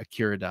more a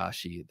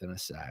Kiradashi than a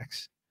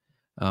Saks.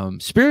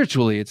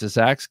 Spiritually, it's a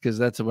Saks because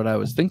that's what I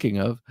was thinking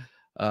of.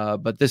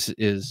 But this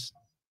is,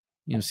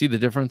 see the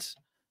difference?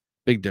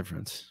 Big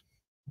difference.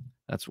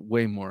 That's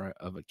way more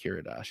of a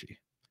Kiradashi.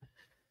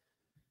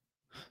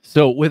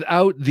 So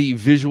without the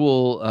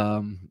visual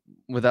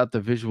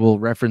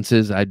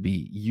references, I'd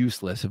be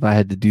useless if I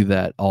had to do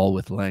that all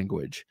with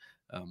language.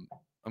 I'm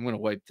going to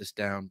wipe this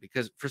down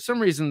because for some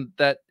reason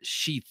that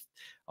sheath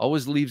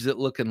always leaves it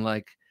looking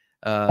like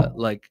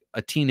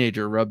a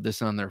teenager rubbed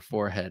this on their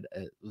forehead.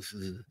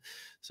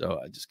 So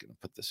I'm just going to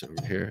put this over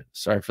here.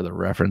 Sorry for the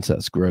reference.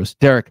 That's gross.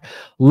 Derek,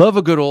 love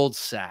a good old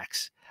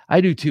Saks.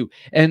 I do too.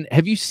 And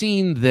have you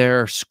seen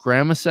their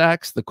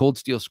Scramasax, the Cold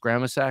Steel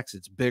Scramasax?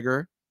 It's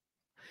bigger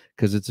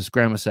because it's a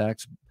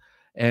Scramasax,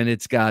 and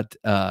it's got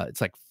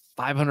it's like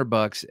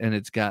 $500, and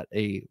it's got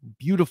a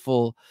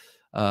beautiful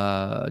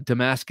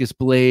Damascus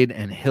blade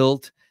and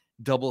hilt,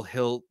 double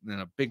hilt,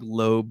 and a big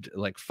lobed,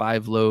 like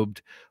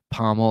 5-lobed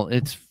pommel.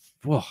 It's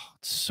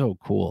so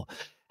cool.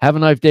 Have a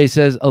Knife Day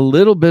says a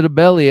little bit of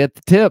belly at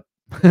the tip.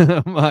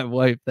 My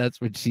wife, that's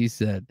what she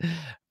said.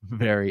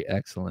 Very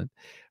excellent.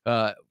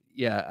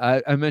 Yeah,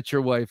 I met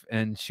your wife,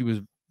 and she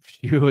was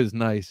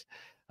nice.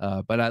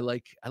 But I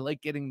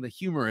like getting the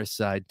humorous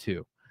side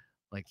too.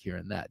 Like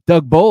hearing that.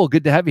 Doug Bowl,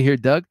 good to have you here,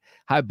 Doug.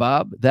 Hi,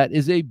 Bob. That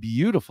is a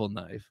beautiful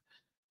knife.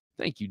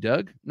 Thank you,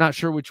 Doug. Not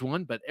sure which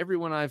one, but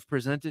everyone I've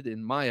presented,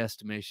 in my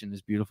estimation,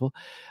 is beautiful.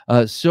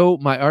 So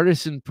my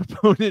artisan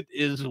proponent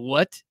is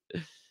what?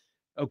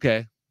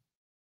 Okay.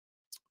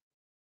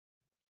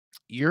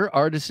 Your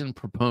artisan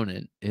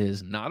proponent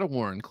is not a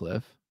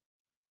Warncliffe,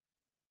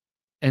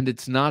 and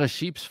it's not a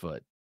sheep's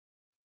foot.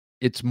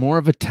 It's more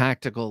of a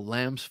tactical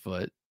lamb's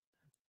foot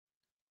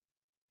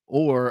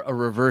or a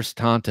reverse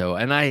Tonto.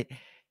 And I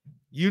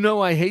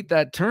hate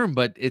that term,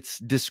 but it's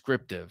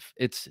descriptive.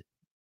 It's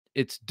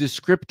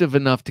descriptive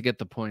enough to get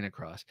the point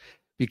across,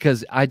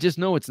 because I just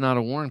know it's not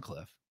a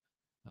Warncliffe.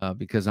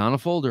 Because on a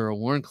folder, a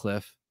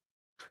Warncliffe,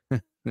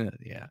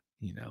 yeah,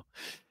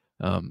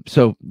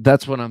 so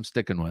that's what I'm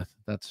sticking with.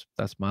 That's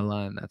my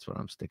line. That's what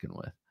I'm sticking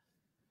with.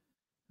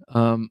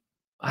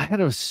 I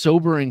had a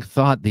sobering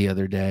thought the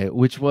other day,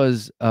 which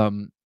was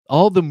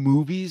all the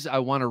movies I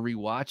want to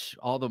rewatch,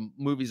 all the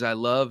movies I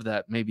love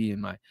that maybe in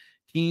my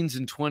teens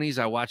and 20s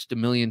I watched a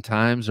million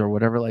times or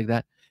whatever like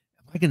that.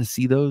 Am I going to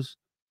see those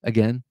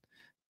again?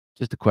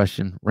 Just a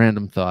question,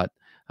 random thought.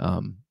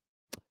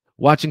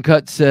 Watching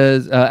Cut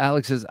says,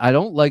 Alex says, I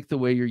don't like the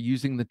way you're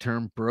using the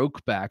term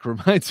broke back.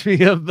 Reminds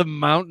me of the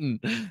mountain.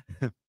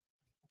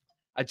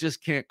 I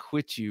just can't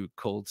quit you,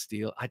 Cold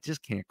Steel. I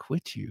just can't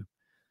quit you.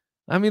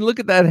 I mean, look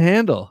at that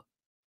handle.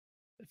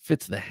 It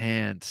fits the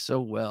hand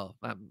so well.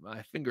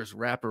 My fingers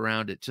wrap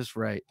around it just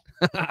right.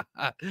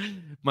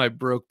 My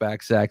broke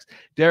back Saks.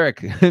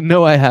 Derek,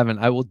 no, I haven't.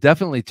 I will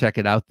definitely check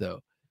it out,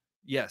 though.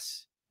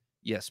 Yes,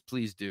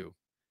 please do.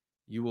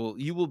 You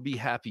will be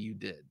happy you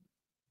did.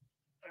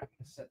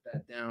 Set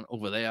that down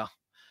over there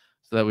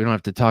so that we don't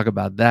have to talk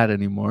about that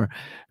anymore.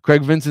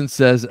 Craig Vincent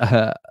says,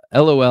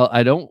 LOL,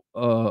 I don't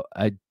know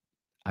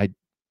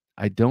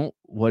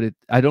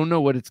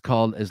what it's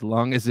called as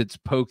long as it's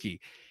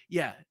pokey.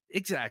 Yeah,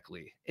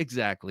 exactly.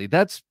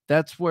 That's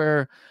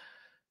where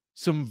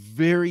some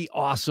very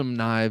awesome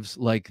knives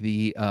like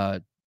the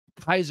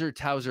Kaiser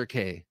Towser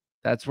K,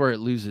 that's where it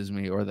loses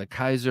me, or the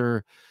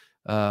Kaiser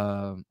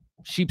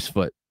sheep's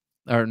foot,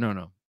 or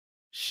no,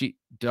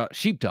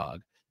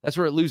 sheepdog. That's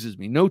where it loses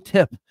me. No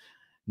tip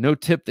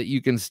that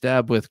you can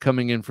stab with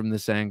coming in from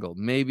this angle.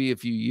 Maybe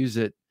if you use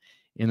it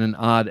in an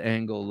odd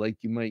angle, like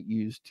you might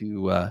use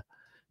to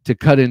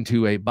cut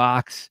into a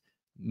box,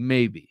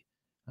 maybe.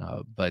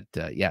 But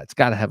yeah, it's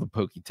got to have a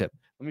pokey tip.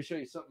 Let me show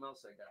you something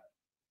else I got.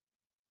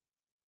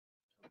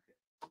 Okay.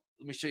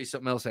 Let me show you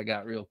something else I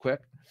got real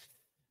quick.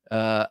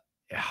 Oh,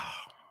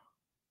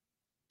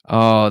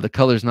 the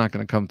color's not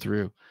going to come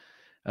through.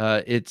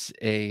 It's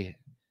a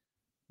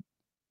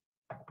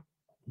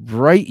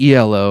bright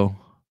yellow.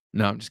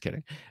 No, I'm just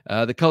kidding.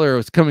 The color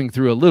was coming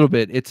through a little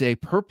bit. It's a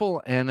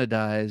purple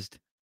anodized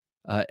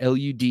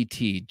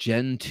LUDT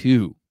Gen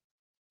 2.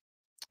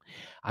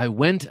 I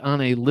went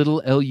on a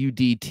little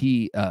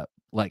LUDT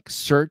like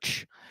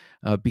search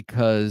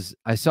because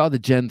I saw the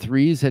Gen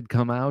 3s had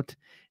come out,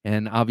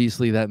 and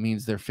obviously that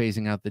means they're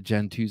phasing out the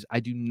Gen 2s.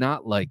 I do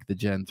not like the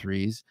Gen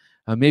 3s.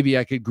 Maybe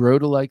I could grow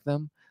to like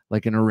them,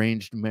 like an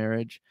arranged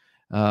marriage,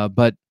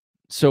 but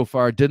so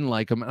far didn't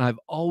like them. And I've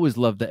always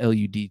loved the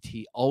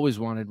LUDT, always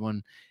wanted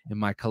one in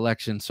my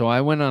collection. So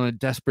I went on a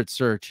desperate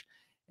search,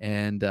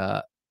 and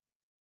it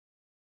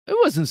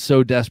wasn't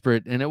so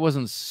desperate and it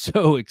wasn't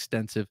so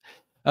extensive.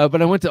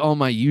 But I went to all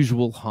my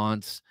usual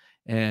haunts,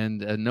 and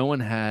no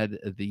one had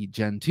the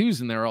Gen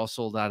 2s, and they're all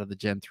sold out of the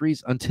Gen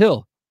 3s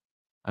until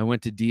I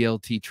went to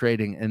DLT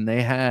Trading, and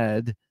they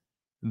had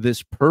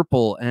this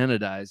purple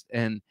anodized,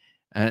 and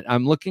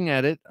I'm looking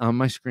at it on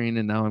my screen,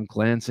 and now I'm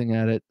glancing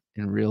at it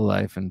in real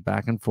life and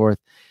back and forth.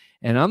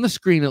 And on the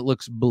screen, it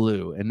looks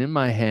blue, and in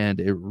my hand,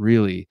 it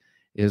really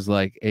is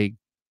like a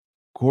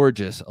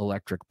gorgeous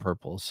electric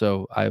purple.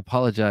 So I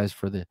apologize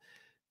for the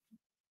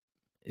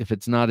if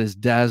it's not as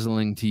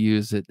dazzling to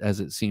use it as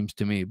it seems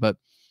to me, but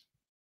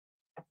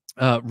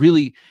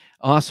really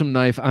awesome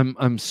knife.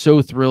 I'm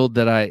so thrilled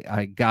that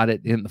I got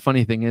it in. The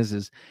funny thing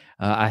is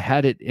I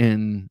had it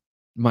in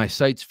my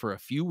sights for a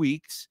few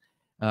weeks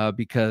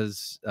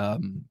because I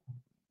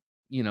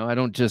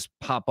don't just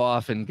pop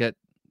off and get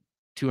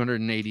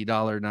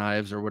 $280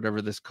 knives or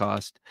whatever this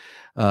cost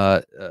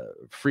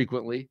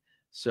frequently.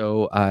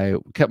 So I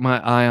kept my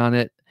eye on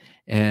it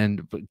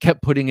and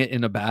kept putting it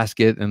in a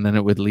basket, and then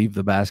it would leave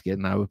the basket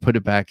and I would put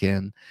it back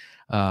in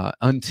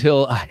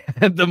until I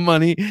had the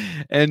money,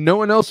 and no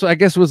one else, I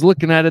guess, was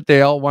looking at it.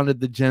 They all wanted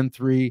the Gen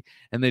 3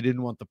 and they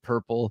didn't want the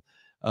purple.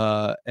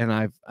 Or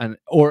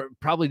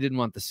probably didn't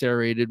want the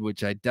serrated,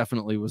 which I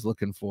definitely was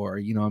looking for.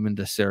 I'm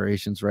into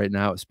serrations right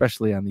now,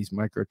 especially on these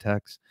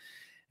Microtechs.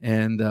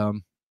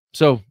 And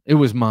so it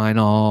was mine,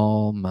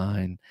 all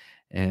mine.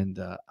 And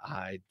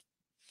I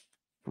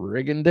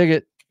friggin' dig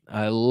it.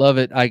 I love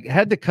it. I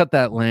had to cut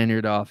that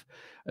lanyard off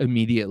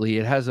immediately.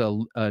 It has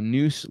a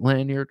noose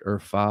lanyard or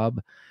fob,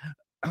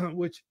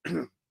 which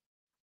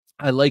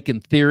I like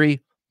in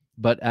theory,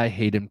 but I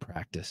hate in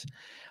practice.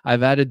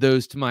 I've added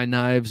those to my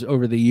knives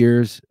over the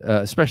years,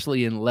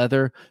 especially in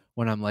leather,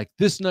 when I'm like,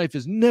 this knife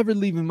is never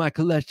leaving my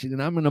collection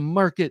and I'm going to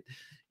mark it.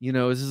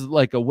 This is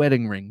like a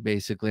wedding ring,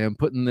 basically. I'm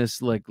putting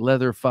this like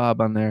leather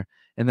fob on there,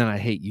 and then I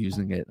hate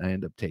using it. I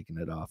end up taking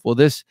it off. Well,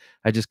 this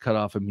I just cut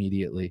off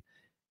immediately.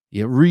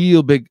 Yeah,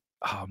 real big.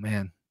 Oh,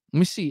 man. Let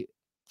me see.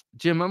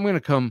 Jim, I'm going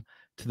to come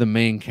to the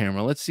main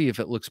camera. Let's see if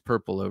it looks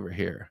purple over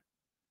here.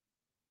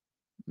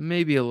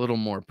 Maybe a little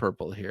more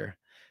purple here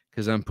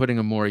because I'm putting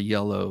a more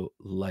yellow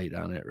light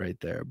on it right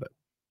there. But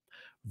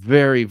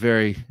very,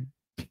 very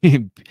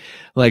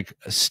like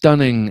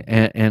stunning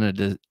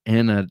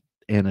anodization.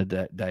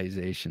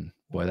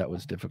 Boy, that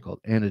was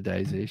difficult.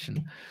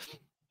 Anodization.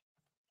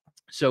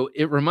 So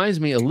it reminds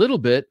me a little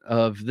bit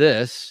of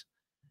this,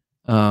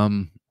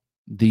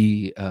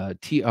 the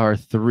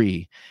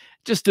TR3,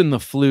 just in the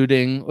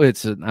fluting.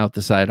 It's an out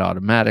the side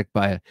automatic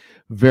by a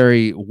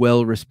very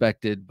well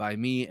respected by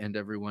me and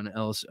everyone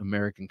else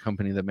American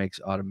company that makes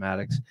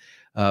automatics.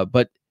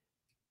 But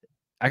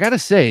I gotta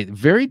say,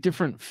 very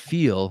different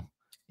feel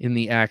in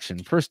the action.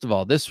 First of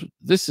all, this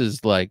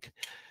is like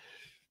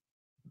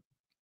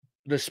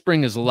the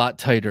spring is a lot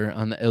tighter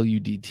on the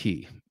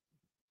LUDT.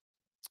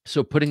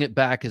 So putting it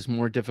back is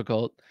more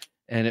difficult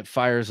and it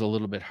fires a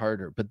little bit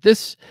harder. But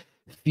this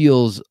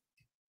feels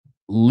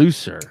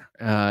looser,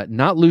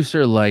 not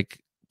looser like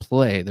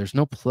play. There's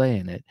no play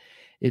in it.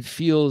 It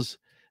feels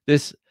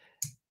this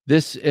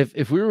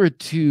if we were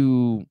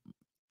to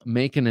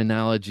make an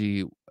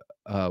analogy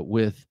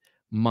with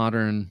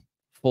modern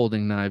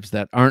folding knives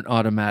that aren't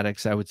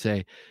automatics, I would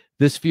say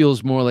this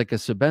feels more like a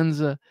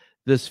Sebenza.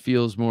 This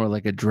feels more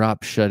like a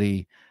drop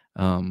shutty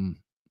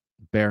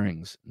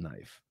bearings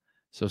knife.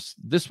 So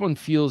this one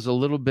feels a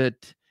little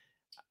bit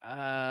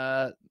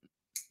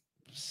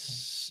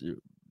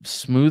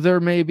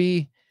smoother,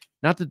 maybe.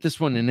 Not that this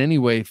one in any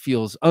way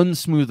feels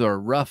unsmooth or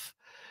rough,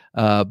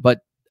 but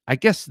I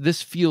guess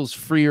this feels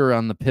freer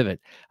on the pivot.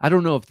 I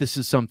don't know if this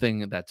is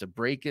something that's a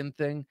break-in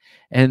thing,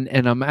 and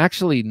I'm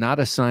actually not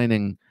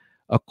assigning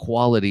a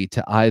quality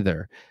to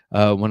either.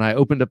 When I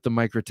opened up the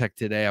Microtech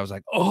today, I was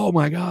like, "Oh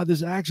my god,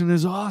 this action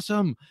is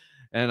awesome!"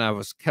 And I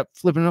was kept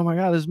flipping. Oh my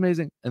god, this is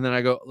amazing! And then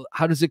I go,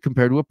 "How does it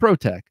compare to a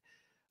ProTech?"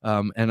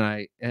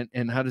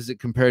 And how does it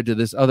compare to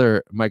this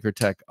other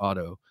Microtech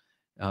Auto?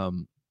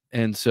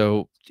 And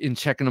so in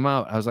checking them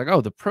out, I was like, oh,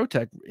 the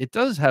ProTech, it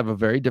does have a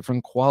very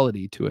different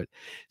quality to it.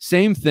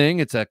 Same thing.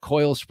 It's a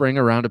coil spring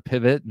around a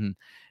pivot, and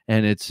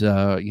it's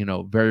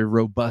very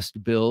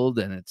robust build,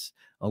 and it's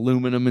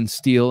aluminum and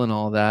steel and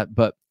all that,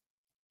 but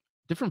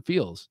different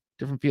feels.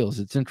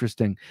 It's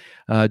interesting.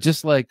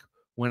 Just like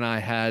when I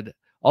had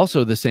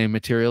also the same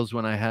materials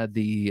when I had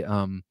the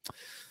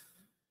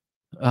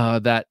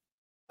that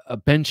a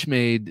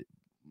Benchmade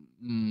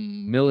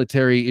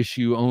military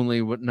issue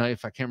only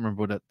knife. I can't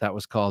remember what that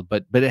was called,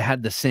 but it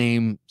had the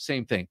same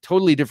thing.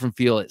 Totally different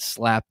feel. It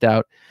slapped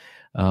out.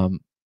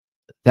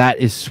 That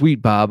is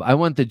sweet, Bob. I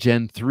want the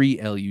Gen 3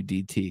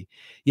 LUDT.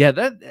 Yeah,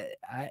 that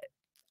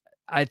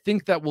I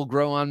think that will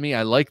grow on me.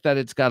 I like that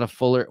it's got a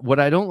fuller. What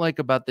I don't like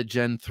about the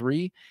Gen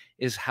 3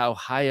 is how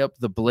high up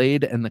the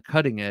blade and the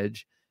cutting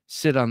edge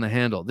sit on the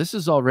handle. This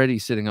is already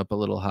sitting up a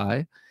little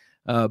high,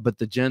 but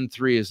the Gen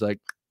 3 is like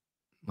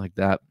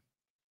that.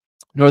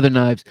 Northern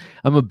Knives.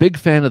 I'm a big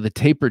fan of the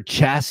tapered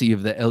chassis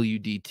of the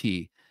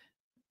LUDT.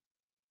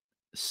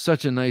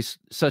 Such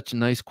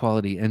nice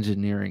quality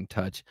engineering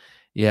touch.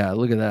 Yeah,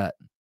 look at that.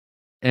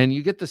 And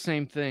you get the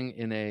same thing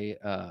in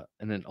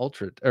an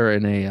Ultra or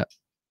in a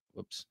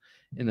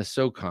in a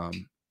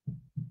SOCOM.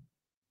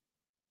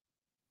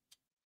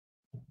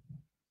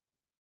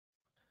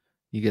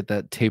 You get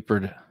that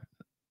tapered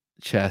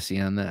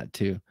chassis on that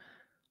too.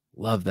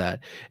 Love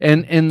that.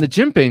 And the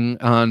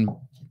jimping on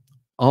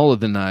all of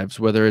the knives,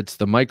 whether it's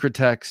the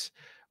Microtex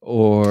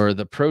or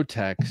the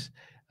Protex,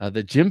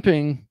 the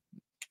jimping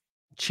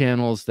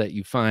channels that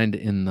you find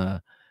in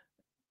the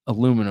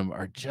aluminum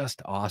are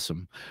just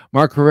awesome.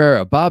 Mark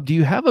Herrera, Bob, do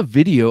you have a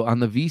video on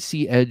the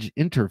VC Edge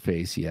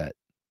interface yet?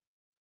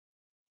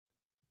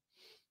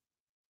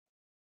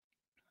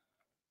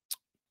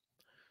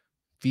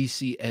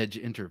 VC Edge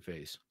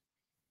interface.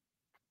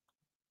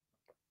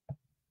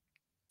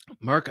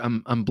 Mark,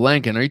 I'm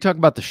blanking. Are you talking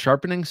about the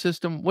sharpening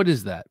system? What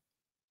is that?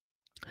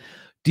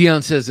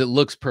 Dion says it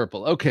looks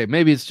purple. Okay,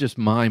 maybe it's just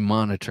my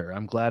monitor.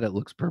 I'm glad it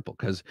looks purple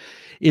because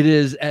it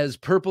is as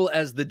purple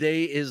as the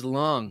day is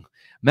long.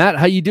 Matt,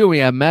 how you doing? We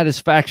have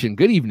Mattisfaction.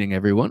 Good evening,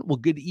 everyone. Well,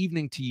 good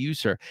evening to you,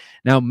 sir.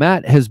 Now,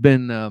 Matt has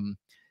been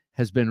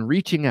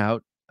reaching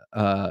out.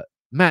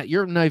 Matt,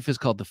 your knife is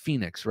called the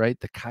Phoenix, right?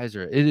 The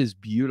Kaiser. It is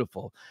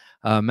beautiful.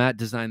 Matt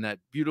designed that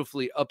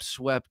beautifully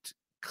upswept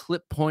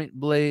clip point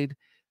blade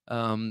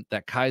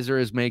that Kaiser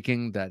is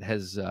making. That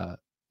has,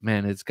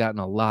 man, it's gotten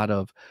a lot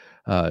of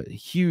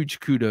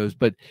huge kudos.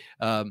 But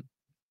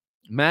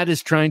Matt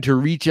is trying to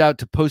reach out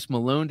to Post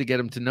Malone to get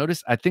him to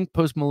notice. I think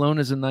Post Malone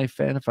is a knife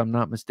fan, if I'm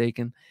not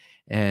mistaken.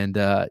 And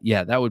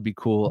yeah, that would be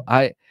cool.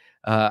 I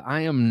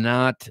am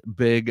not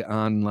big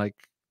on like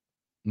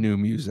new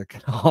music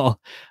at all.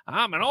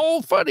 I'm an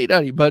old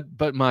fuddy-duddy,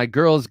 but my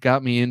girls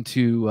got me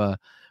into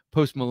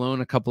Post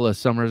Malone a couple of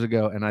summers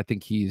ago, and I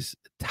think he's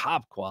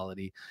top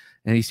quality,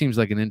 and he seems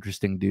like an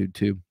interesting dude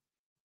too.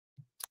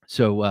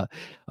 So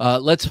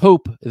let's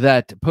hope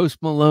that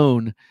Post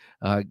Malone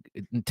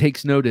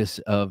takes notice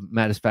of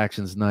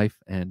Mattisfaction's knife,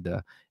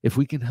 and if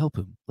we can help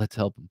him, let's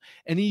help him.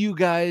 Any of you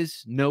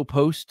guys know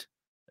Post?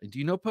 Do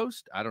you know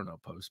Post? I don't know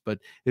Post, but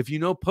if you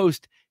know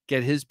Post,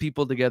 get his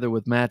people together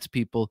with Matt's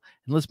people,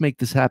 and let's make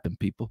this happen,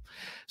 people.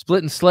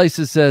 Split and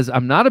Slices says,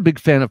 I'm not a big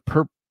fan of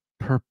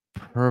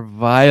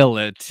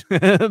Violet,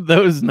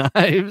 those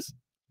knives.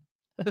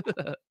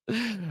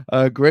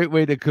 A great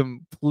way to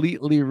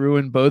completely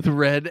ruin both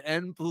red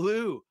and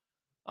blue.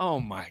 Oh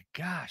my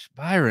gosh,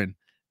 Byron,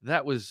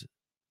 that was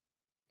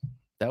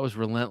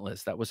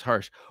relentless. That was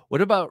harsh.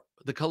 What about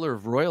the color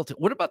of royalty?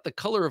 What about the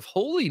color of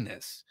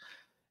holiness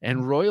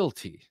and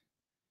royalty?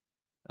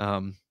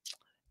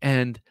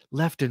 And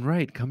left and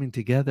right coming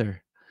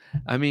together.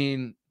 I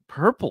mean,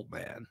 purple,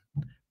 man.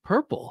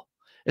 Purple.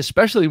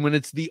 Especially when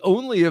it's the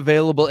only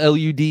available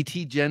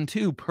LUDT Gen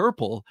 2,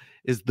 purple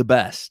is the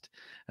best.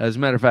 As a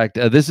matter of fact,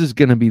 this is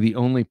going to be the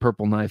only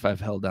purple knife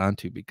I've held on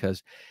to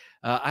because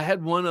I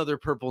had one other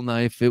purple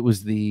knife. It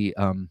was the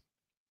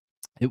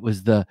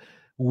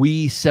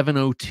WE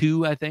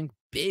 702, I think.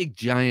 Big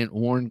giant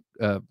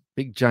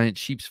big giant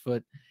sheep's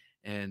foot,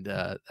 and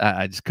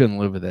I just couldn't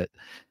live with it.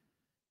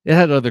 It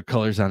had other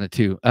colors on it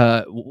too.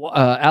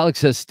 Alex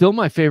says, still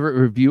my favorite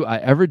review I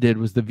ever did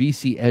was the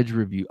VC Edge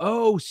review.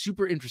 Oh,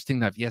 super interesting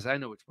knife. Yes, I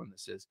know which one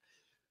this is.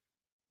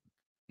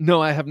 No,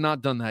 I have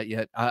not done that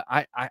yet.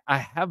 I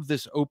have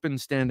this open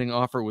standing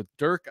offer with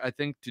Dirk, I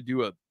think, to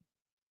do a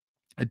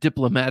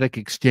diplomatic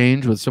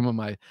exchange with some of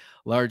my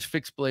large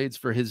fixed blades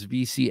for his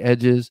VC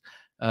Edges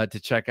to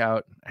check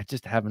out. I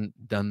just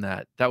haven't done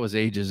that. That was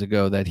ages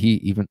ago that he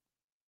even...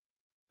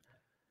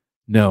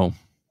 No,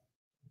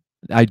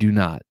 I do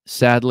not.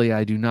 Sadly,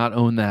 I do not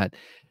own that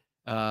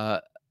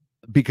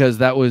because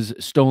that was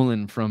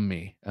stolen from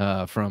me,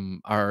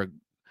 from our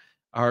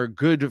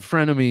good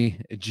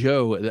frenemy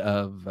Joe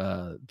of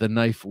the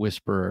Knife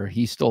Whisperer.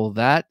 He stole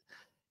that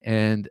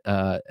and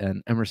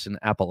an Emerson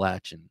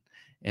Appalachian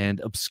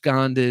and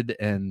absconded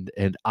and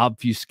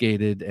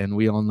obfuscated, and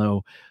we all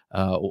know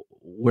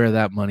where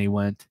that money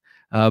went.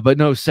 But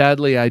no,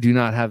 sadly, I do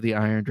not have the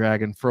Iron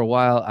Dragon. For a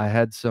while, I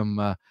had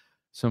some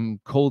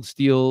cold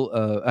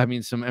steel, I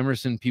mean, some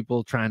Emerson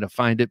people trying to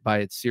find it by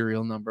its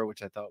serial number,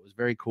 which I thought was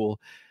very cool.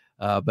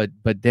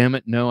 But damn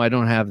it, no, I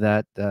don't have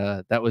that.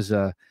 That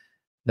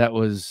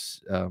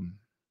was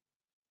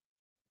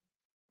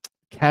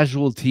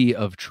casualty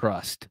of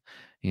trust,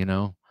 you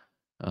know.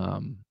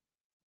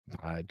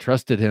 I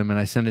trusted him and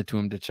I sent it to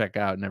him to check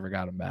out, never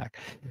got him back.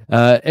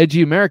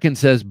 Edgy American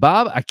says,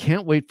 Bob, I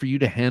can't wait for you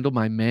to handle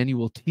my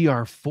manual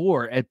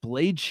TR4 at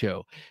Blade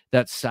Show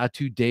that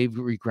Satu Dave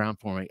reground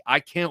for me. I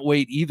can't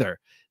wait either.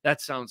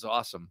 That sounds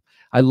awesome.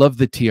 I love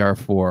the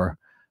TR4.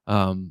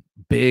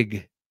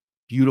 Big,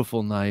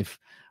 beautiful knife.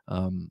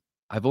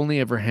 I've only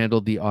ever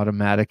handled the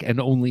automatic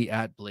and only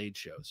at Blade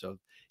Show. So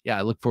yeah,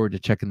 I look forward to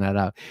checking that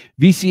out.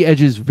 VC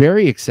Edge is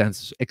very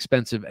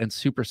expensive and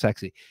super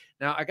sexy.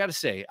 Now, I got to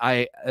say,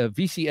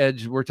 VC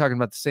Edge, we're talking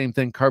about the same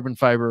thing, carbon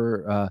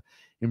fiber,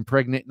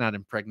 not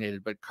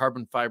impregnated, but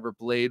carbon fiber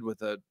blade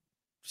with a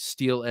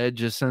steel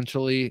edge,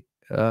 essentially.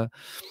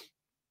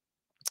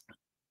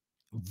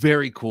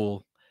 Very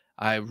cool.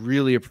 I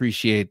really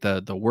appreciate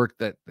the work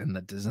and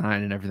the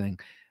design and everything.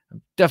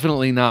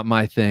 Definitely not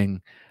my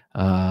thing.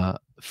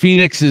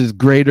 Phoenix is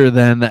greater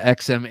than the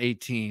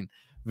XM18.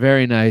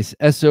 Very nice.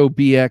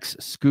 SOBX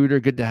Scooter,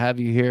 good to have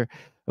you here.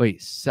 Wait,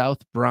 South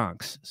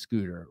Bronx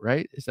scooter,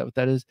 right? Is that what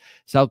that is?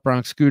 South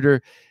Bronx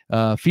scooter.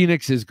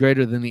 Phoenix is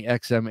greater than the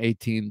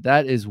XM18.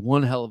 That is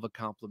one hell of a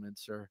compliment,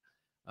 sir.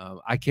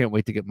 I can't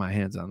wait to get my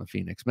hands on the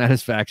Phoenix.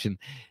 Satisfaction.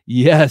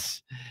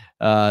 Yes.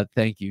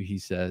 Thank you, he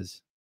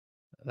says.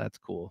 That's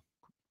cool.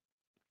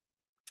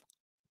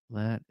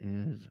 That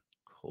is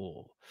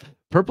cool.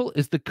 Purple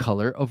is the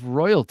color of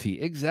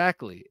royalty,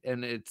 exactly,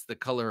 and it's the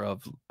color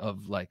of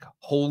like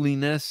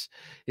holiness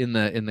in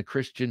the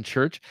Christian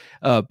church.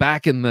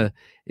 Back in the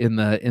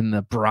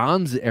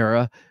Bronze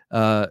era,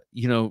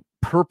 you know,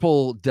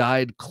 purple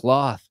dyed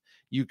cloth,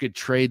 you could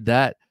trade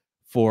that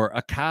for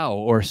a cow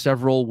or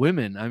several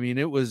women. I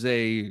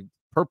mean,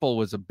 purple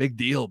was a big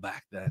deal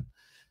back then.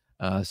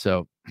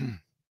 So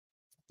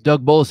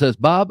Doug Bull says,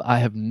 Bob, I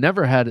have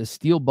never had a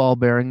steel ball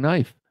bearing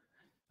knife.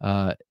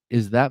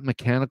 Is that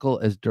mechanical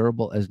as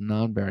durable as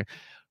non-bearing?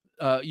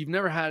 You've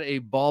never had a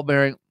ball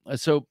bearing.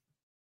 So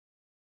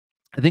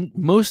I think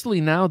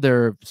mostly now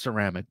they're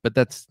ceramic, but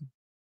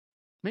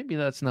maybe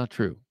that's not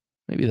true.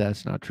 Maybe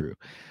that's not true.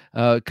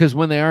 Because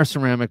when they are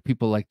ceramic,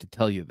 people like to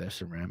tell you they're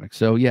ceramic.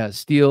 So yeah,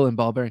 steel and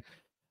ball bearing.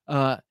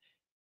 Yeah,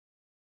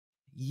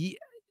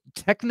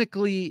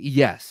 technically,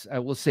 yes. I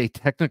will say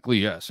technically,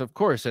 yes. Of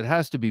course, it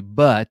has to be,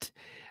 but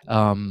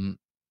you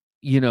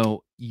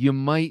know, you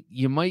might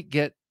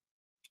get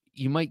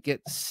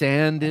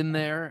sand in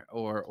there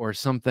or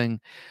something.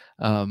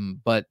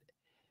 But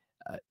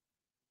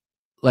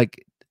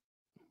like,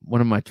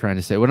 what am I trying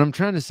to say? What I'm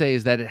trying to say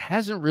is that it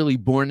hasn't really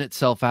borne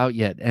itself out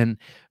yet. And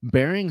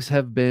bearings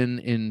have been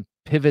in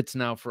pivots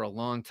now for a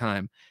long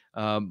time.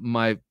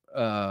 My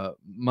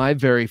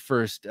very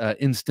first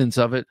instance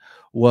of it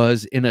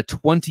was in a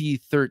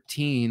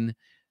 2013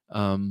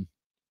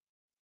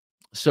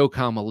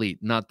 SOCOM Elite,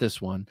 not this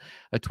one.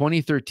 A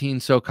 2013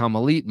 SOCOM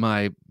Elite,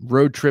 my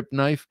road trip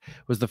knife,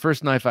 was the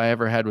first knife I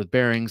ever had with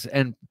bearings.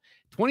 And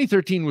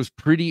 2013 was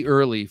pretty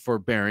early for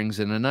bearings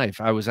in a knife.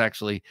 I was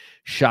actually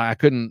shy. I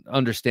couldn't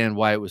understand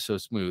why it was so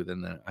smooth.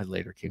 And then I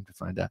later came to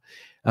find out.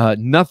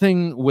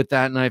 Nothing with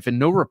that knife, and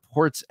no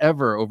reports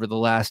ever over the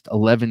last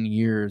 11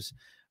 years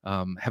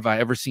have I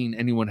ever seen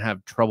anyone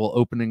have trouble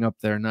opening up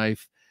their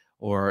knife.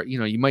 Or, you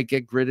know, you might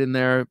get grit in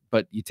there,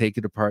 but you take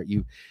it apart.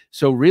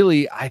 So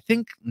really, I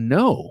think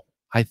no.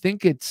 I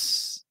think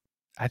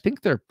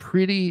they're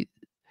pretty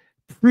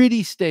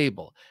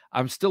stable.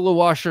 I'm still a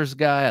washers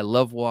guy. I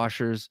love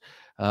washers.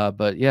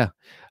 But yeah,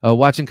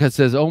 Watching Cut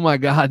says, oh my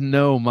God,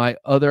 no, my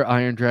other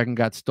Iron Dragon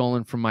got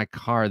stolen from my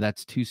car.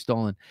 That's 2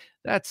 stolen.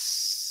 That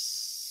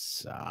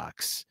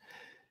sucks.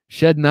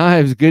 Shed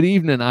Knives, good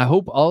evening. I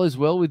hope all is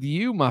well with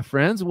you, my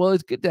friends. Well,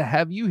 it's good to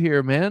have you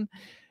here, man.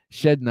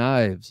 Shed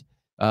Knives,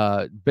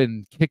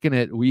 been kicking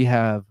it. We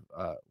have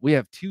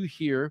 2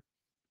 here,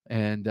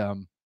 and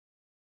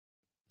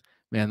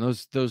man,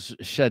 those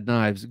Shed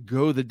Knives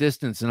go the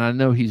distance. And I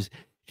know he's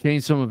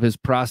changed some of his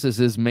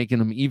processes, making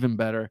them even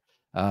better.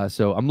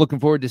 So I'm looking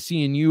forward to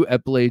seeing you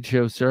at Blade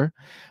Show, sir.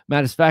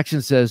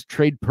 Satisfaction says,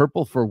 trade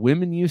purple for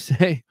women, you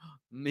say?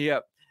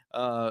 Yep.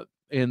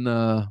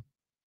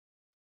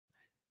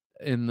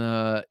 In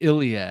the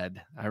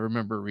Iliad, I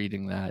remember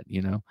reading that.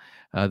 You know,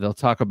 they'll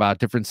talk about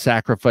different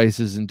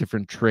sacrifices and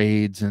different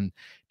trades and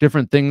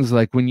different things.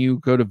 Like when you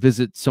go to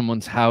visit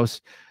someone's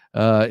house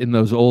in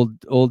those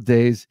old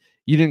days,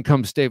 you didn't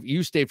come stay.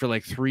 You stay for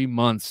like 3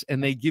 months,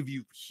 and they give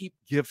you heap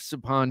gifts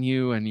upon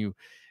you, and you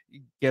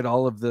get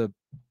all of the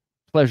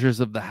pleasures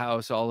of the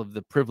house, all of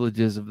the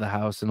privileges of the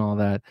house, and all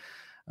that.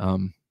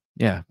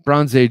 Yeah,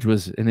 Bronze Age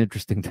was an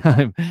interesting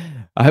time.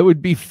 I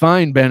would be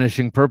fine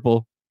banishing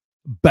purple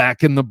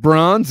back in the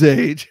Bronze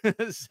Age,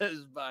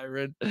 says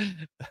Byron.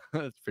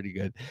 That's pretty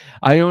good.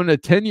 I own a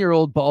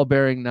 10-year-old ball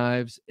bearing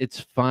knives.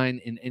 It's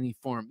fine in any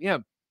form. Yeah,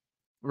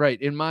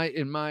 right. In my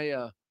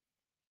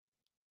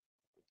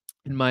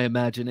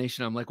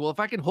imagination, I'm like, well, if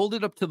I can hold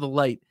it up to the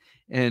light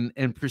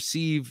and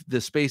perceive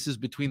the spaces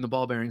between the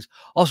ball bearings,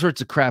 all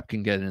sorts of crap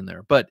can get in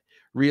there. But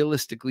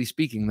realistically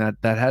speaking, that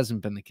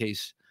hasn't been the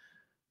case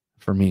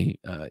for me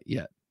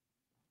yet.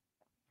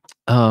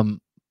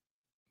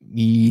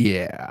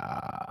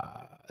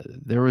 Yeah,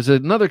 there was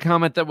another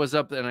comment that was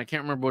up, and I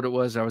can't remember what it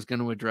was I was going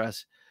to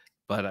address,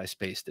 but I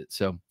spaced it.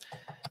 So,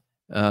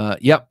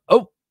 yep.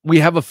 Oh, we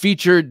have a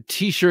featured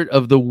t-shirt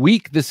of the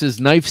week. This is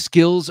Knife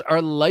Skills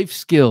Are Life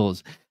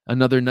Skills.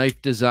 Another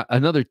knife design,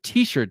 another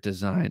t-shirt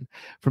design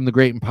from the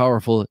great and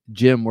powerful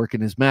Jim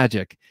working his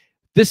magic.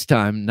 This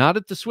time, not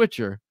at the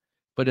switcher,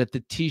 but at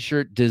the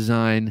t-shirt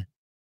design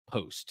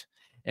post.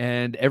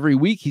 And every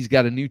week he's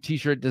got a new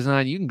t-shirt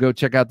design. You can go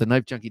check out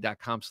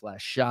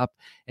TheKnifeJunkie.com/shop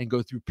and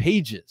go through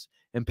pages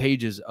and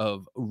pages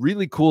of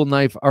really cool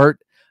knife art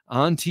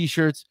on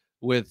t-shirts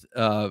with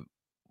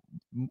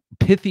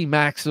pithy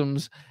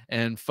maxims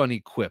and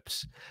funny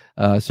quips.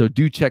 So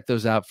do check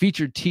those out.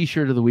 Featured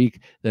t-shirt of the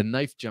week,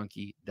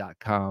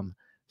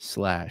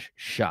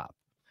 TheKnifeJunkie.com/shop.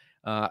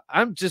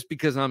 I'm just,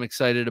 because I'm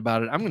excited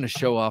about it, I'm going to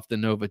show off the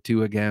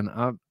NoVA-2 again.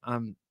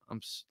 I'm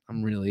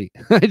really,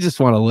 I just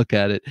want to look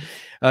at it.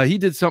 He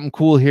did something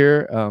cool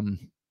here.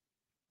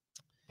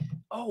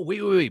 Oh,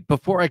 wait.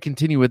 Before I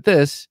continue with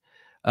this,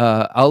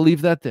 I'll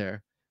leave that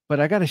there. But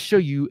I got to show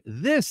you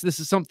this. This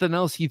is something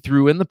else he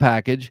threw in the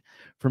package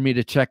for me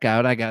to check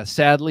out. I got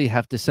sadly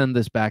have to send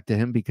this back to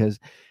him because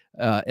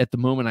at the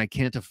moment I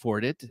can't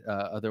afford it.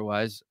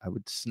 Otherwise, I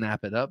would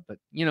snap it up. But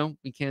you know,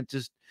 we can't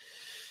just.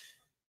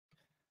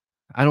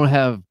 I don't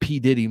have P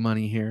Diddy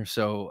money here,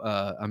 so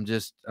I'm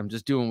just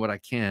doing what I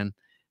can.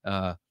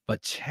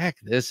 But check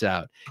this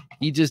out.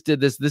 He just did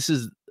this. This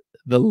is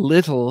the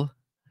little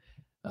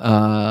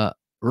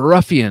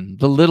ruffian,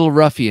 the little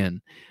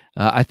ruffian.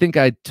 I think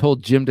I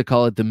told Jim to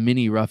call it the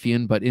mini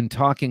ruffian, but in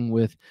talking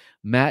with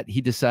Matt, he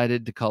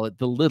decided to call it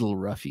the little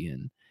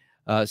ruffian.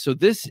 So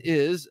this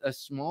is a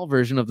small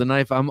version of the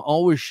knife I'm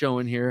always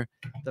showing here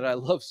that I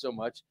love so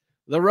much,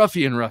 the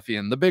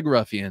ruffian, the big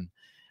ruffian.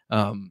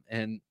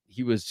 And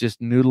he was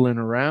just noodling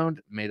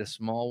around, made a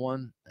small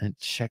one, and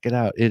check it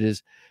out. It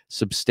is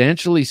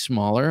substantially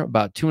smaller,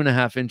 about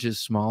 2.5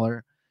 inches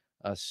smaller,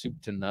 soup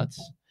to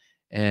nuts,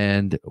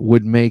 and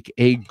would make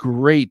a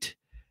great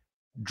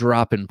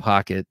drop in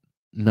pocket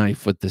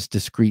knife with this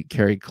discreet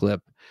carry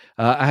clip.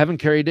 I haven't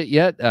carried it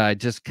yet. I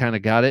just kind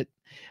of got it.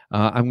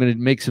 I'm going to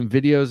make some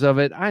videos of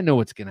it. I know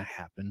what's going to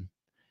happen.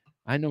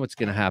 I know what's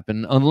going to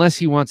happen. Unless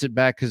he wants it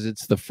back because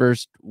it's the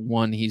first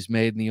one he's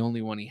made and the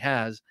only one he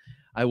has,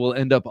 I will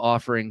end up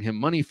offering him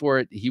money for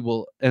it. He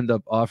will end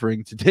up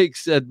offering to take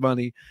said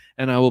money,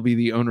 and I will be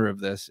the owner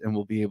of this and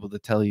will be able to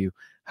tell you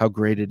how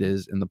great it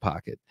is in the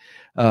pocket.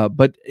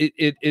 But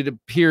it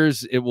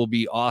appears it will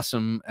be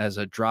awesome as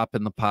a drop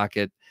in the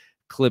pocket,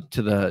 clip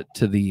to the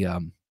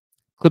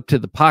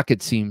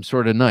pocket seam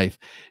sort of knife,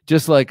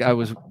 just like I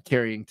was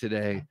carrying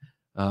today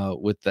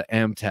with the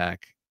Amtac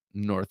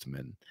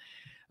Northman.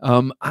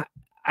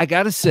 I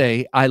gotta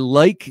say, I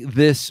like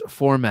this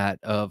format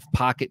of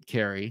pocket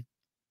carry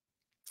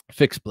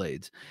fixed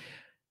blades.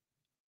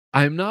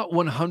 I'm not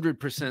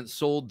 100%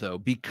 sold though,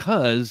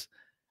 because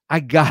I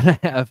gotta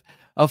have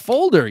a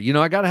folder. You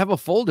know, I gotta have a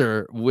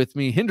folder with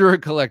me. Hinderer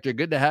Collector,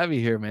 good to have you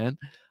here, man.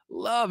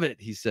 Love it,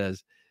 he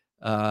says.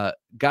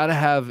 Gotta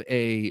have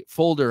a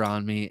folder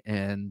on me,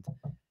 and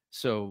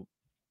so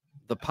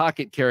the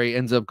pocket carry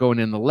ends up going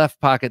in the left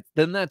pocket.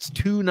 Then that's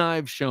 2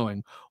 knives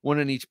showing, one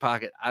in each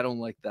pocket. I don't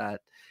like that.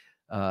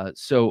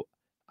 So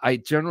I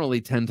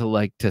generally tend to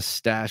like to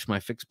stash my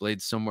fixed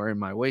blades somewhere in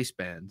my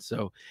waistband.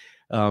 So,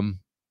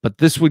 but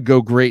this would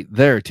go great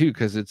there too,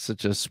 because it's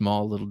such a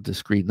small little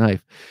discreet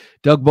knife.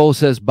 Doug Bowl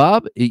says,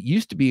 Bob, it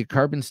used to be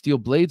carbon steel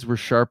blades were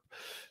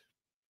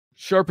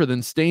sharper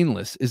than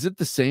stainless. Is it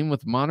the same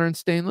with modern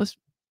stainless?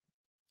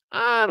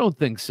 I don't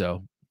think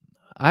so.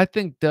 I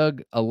think,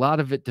 Doug, a lot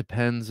of it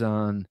depends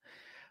on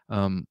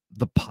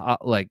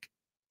like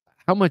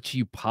how much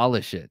you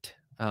polish it.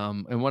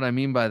 And what I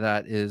mean by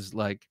that is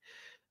like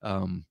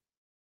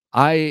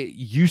I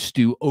used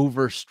to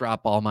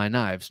overstrap all my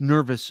knives,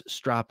 nervous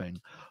stropping.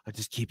 I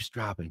just keep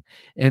stropping.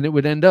 And it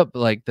would end up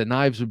like the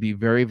knives would be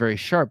very, very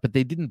sharp, but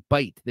they didn't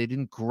bite. They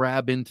didn't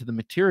grab into the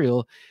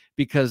material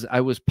because I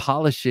was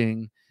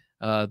polishing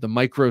the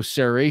micro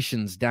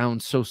serrations down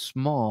so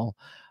small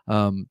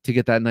to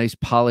get that nice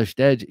polished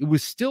edge. It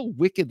was still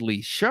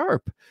wickedly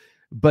sharp,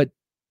 but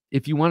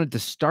if you wanted to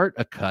start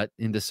a cut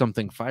into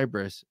something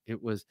fibrous,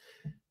 it was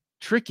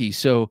tricky.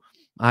 So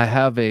I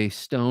have a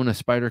stone, a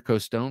Spyderco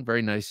stone,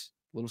 very nice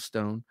little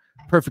stone,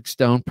 perfect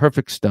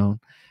stone,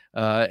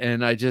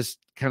 and I just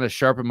kind of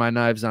sharpen my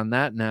knives on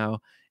that now,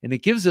 and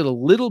it gives it a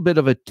little bit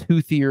of a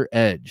toothier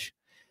edge.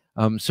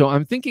 So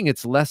I'm thinking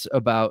it's less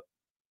about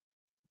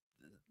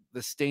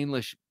the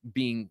stainless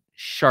being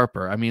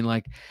sharper. I mean,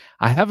 like,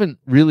 I haven't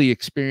really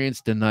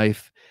experienced a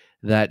knife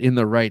that in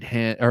the right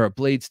hand, or a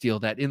blade steel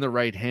that in the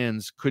right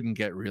hands couldn't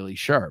get really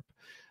sharp.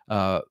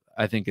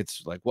 I think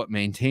it's like what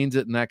maintains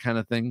it and that kind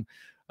of thing.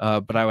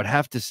 But I would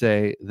have to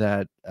say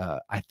that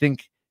I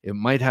think it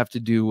might have to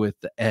do with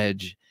the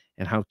edge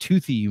and how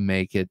toothy you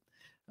make it.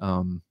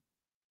 Yeah,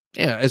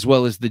 as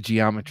well as the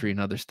geometry and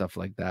other stuff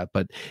like that.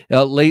 But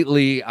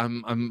lately,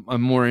 I'm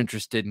more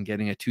interested in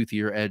getting a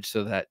toothier edge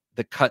so that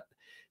the cut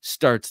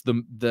starts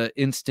the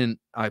instant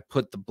I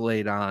put the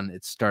blade on,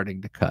 it's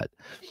starting to cut.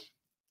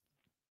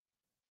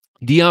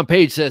 Dion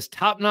Page says,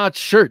 top-notch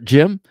shirt,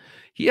 Jim.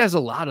 He has a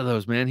lot of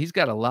those, man. He's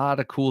got a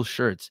lot of cool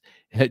shirts.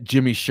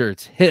 Jimmy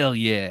shirts. Hell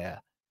yeah.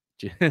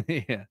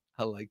 Yeah,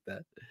 I like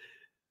that.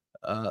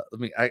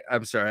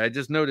 I'm sorry. I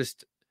just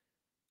noticed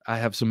I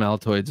have some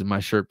Altoids in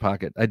my shirt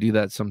pocket. I do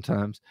that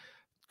sometimes.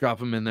 Drop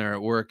them in there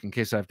at work in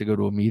case I have to go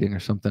to a meeting or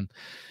something.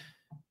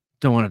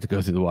 Don't want it to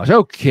go through the wash.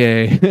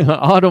 Okay.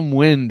 Autumn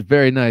Wind.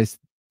 Very nice.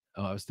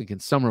 Oh, I was thinking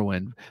Summer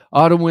Wind.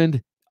 Autumn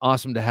Wind.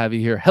 Awesome to have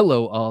you here.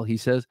 Hello, all, he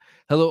says.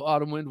 Hello,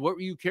 Autumn Wind. What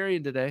were you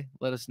carrying today?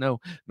 Let us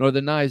know.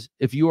 Northern Knives,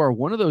 if you are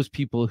one of those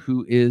people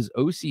who is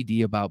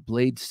OCD about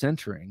blade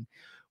centering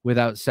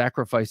without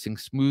sacrificing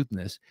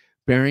smoothness,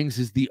 bearings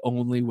is the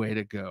only way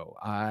to go.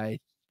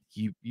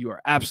 You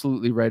are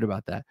absolutely right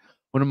about that.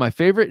 One of my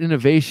favorite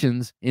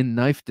innovations in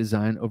knife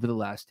design over the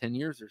last 10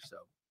 years or so.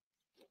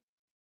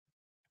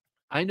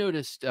 I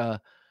noticed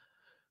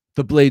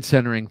the blade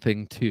centering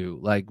thing too.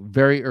 Like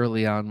very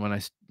early on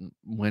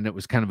when it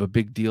was kind of a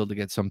big deal to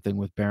get something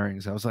with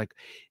bearings, I was like,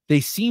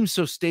 they seem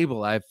so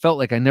stable. I felt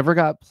like I never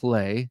got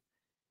play.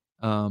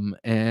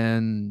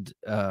 And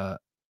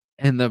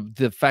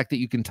the fact that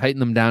you can tighten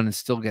them down and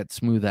still get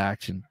smooth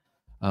action,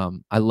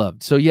 I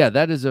loved. So yeah,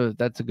 that's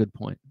a good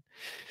point.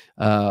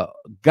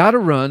 Gotta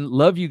run.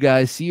 Love you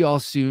guys. See you all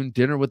soon.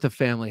 Dinner with the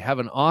family. Have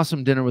an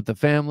awesome dinner with the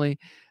family.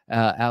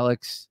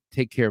 Alex,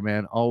 take care,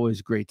 man.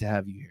 Always great to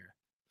have you here.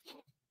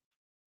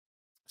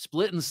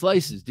 Split and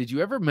slices. Did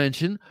you ever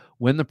mention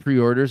when the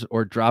pre-orders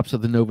or drops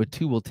of the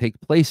NoVA-2 will take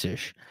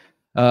place-ish?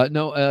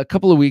 No, a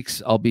couple of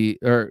weeks I'll be,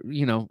 or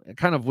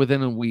kind of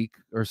within a week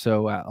or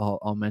so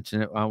I'll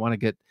mention it. I want to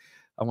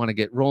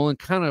get rolling.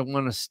 Kind of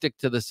want to stick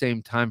to the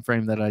same time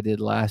frame that I did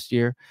last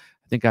year.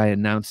 I think I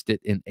announced it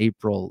in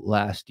April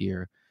last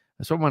year,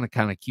 so I want to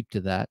kind of keep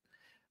to that.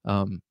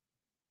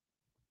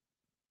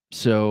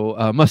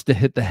 So must have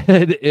hit the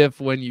head if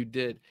when you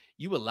did.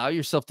 You allow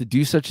yourself to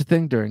do such a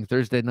thing during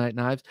Thursday Night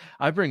Knives?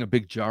 I bring a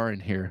big jar in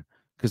here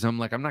because I'm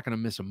like, I'm not going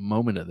to miss a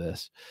moment of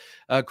this.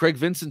 Craig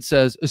Vincent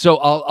says, so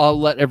I'll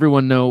let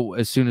everyone know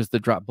as soon as the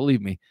drop.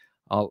 Believe me,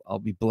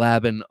 I'll be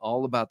blabbing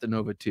all about the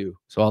NoVA-2,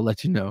 so I'll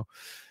let you know.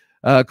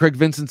 Craig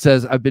Vincent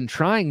says, I've been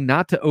trying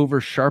not to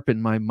over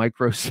sharpen my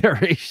micro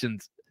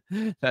serrations.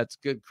 That's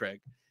good,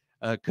 Craig,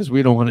 because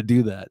we don't want to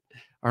do that.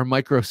 Our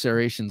micro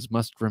serrations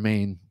must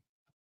remain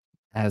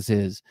as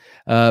is.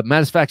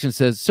 Matisfaction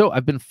says, so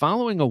I've been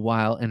following a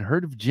while and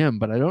heard of Jim,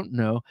 but I don't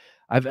know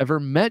I've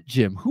ever met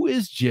Jim. Who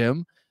is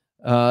Jim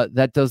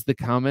that does the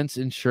comments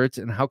and shirts,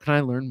 and how can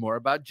I learn more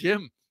about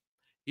Jim?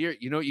 Here,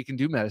 you know what you can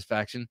do,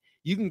 Matisfaction?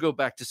 You can go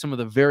back to some of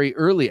the very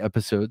early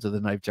episodes of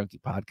the Knife Junkie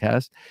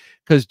podcast,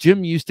 because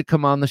Jim used to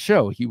come on the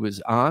show. He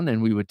was on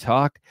and we would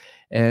talk,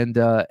 and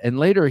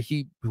later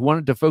he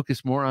wanted to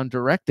focus more on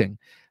directing,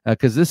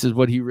 because this is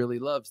what he really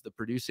loves, the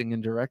producing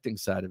and directing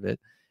side of it.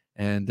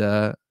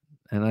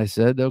 And I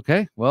said,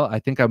 okay, well, I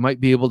think I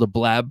might be able to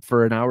blab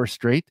for an hour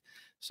straight.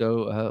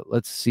 So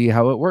let's see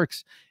how it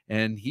works.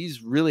 And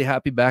he's really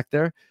happy back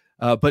there.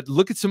 But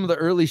look at some of the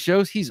early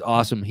shows. He's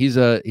awesome. He's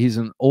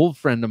an old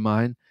friend of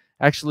mine.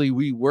 Actually,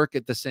 we work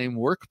at the same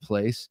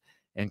workplace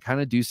and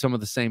kind of do some of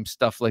the same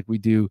stuff like we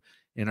do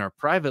in our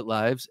private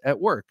lives at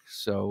work.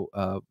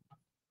 So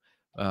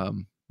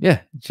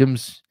yeah, Jim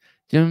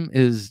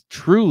is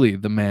truly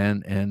the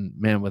man. And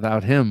man,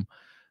 without him,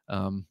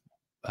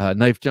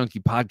 Knife Junkie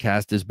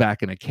podcast is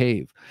back in a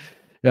cave.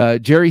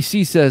 Jerry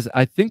C says,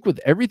 I think with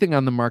everything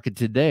on the market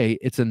today,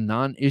 it's a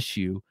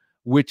non-issue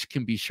which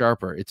can be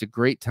sharper. It's a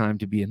great time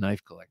to be a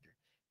knife collector.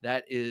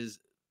 That is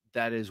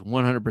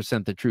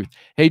 100% the truth.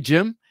 Hey,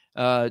 Jim,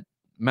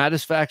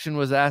 Matisfaction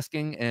was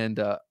asking,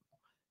 and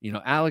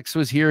Alex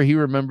was here. He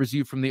remembers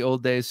you from the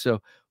old days. So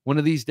one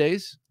of these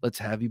days, let's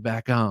have you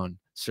back on,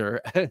 sir,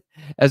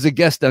 as a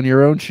guest on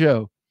your own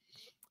show.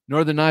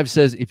 Northern Knives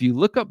says, if you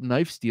look up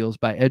knife steels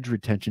by edge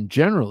retention,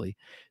 generally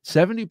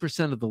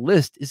 70% of the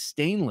list is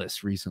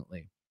stainless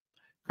recently.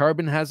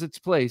 Carbon has its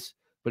place,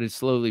 but it's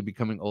slowly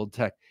becoming old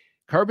tech.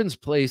 Carbon's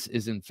place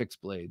is in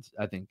fixed blades,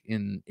 I think,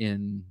 in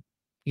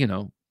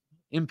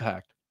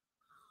impact,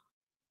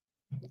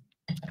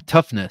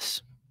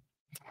 toughness.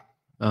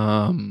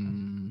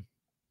 For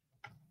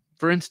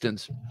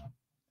instance,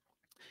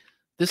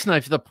 this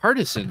knife, the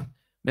Partisan,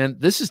 man,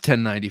 this is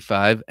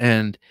 1095,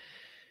 and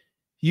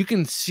you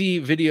can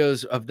see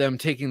videos of them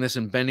taking this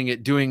and bending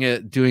it, doing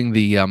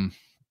the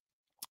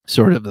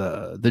sort of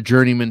the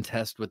journeyman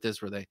test with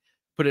this, where they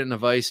put it in a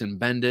vise and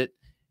bend it,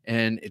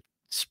 and it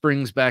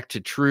springs back to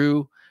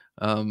true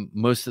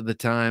most of the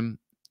time.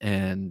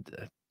 And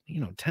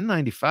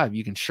 1095,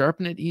 you can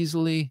sharpen it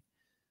easily.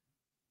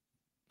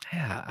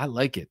 Yeah, I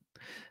like it.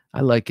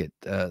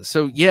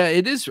 So yeah,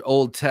 it is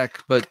old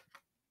tech, but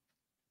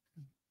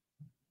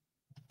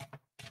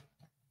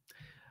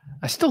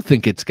I still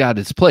think it's got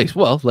its place.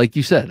 Well, like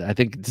you said, I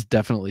think it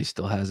definitely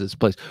still has its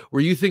place. Were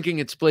you thinking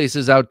its place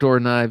is outdoor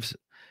knives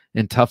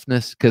and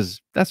toughness?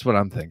 Because that's what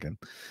I'm thinking.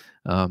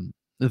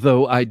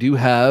 Though I do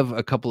have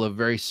a couple of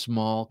very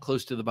small,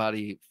 close to the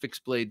body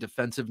fixed blade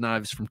defensive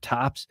knives from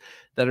Tops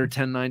that are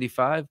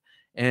 1095,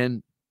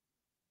 and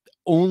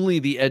only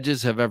the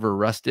edges have ever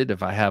rusted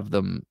if I have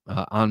them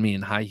on me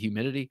in high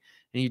humidity,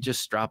 and you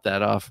just strop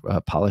that off,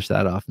 polish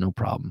that off, no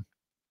problem.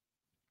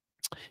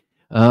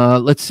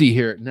 Let's see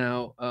here.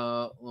 Now,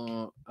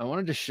 I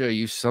wanted to show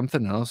you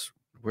something else.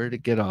 Where to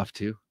get off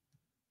to?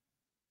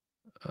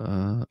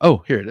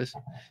 Oh, here it is.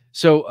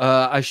 So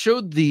I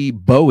showed the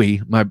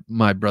Bowie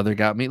my brother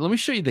got me. Let me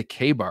show you the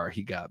K-bar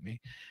he got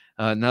me.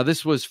 Now,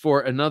 this was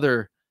for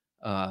another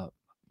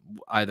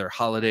either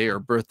holiday or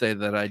birthday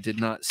that I did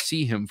not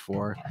see him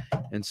for,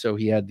 and so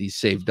he had these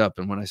saved up.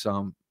 And when I saw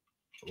him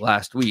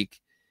last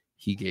week,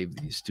 he gave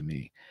these to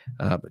me.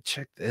 But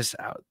check this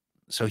out.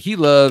 So he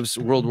loves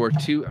World War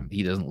II. I mean,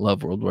 he doesn't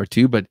love World War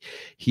II, but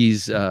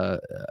he's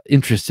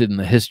interested in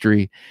the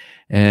history.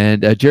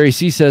 And Jerry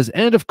C says,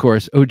 and of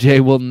course, OJ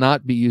will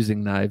not be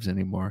using knives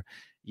anymore.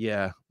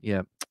 Yeah.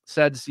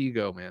 Sad to see you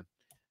go, man.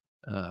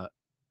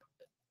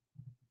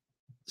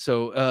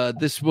 So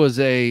this was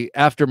a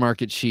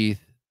aftermarket sheath,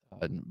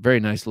 very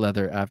nice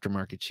leather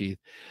aftermarket sheath.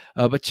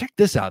 But check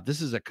this out.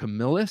 This is a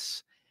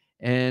Camillus,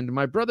 and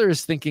my brother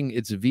is thinking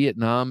it's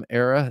Vietnam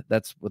era.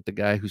 That's what the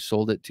guy who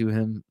sold it to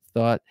him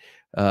thought.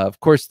 Of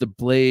course, the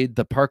blade,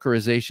 the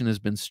parkerization has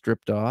been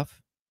stripped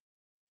off.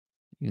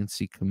 You can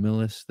see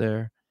Camillus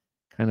there,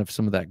 kind of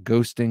some of that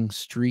ghosting,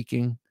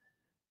 streaking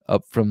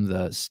up from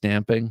the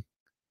stamping.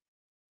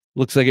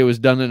 Looks like it was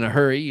done in a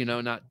hurry, you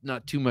know,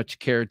 not too much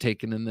care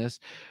taken in this,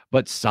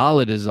 but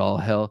solid as all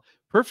hell.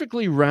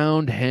 Perfectly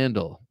round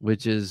handle,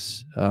 which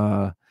is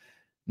not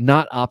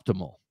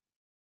optimal.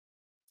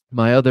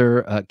 My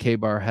other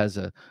K-bar has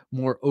a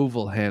more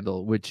oval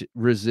handle, which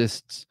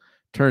resists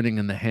turning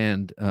in the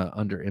hand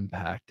under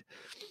impact.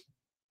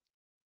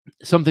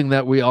 Something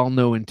that we all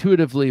know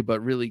intuitively, but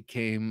really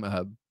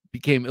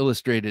became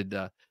illustrated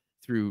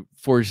through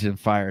forged in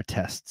fire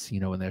tests. You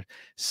know, when they're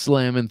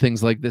slamming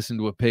things like this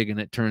into a pig and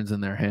it turns in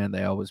their hand,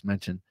 they always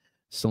mention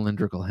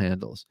cylindrical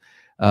handles.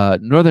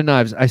 Northern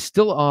Knives, I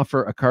still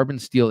offer a carbon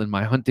steel in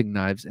my hunting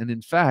knives, and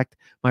in fact,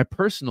 my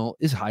personal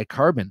is high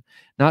carbon.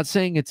 Not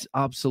saying it's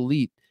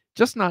obsolete,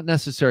 just not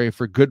necessary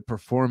for good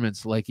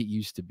performance like it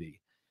used to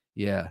be.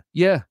 Yeah,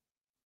 yeah,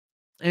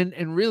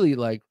 and really,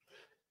 like,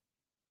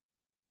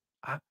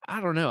 I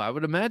don't know. I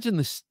would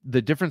imagine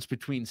the difference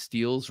between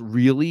steels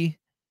really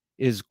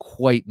is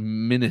quite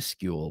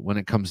minuscule when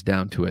it comes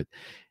down to it.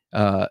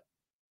 Uh,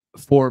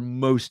 for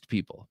most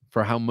people,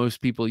 for how most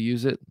people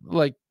use it,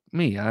 like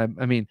me. I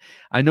mean,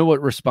 I know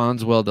what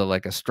responds well to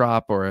like a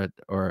strop but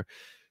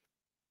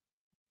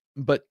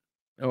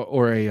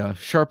or a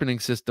sharpening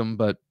system,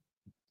 but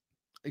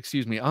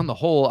excuse me. On the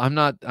whole, I'm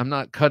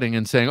not cutting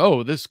and saying,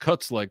 oh, this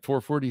cuts like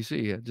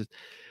 440C. I just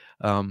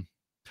um,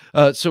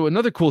 so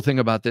another cool thing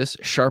about this,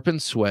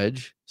 sharpened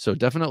swedge. So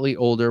definitely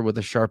older with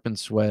a sharpened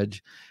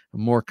swedge, a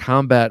more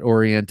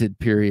combat-oriented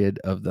period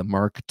of the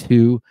Mark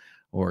II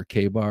or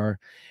K-bar.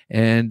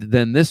 And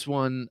then this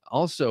one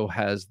also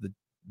has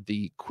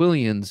the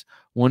quillions,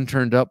 one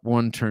turned up,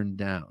 one turned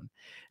down.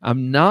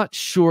 I'm not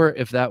sure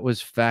if that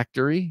was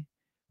factory,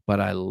 but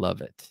I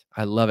love it.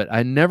 I love it.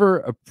 I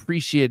never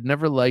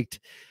liked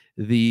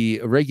the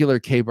regular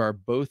K-bar,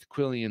 both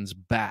quillions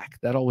back.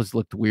 That always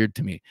looked weird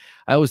to me.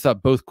 I always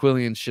thought both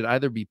quillions should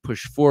either be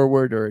pushed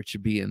forward or it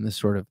should be in this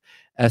sort of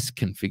S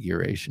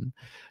configuration.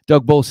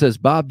 Doug Bull says,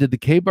 Bob, did the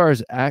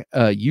K-bars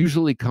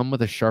usually come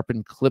with a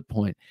sharpened clip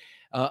point?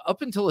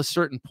 Up until a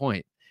certain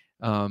point.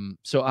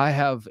 So I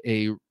have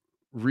a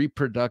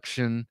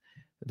reproduction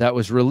that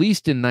was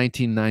released in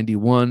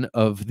 1991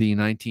 of the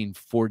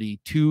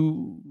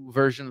 1942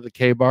 version of the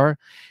K-bar,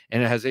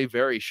 and it has a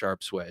very sharp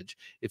swedge.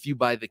 If you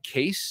buy the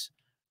case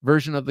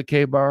version of the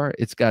K-bar,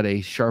 it's got a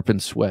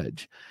sharpened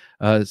swedge.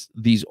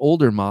 These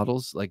older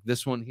models, like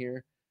this one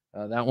here,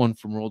 that one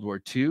from World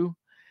War II,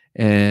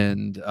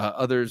 and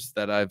others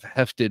that I've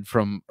hefted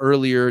from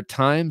earlier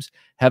times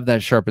have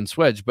that sharpened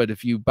swedge. But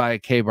if you buy a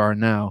K-bar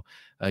now,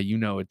 you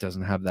know it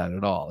doesn't have that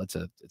at all. It's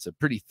a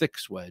pretty thick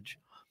swedge.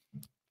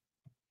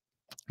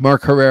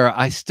 Mark Herrera,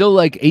 I still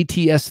like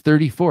ATS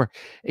 34.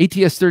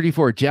 ATS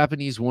 34,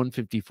 Japanese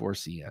 154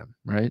 cm,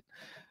 right?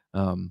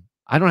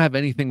 I don't have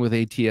anything with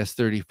ATS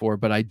 34,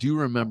 but I do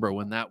remember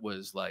when that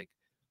was like,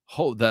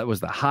 oh, that was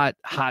the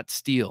hot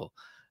steel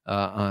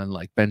on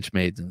like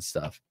Benchmades and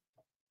stuff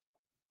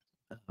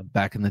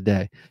back in the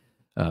day,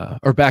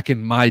 or back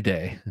in my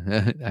day,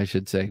 I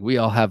should say. We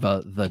all have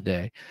the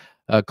day.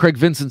 Craig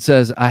Vincent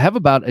says, I have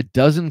about a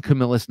dozen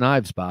Camillus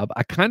knives, Bob.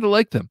 I kind of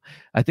like them.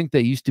 I think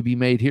they used to be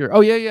made here.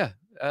 Oh, yeah, yeah.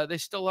 They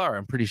still are,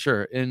 I'm pretty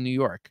sure, in New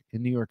York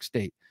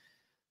State.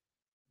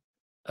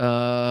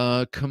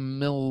 Camillus,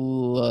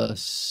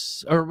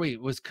 or wait,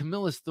 was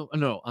Camillus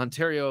no,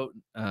 Ontario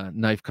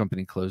Knife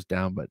Company closed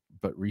down, but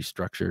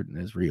restructured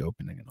and is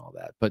reopening and all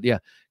that. But yeah,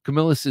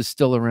 Camillus is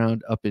still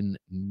around up in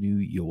New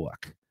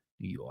York.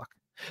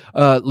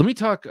 Let me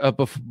talk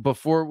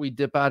before we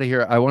dip out of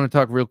here. I want to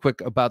talk real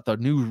quick about the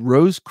new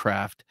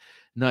Rosecraft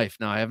knife.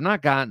 Now, I have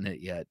not gotten it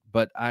yet,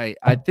 but I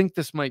think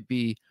this might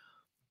be,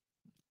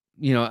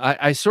 you know,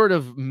 I sort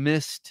of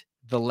missed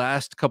the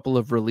last couple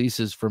of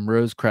releases from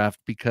Rosecraft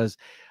because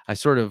I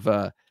sort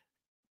of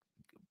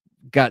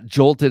got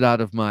jolted out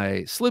of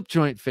my slip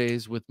joint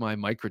phase with my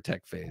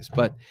Microtech phase.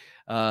 But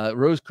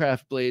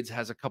Rosecraft Blades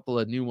has a couple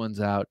of new ones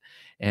out,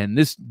 and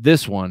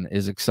this one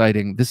is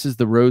exciting. This is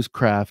the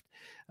Rosecraft.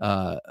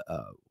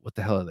 What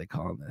the hell are they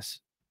calling this?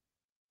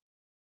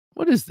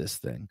 What is this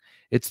thing?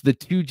 It's the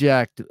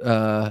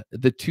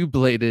the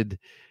two-bladed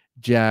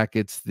jack.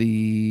 It's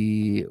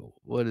the,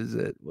 what is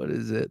it?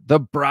 The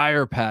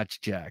Briar Patch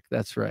jack.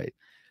 That's right.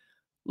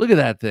 Look at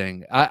that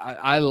thing.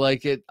 I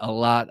like it a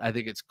lot. I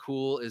think it's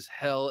cool as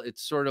hell.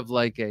 It's sort of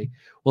like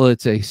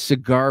it's a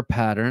cigar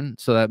pattern.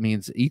 So that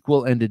means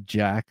equal-ended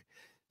jack,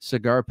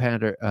 cigar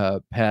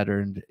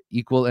patterned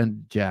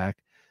equal-ended jack,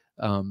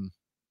 and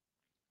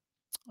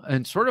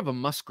sort of a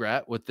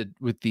muskrat with the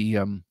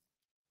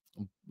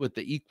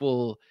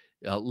equal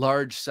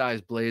large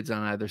size blades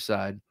on either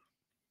side.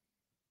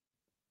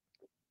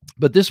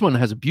 But this one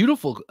has a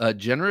beautiful,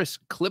 generous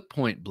clip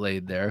point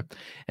blade there,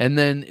 and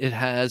then it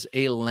has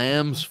a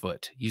lamb's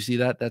foot. You see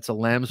that? That's a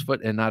lamb's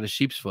foot and not a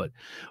sheep's foot.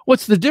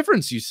 What's the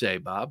difference, you say,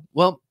 Bob?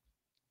 Well,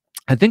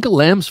 I think a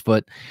lamb's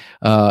foot,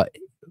 uh,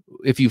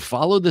 if you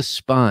follow the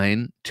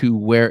spine to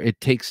where it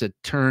takes a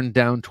turn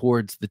down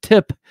towards the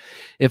tip,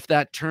 if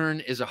that turn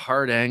is a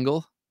hard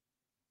angle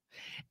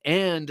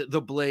and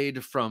the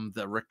blade from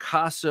the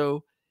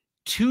ricasso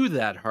to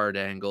that hard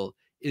angle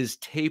is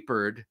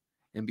tapered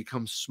and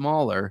becomes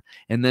smaller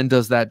and then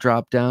does that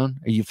drop down,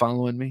 are you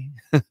following me?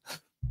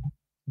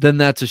 Then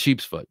that's a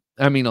sheep's foot.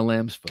 I mean, a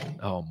lamb's foot.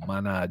 Oh,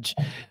 manage.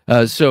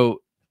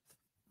 So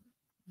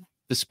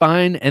the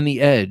spine and the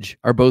edge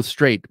are both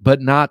straight,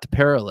 but not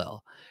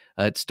parallel.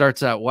 It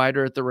starts out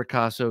wider at the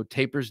ricasso,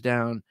 tapers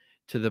down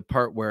to the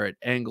part where it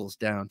angles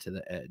down to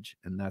the edge,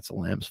 and that's a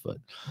lamb's foot.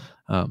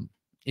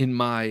 In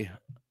my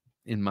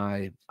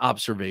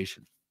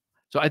observation.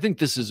 So I think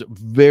this is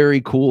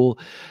very cool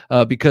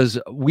because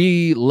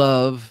we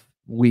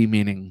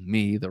meaning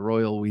me, the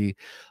royal we,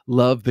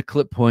 love the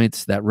clip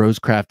points that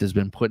Rosecraft has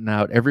been putting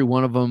out. Every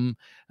one of them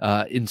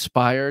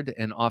inspired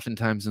and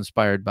oftentimes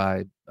inspired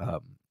by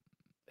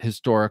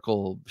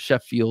historical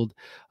Sheffield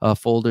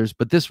folders.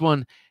 But this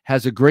one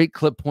has a great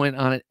clip point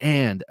on it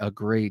and a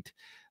great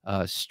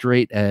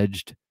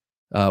straight-edged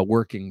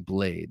working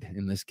blade,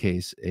 in this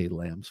case a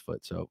lamb's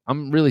foot. So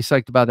I'm really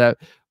psyched about that.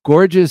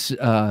 Gorgeous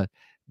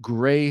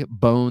gray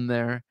bone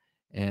there,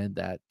 and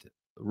that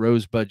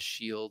rosebud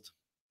shield,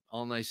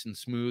 all nice and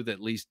smooth. At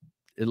least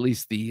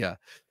the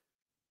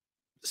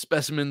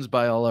specimens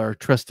by all our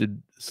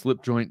trusted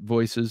slip joint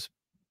voices.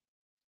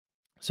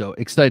 So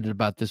excited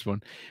about this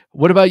one.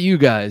 What about you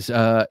guys?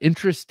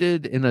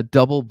 Interested in a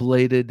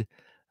double-bladed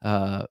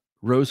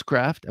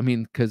Rosecraft? I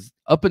mean, because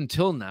up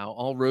until now,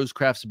 all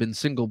Rosecrafts have been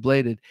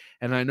single-bladed,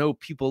 and I know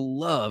people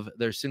love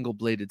their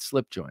single-bladed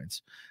slip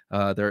joints.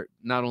 They're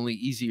not only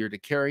easier to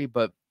carry,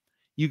 but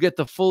you get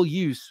the full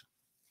use.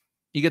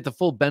 You get the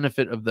full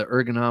benefit of the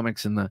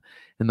ergonomics and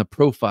the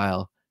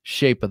profile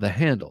shape of the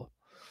handle.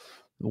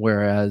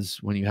 Whereas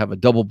when you have a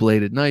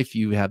double-bladed knife,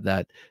 you have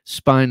that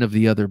spine of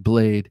the other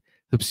blade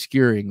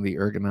obscuring the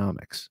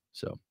ergonomics.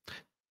 So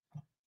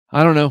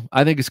I don't know.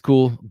 I think it's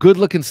cool. Good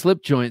looking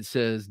slip joint,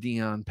 says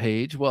Dion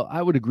Page. Well,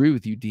 I would agree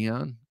with you,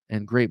 Dion.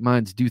 And great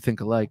minds do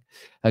think alike.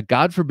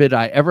 God forbid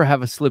I ever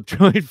have a slip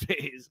joint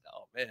phase.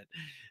 Oh man,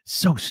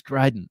 so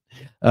strident.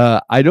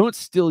 I don't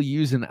still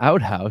use an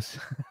outhouse.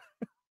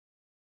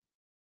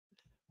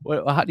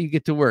 How do you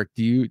get to work?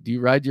 Do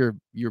you ride your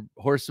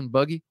horse and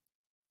buggy?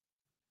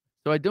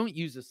 So I don't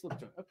use a slip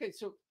joint. Okay,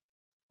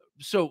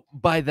 so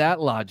by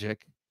that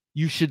logic,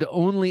 you should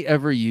only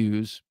ever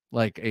use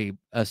like a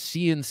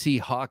CNC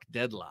Hawk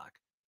deadlock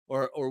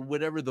or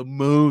whatever the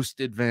most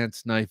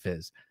advanced knife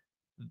is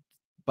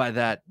by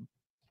that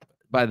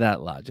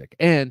logic.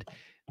 And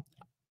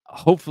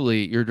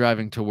hopefully you're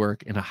driving to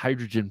work in a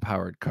hydrogen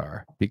powered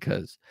car,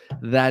 because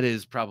that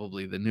is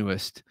probably the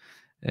newest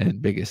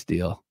and biggest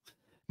deal.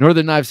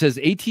 Northern Knife says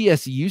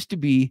ATS used to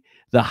be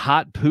the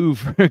hot poo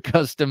for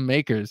custom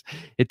makers.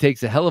 It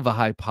takes a hell of a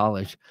high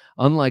polish.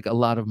 Unlike a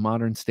lot of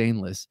modern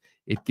stainless,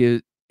 it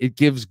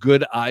gives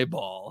good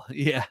eyeball.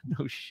 Yeah,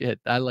 no shit.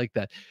 I like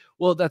that.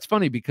 Well, that's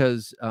funny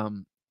because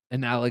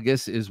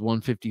analogous is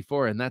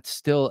 154, and that's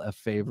still a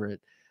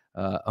favorite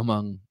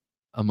among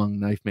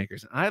knife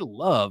makers. I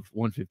love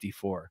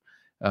 154.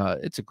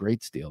 It's a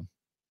great steel,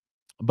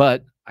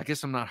 but I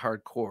guess I'm not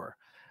hardcore.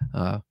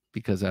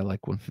 Because I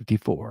like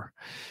 154.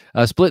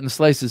 Split and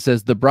Slices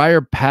says the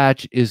briar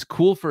patch is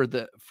cool for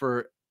the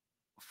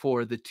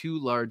two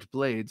large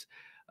blades,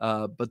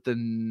 but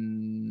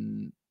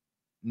the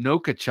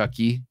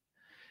NoVA-2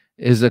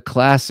 is a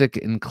classic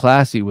and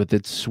classy with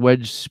its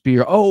swedge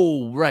spear.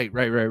 Oh, right.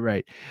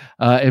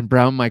 And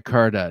brown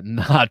micarta,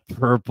 not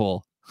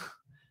purple.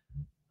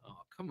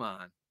 Oh, come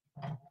on.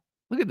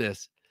 Look at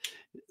this.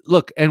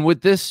 Look, and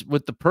with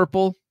the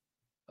purple,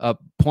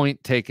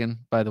 point taken,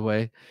 by the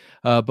way.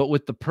 But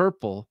with the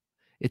purple,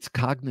 it's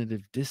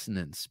cognitive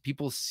dissonance.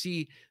 People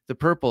see the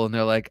purple and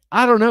they're like,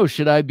 I don't know,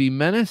 should I be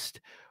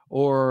menaced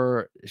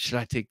or should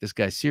I take this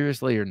guy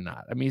seriously or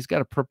not? I mean, he's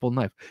got a purple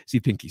knife. Does he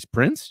think he's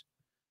Prince?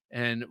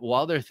 And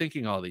while they're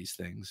thinking all these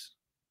things,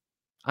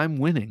 I'm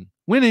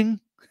winning.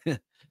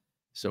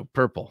 So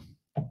purple.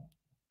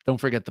 Don't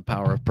forget the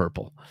power of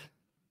purple.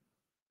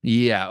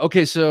 Yeah.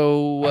 Okay.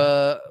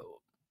 So,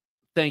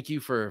 thank you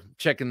for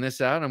checking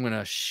this out. I'm going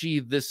to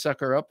sheathe this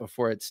sucker up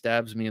before it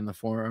stabs me in the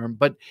forearm.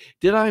 But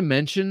did I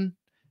mention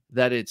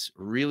that it's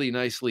really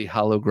nicely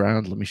hollow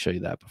ground? Let me show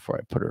you that before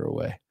I put her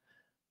away.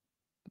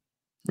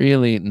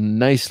 Really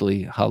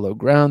nicely hollow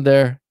ground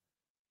there.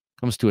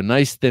 Comes to a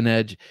nice thin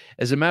edge.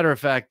 As a matter of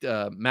fact,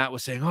 Matt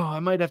was saying, "Oh, I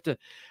might have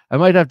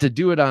to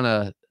do it on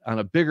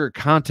a bigger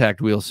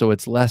contact wheel so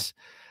it's less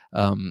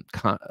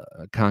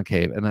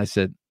concave." And I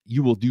said,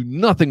 "You will do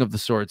nothing of the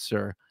sort,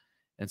 sir."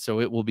 And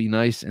so it will be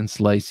nice and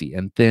slicey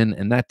and thin.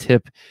 And that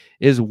tip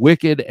is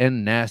wicked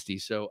and nasty.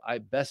 So I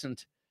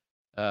bestn't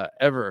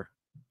ever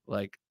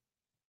like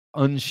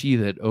unsheath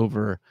it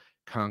over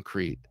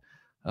concrete.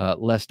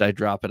 lest I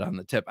drop it on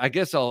the tip. I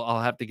guess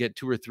I'll have to get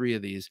 2 or 3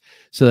 of these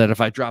so that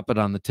if I drop it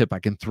on the tip, I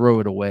can throw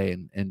it away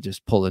and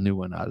just pull a new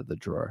one out of the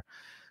drawer.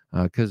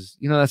 Because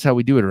that's how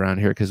we do it around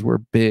here. Because we're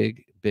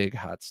big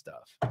hot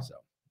stuff. So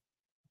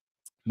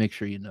make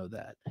sure you know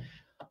that.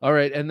 All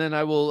right, and then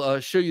I will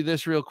show you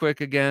this real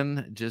quick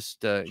again,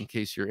 just in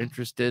case you're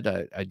interested.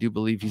 I do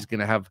believe he's going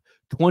to have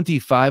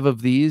 25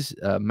 of these.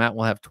 Matt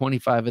will have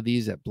 25 of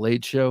these at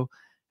Blade Show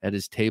at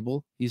his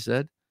table, he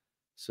said.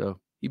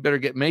 So he better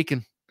get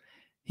making.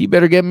 He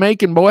better get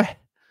making, boy.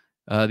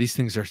 These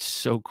things are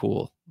so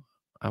cool.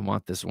 I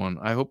want this one.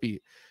 I hope he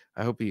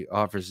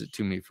offers it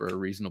to me for a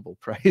reasonable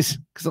price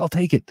because I'll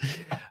take it.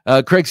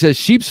 Craig says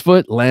sheep's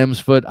foot, lamb's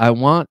foot. I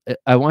want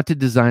to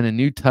design a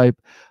new type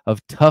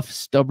of tough,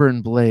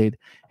 stubborn blade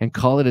and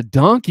call it a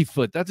donkey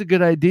foot. That's a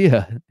good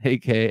idea,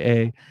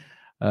 aka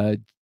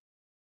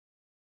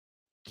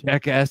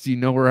jackass. You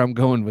know where I'm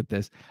going with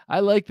this.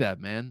 I like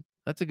that, man.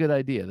 That's a good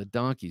idea. The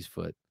donkey's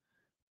foot.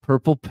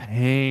 Purple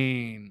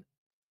pain.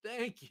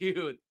 Thank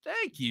you.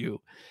 Thank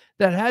you.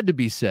 That had to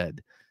be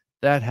said.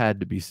 That had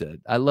to be said.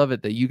 I love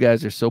it that you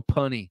guys are so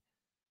punny.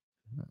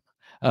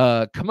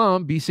 Come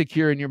on, be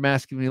secure in your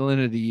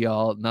masculinity,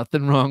 y'all.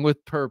 Nothing wrong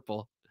with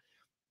purple.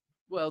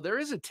 Well, there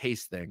is a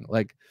taste thing.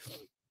 Like,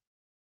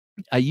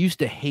 I used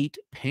to hate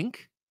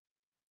pink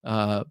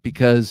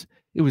because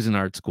it was an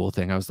art school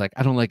thing. I was like,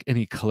 I don't like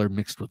any color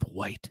mixed with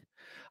white.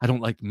 I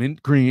don't like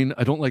mint green.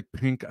 I don't like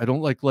pink. I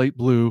don't like light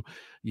blue.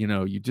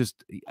 You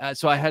just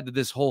so I had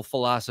this whole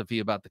philosophy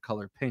about the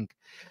color pink,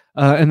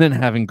 and then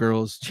having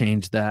girls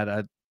change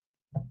that.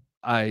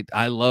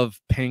 I love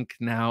pink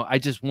now. I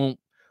just won't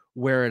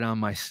wear it on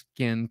my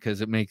skin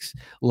because it makes,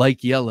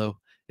 like yellow,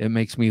 it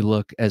makes me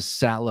look as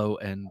sallow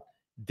and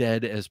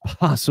dead as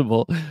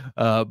possible.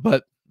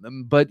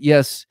 But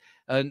yes,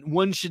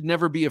 one should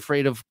never be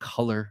afraid of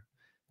color.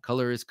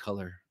 Color is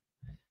color.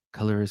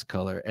 Color is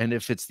color. And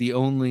if it's the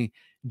only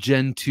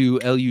Gen 2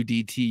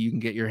 LUDT you can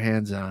get your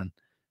hands on,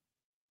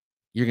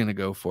 you're gonna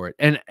go for it.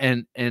 And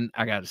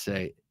I gotta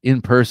say,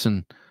 in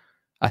person,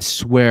 I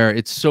swear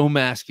it's so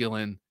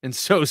masculine and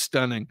so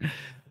stunning.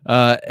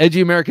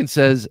 Edgy American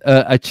says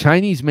a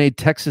Chinese-made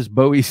Texas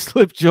Bowie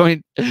slip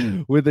joint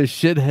with a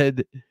shit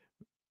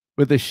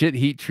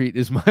heat treat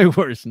is my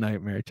worst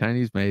nightmare.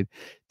 Chinese-made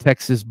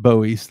Texas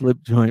Bowie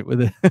slip joint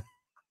with a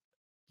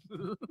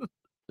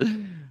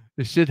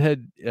the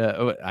shithead.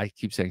 I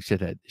keep saying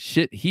shithead.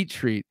 Shit heat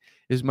treat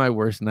is my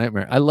worst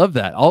nightmare. I love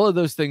that. All of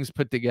those things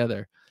put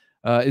together.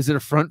 Is it a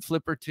front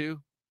flipper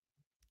too?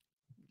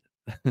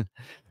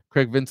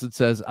 Craig Vincent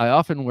says, I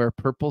often wear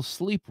purple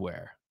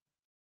sleepwear.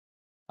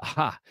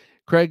 Aha.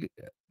 Craig,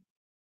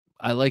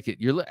 I like it.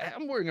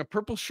 I'm wearing a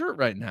purple shirt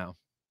right now.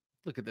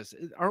 Look at this.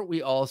 Aren't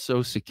we all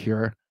so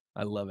secure?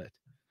 I love it.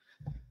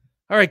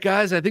 All right,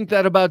 guys, I think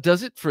that about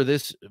does it for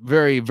this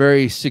very,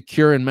 very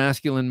secure and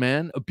masculine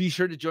man. Be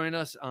sure to join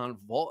us on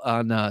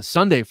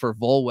Sunday for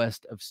Vol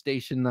West of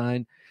Station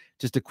 9.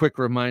 Just a quick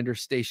reminder,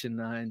 Station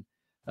 9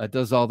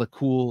 does all the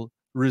cool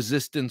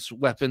resistance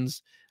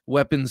weapons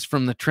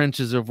from the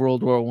trenches of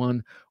World War I,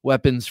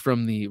 weapons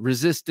from the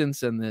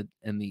resistance and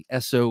the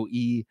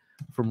SOE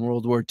from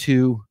World War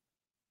II.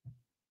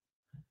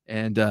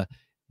 And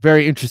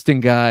very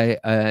interesting guy.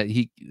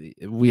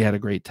 We had a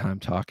great time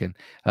talking.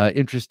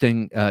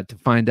 Interesting to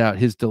find out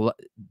his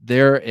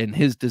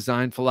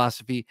design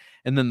philosophy,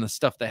 and then the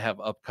stuff they have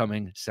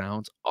upcoming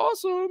sounds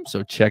awesome.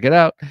 So check it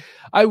out.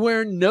 I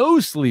wear no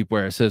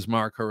sleepwear, says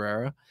Mark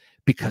Herrera,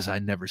 because I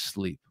never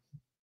sleep.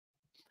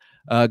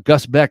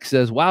 Gus Beck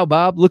says, wow,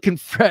 Bob, looking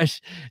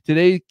fresh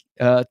today.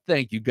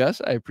 Thank you,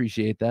 Gus. I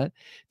appreciate that.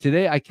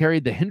 Today, I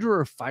carried the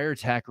Hinderer Fire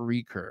Tack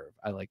Recurve.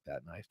 I like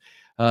that knife.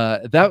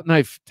 That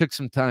knife took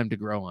some time to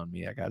grow on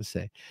me, I got to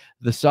say.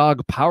 The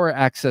SOG Power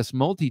Access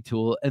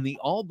Multi-Tool and the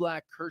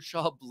all-black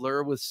Kershaw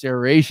Blur with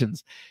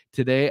serrations.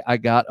 Today, I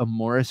got a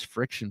Morris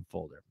friction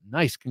folder.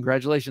 Nice.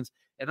 Congratulations.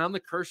 And on the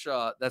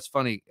Kershaw, that's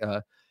funny.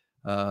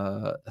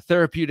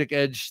 Therapeutic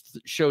Edge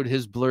showed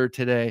his Blur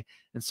today,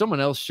 and someone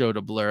else showed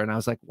a Blur, and I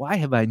was like, why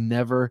have I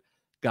never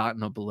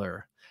gotten a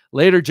Blur?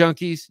 Later,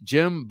 junkies.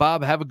 Jim,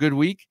 Bob, have a good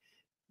week.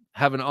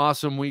 Have an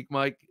awesome week,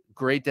 Mike.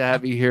 Great to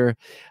have you here.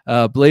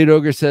 Blade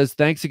Ogre says,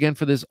 thanks again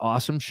for this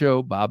awesome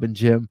show, Bob and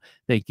Jim.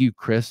 Thank you,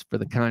 Chris, for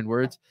the kind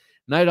words.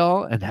 Night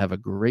all, and have a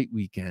great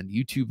weekend.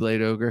 You too,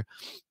 Blade Ogre.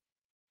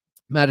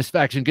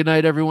 Mattisfaction, good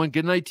night, everyone.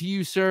 Good night to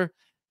you, sir.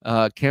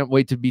 Can't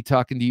wait to be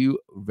talking to you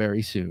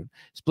very soon.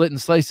 Split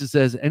and Slices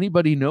says,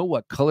 anybody know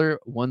what color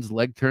one's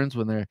leg turns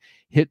when they're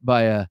hit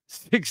by a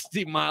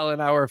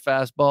 60-mile-an-hour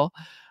fastball?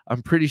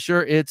 I'm pretty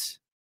sure it's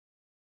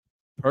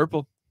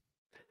purple.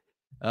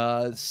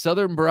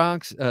 South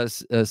Bronx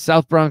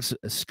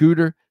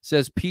Scooter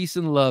says, peace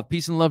and love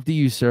to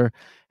you, sir.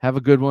 Have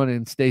a good one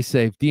and stay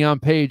safe. Dion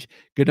Page,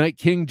 good night,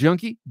 King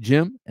Junkie,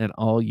 Jim, and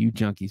all you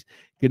junkies.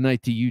 Good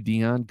night to you,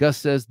 Dion. Gus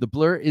says the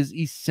Blur is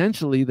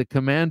essentially the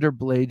Commander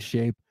blade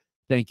shape.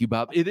 Thank you,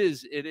 Bob. It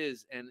is,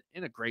 and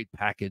in a great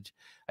package.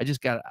 I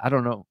just got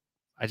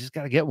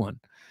to get one.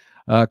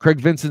 Craig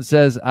Vincent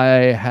says, I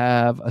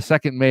have a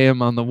second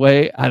Mayhem on the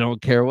way. I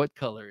don't care what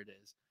color it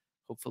is.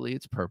 Hopefully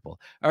it's purple.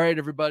 All right,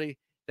 everybody.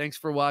 Thanks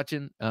for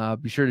watching.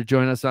 Be sure to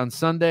join us on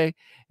Sunday,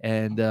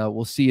 and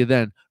we'll see you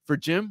then. For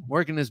Jim,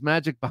 working his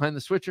magic behind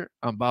the switcher,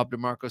 I'm Bob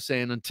DeMarco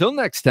saying until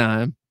next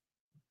time,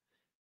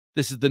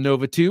 this is the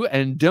NoVA-2,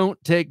 and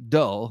don't take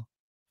dull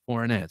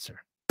for an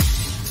answer.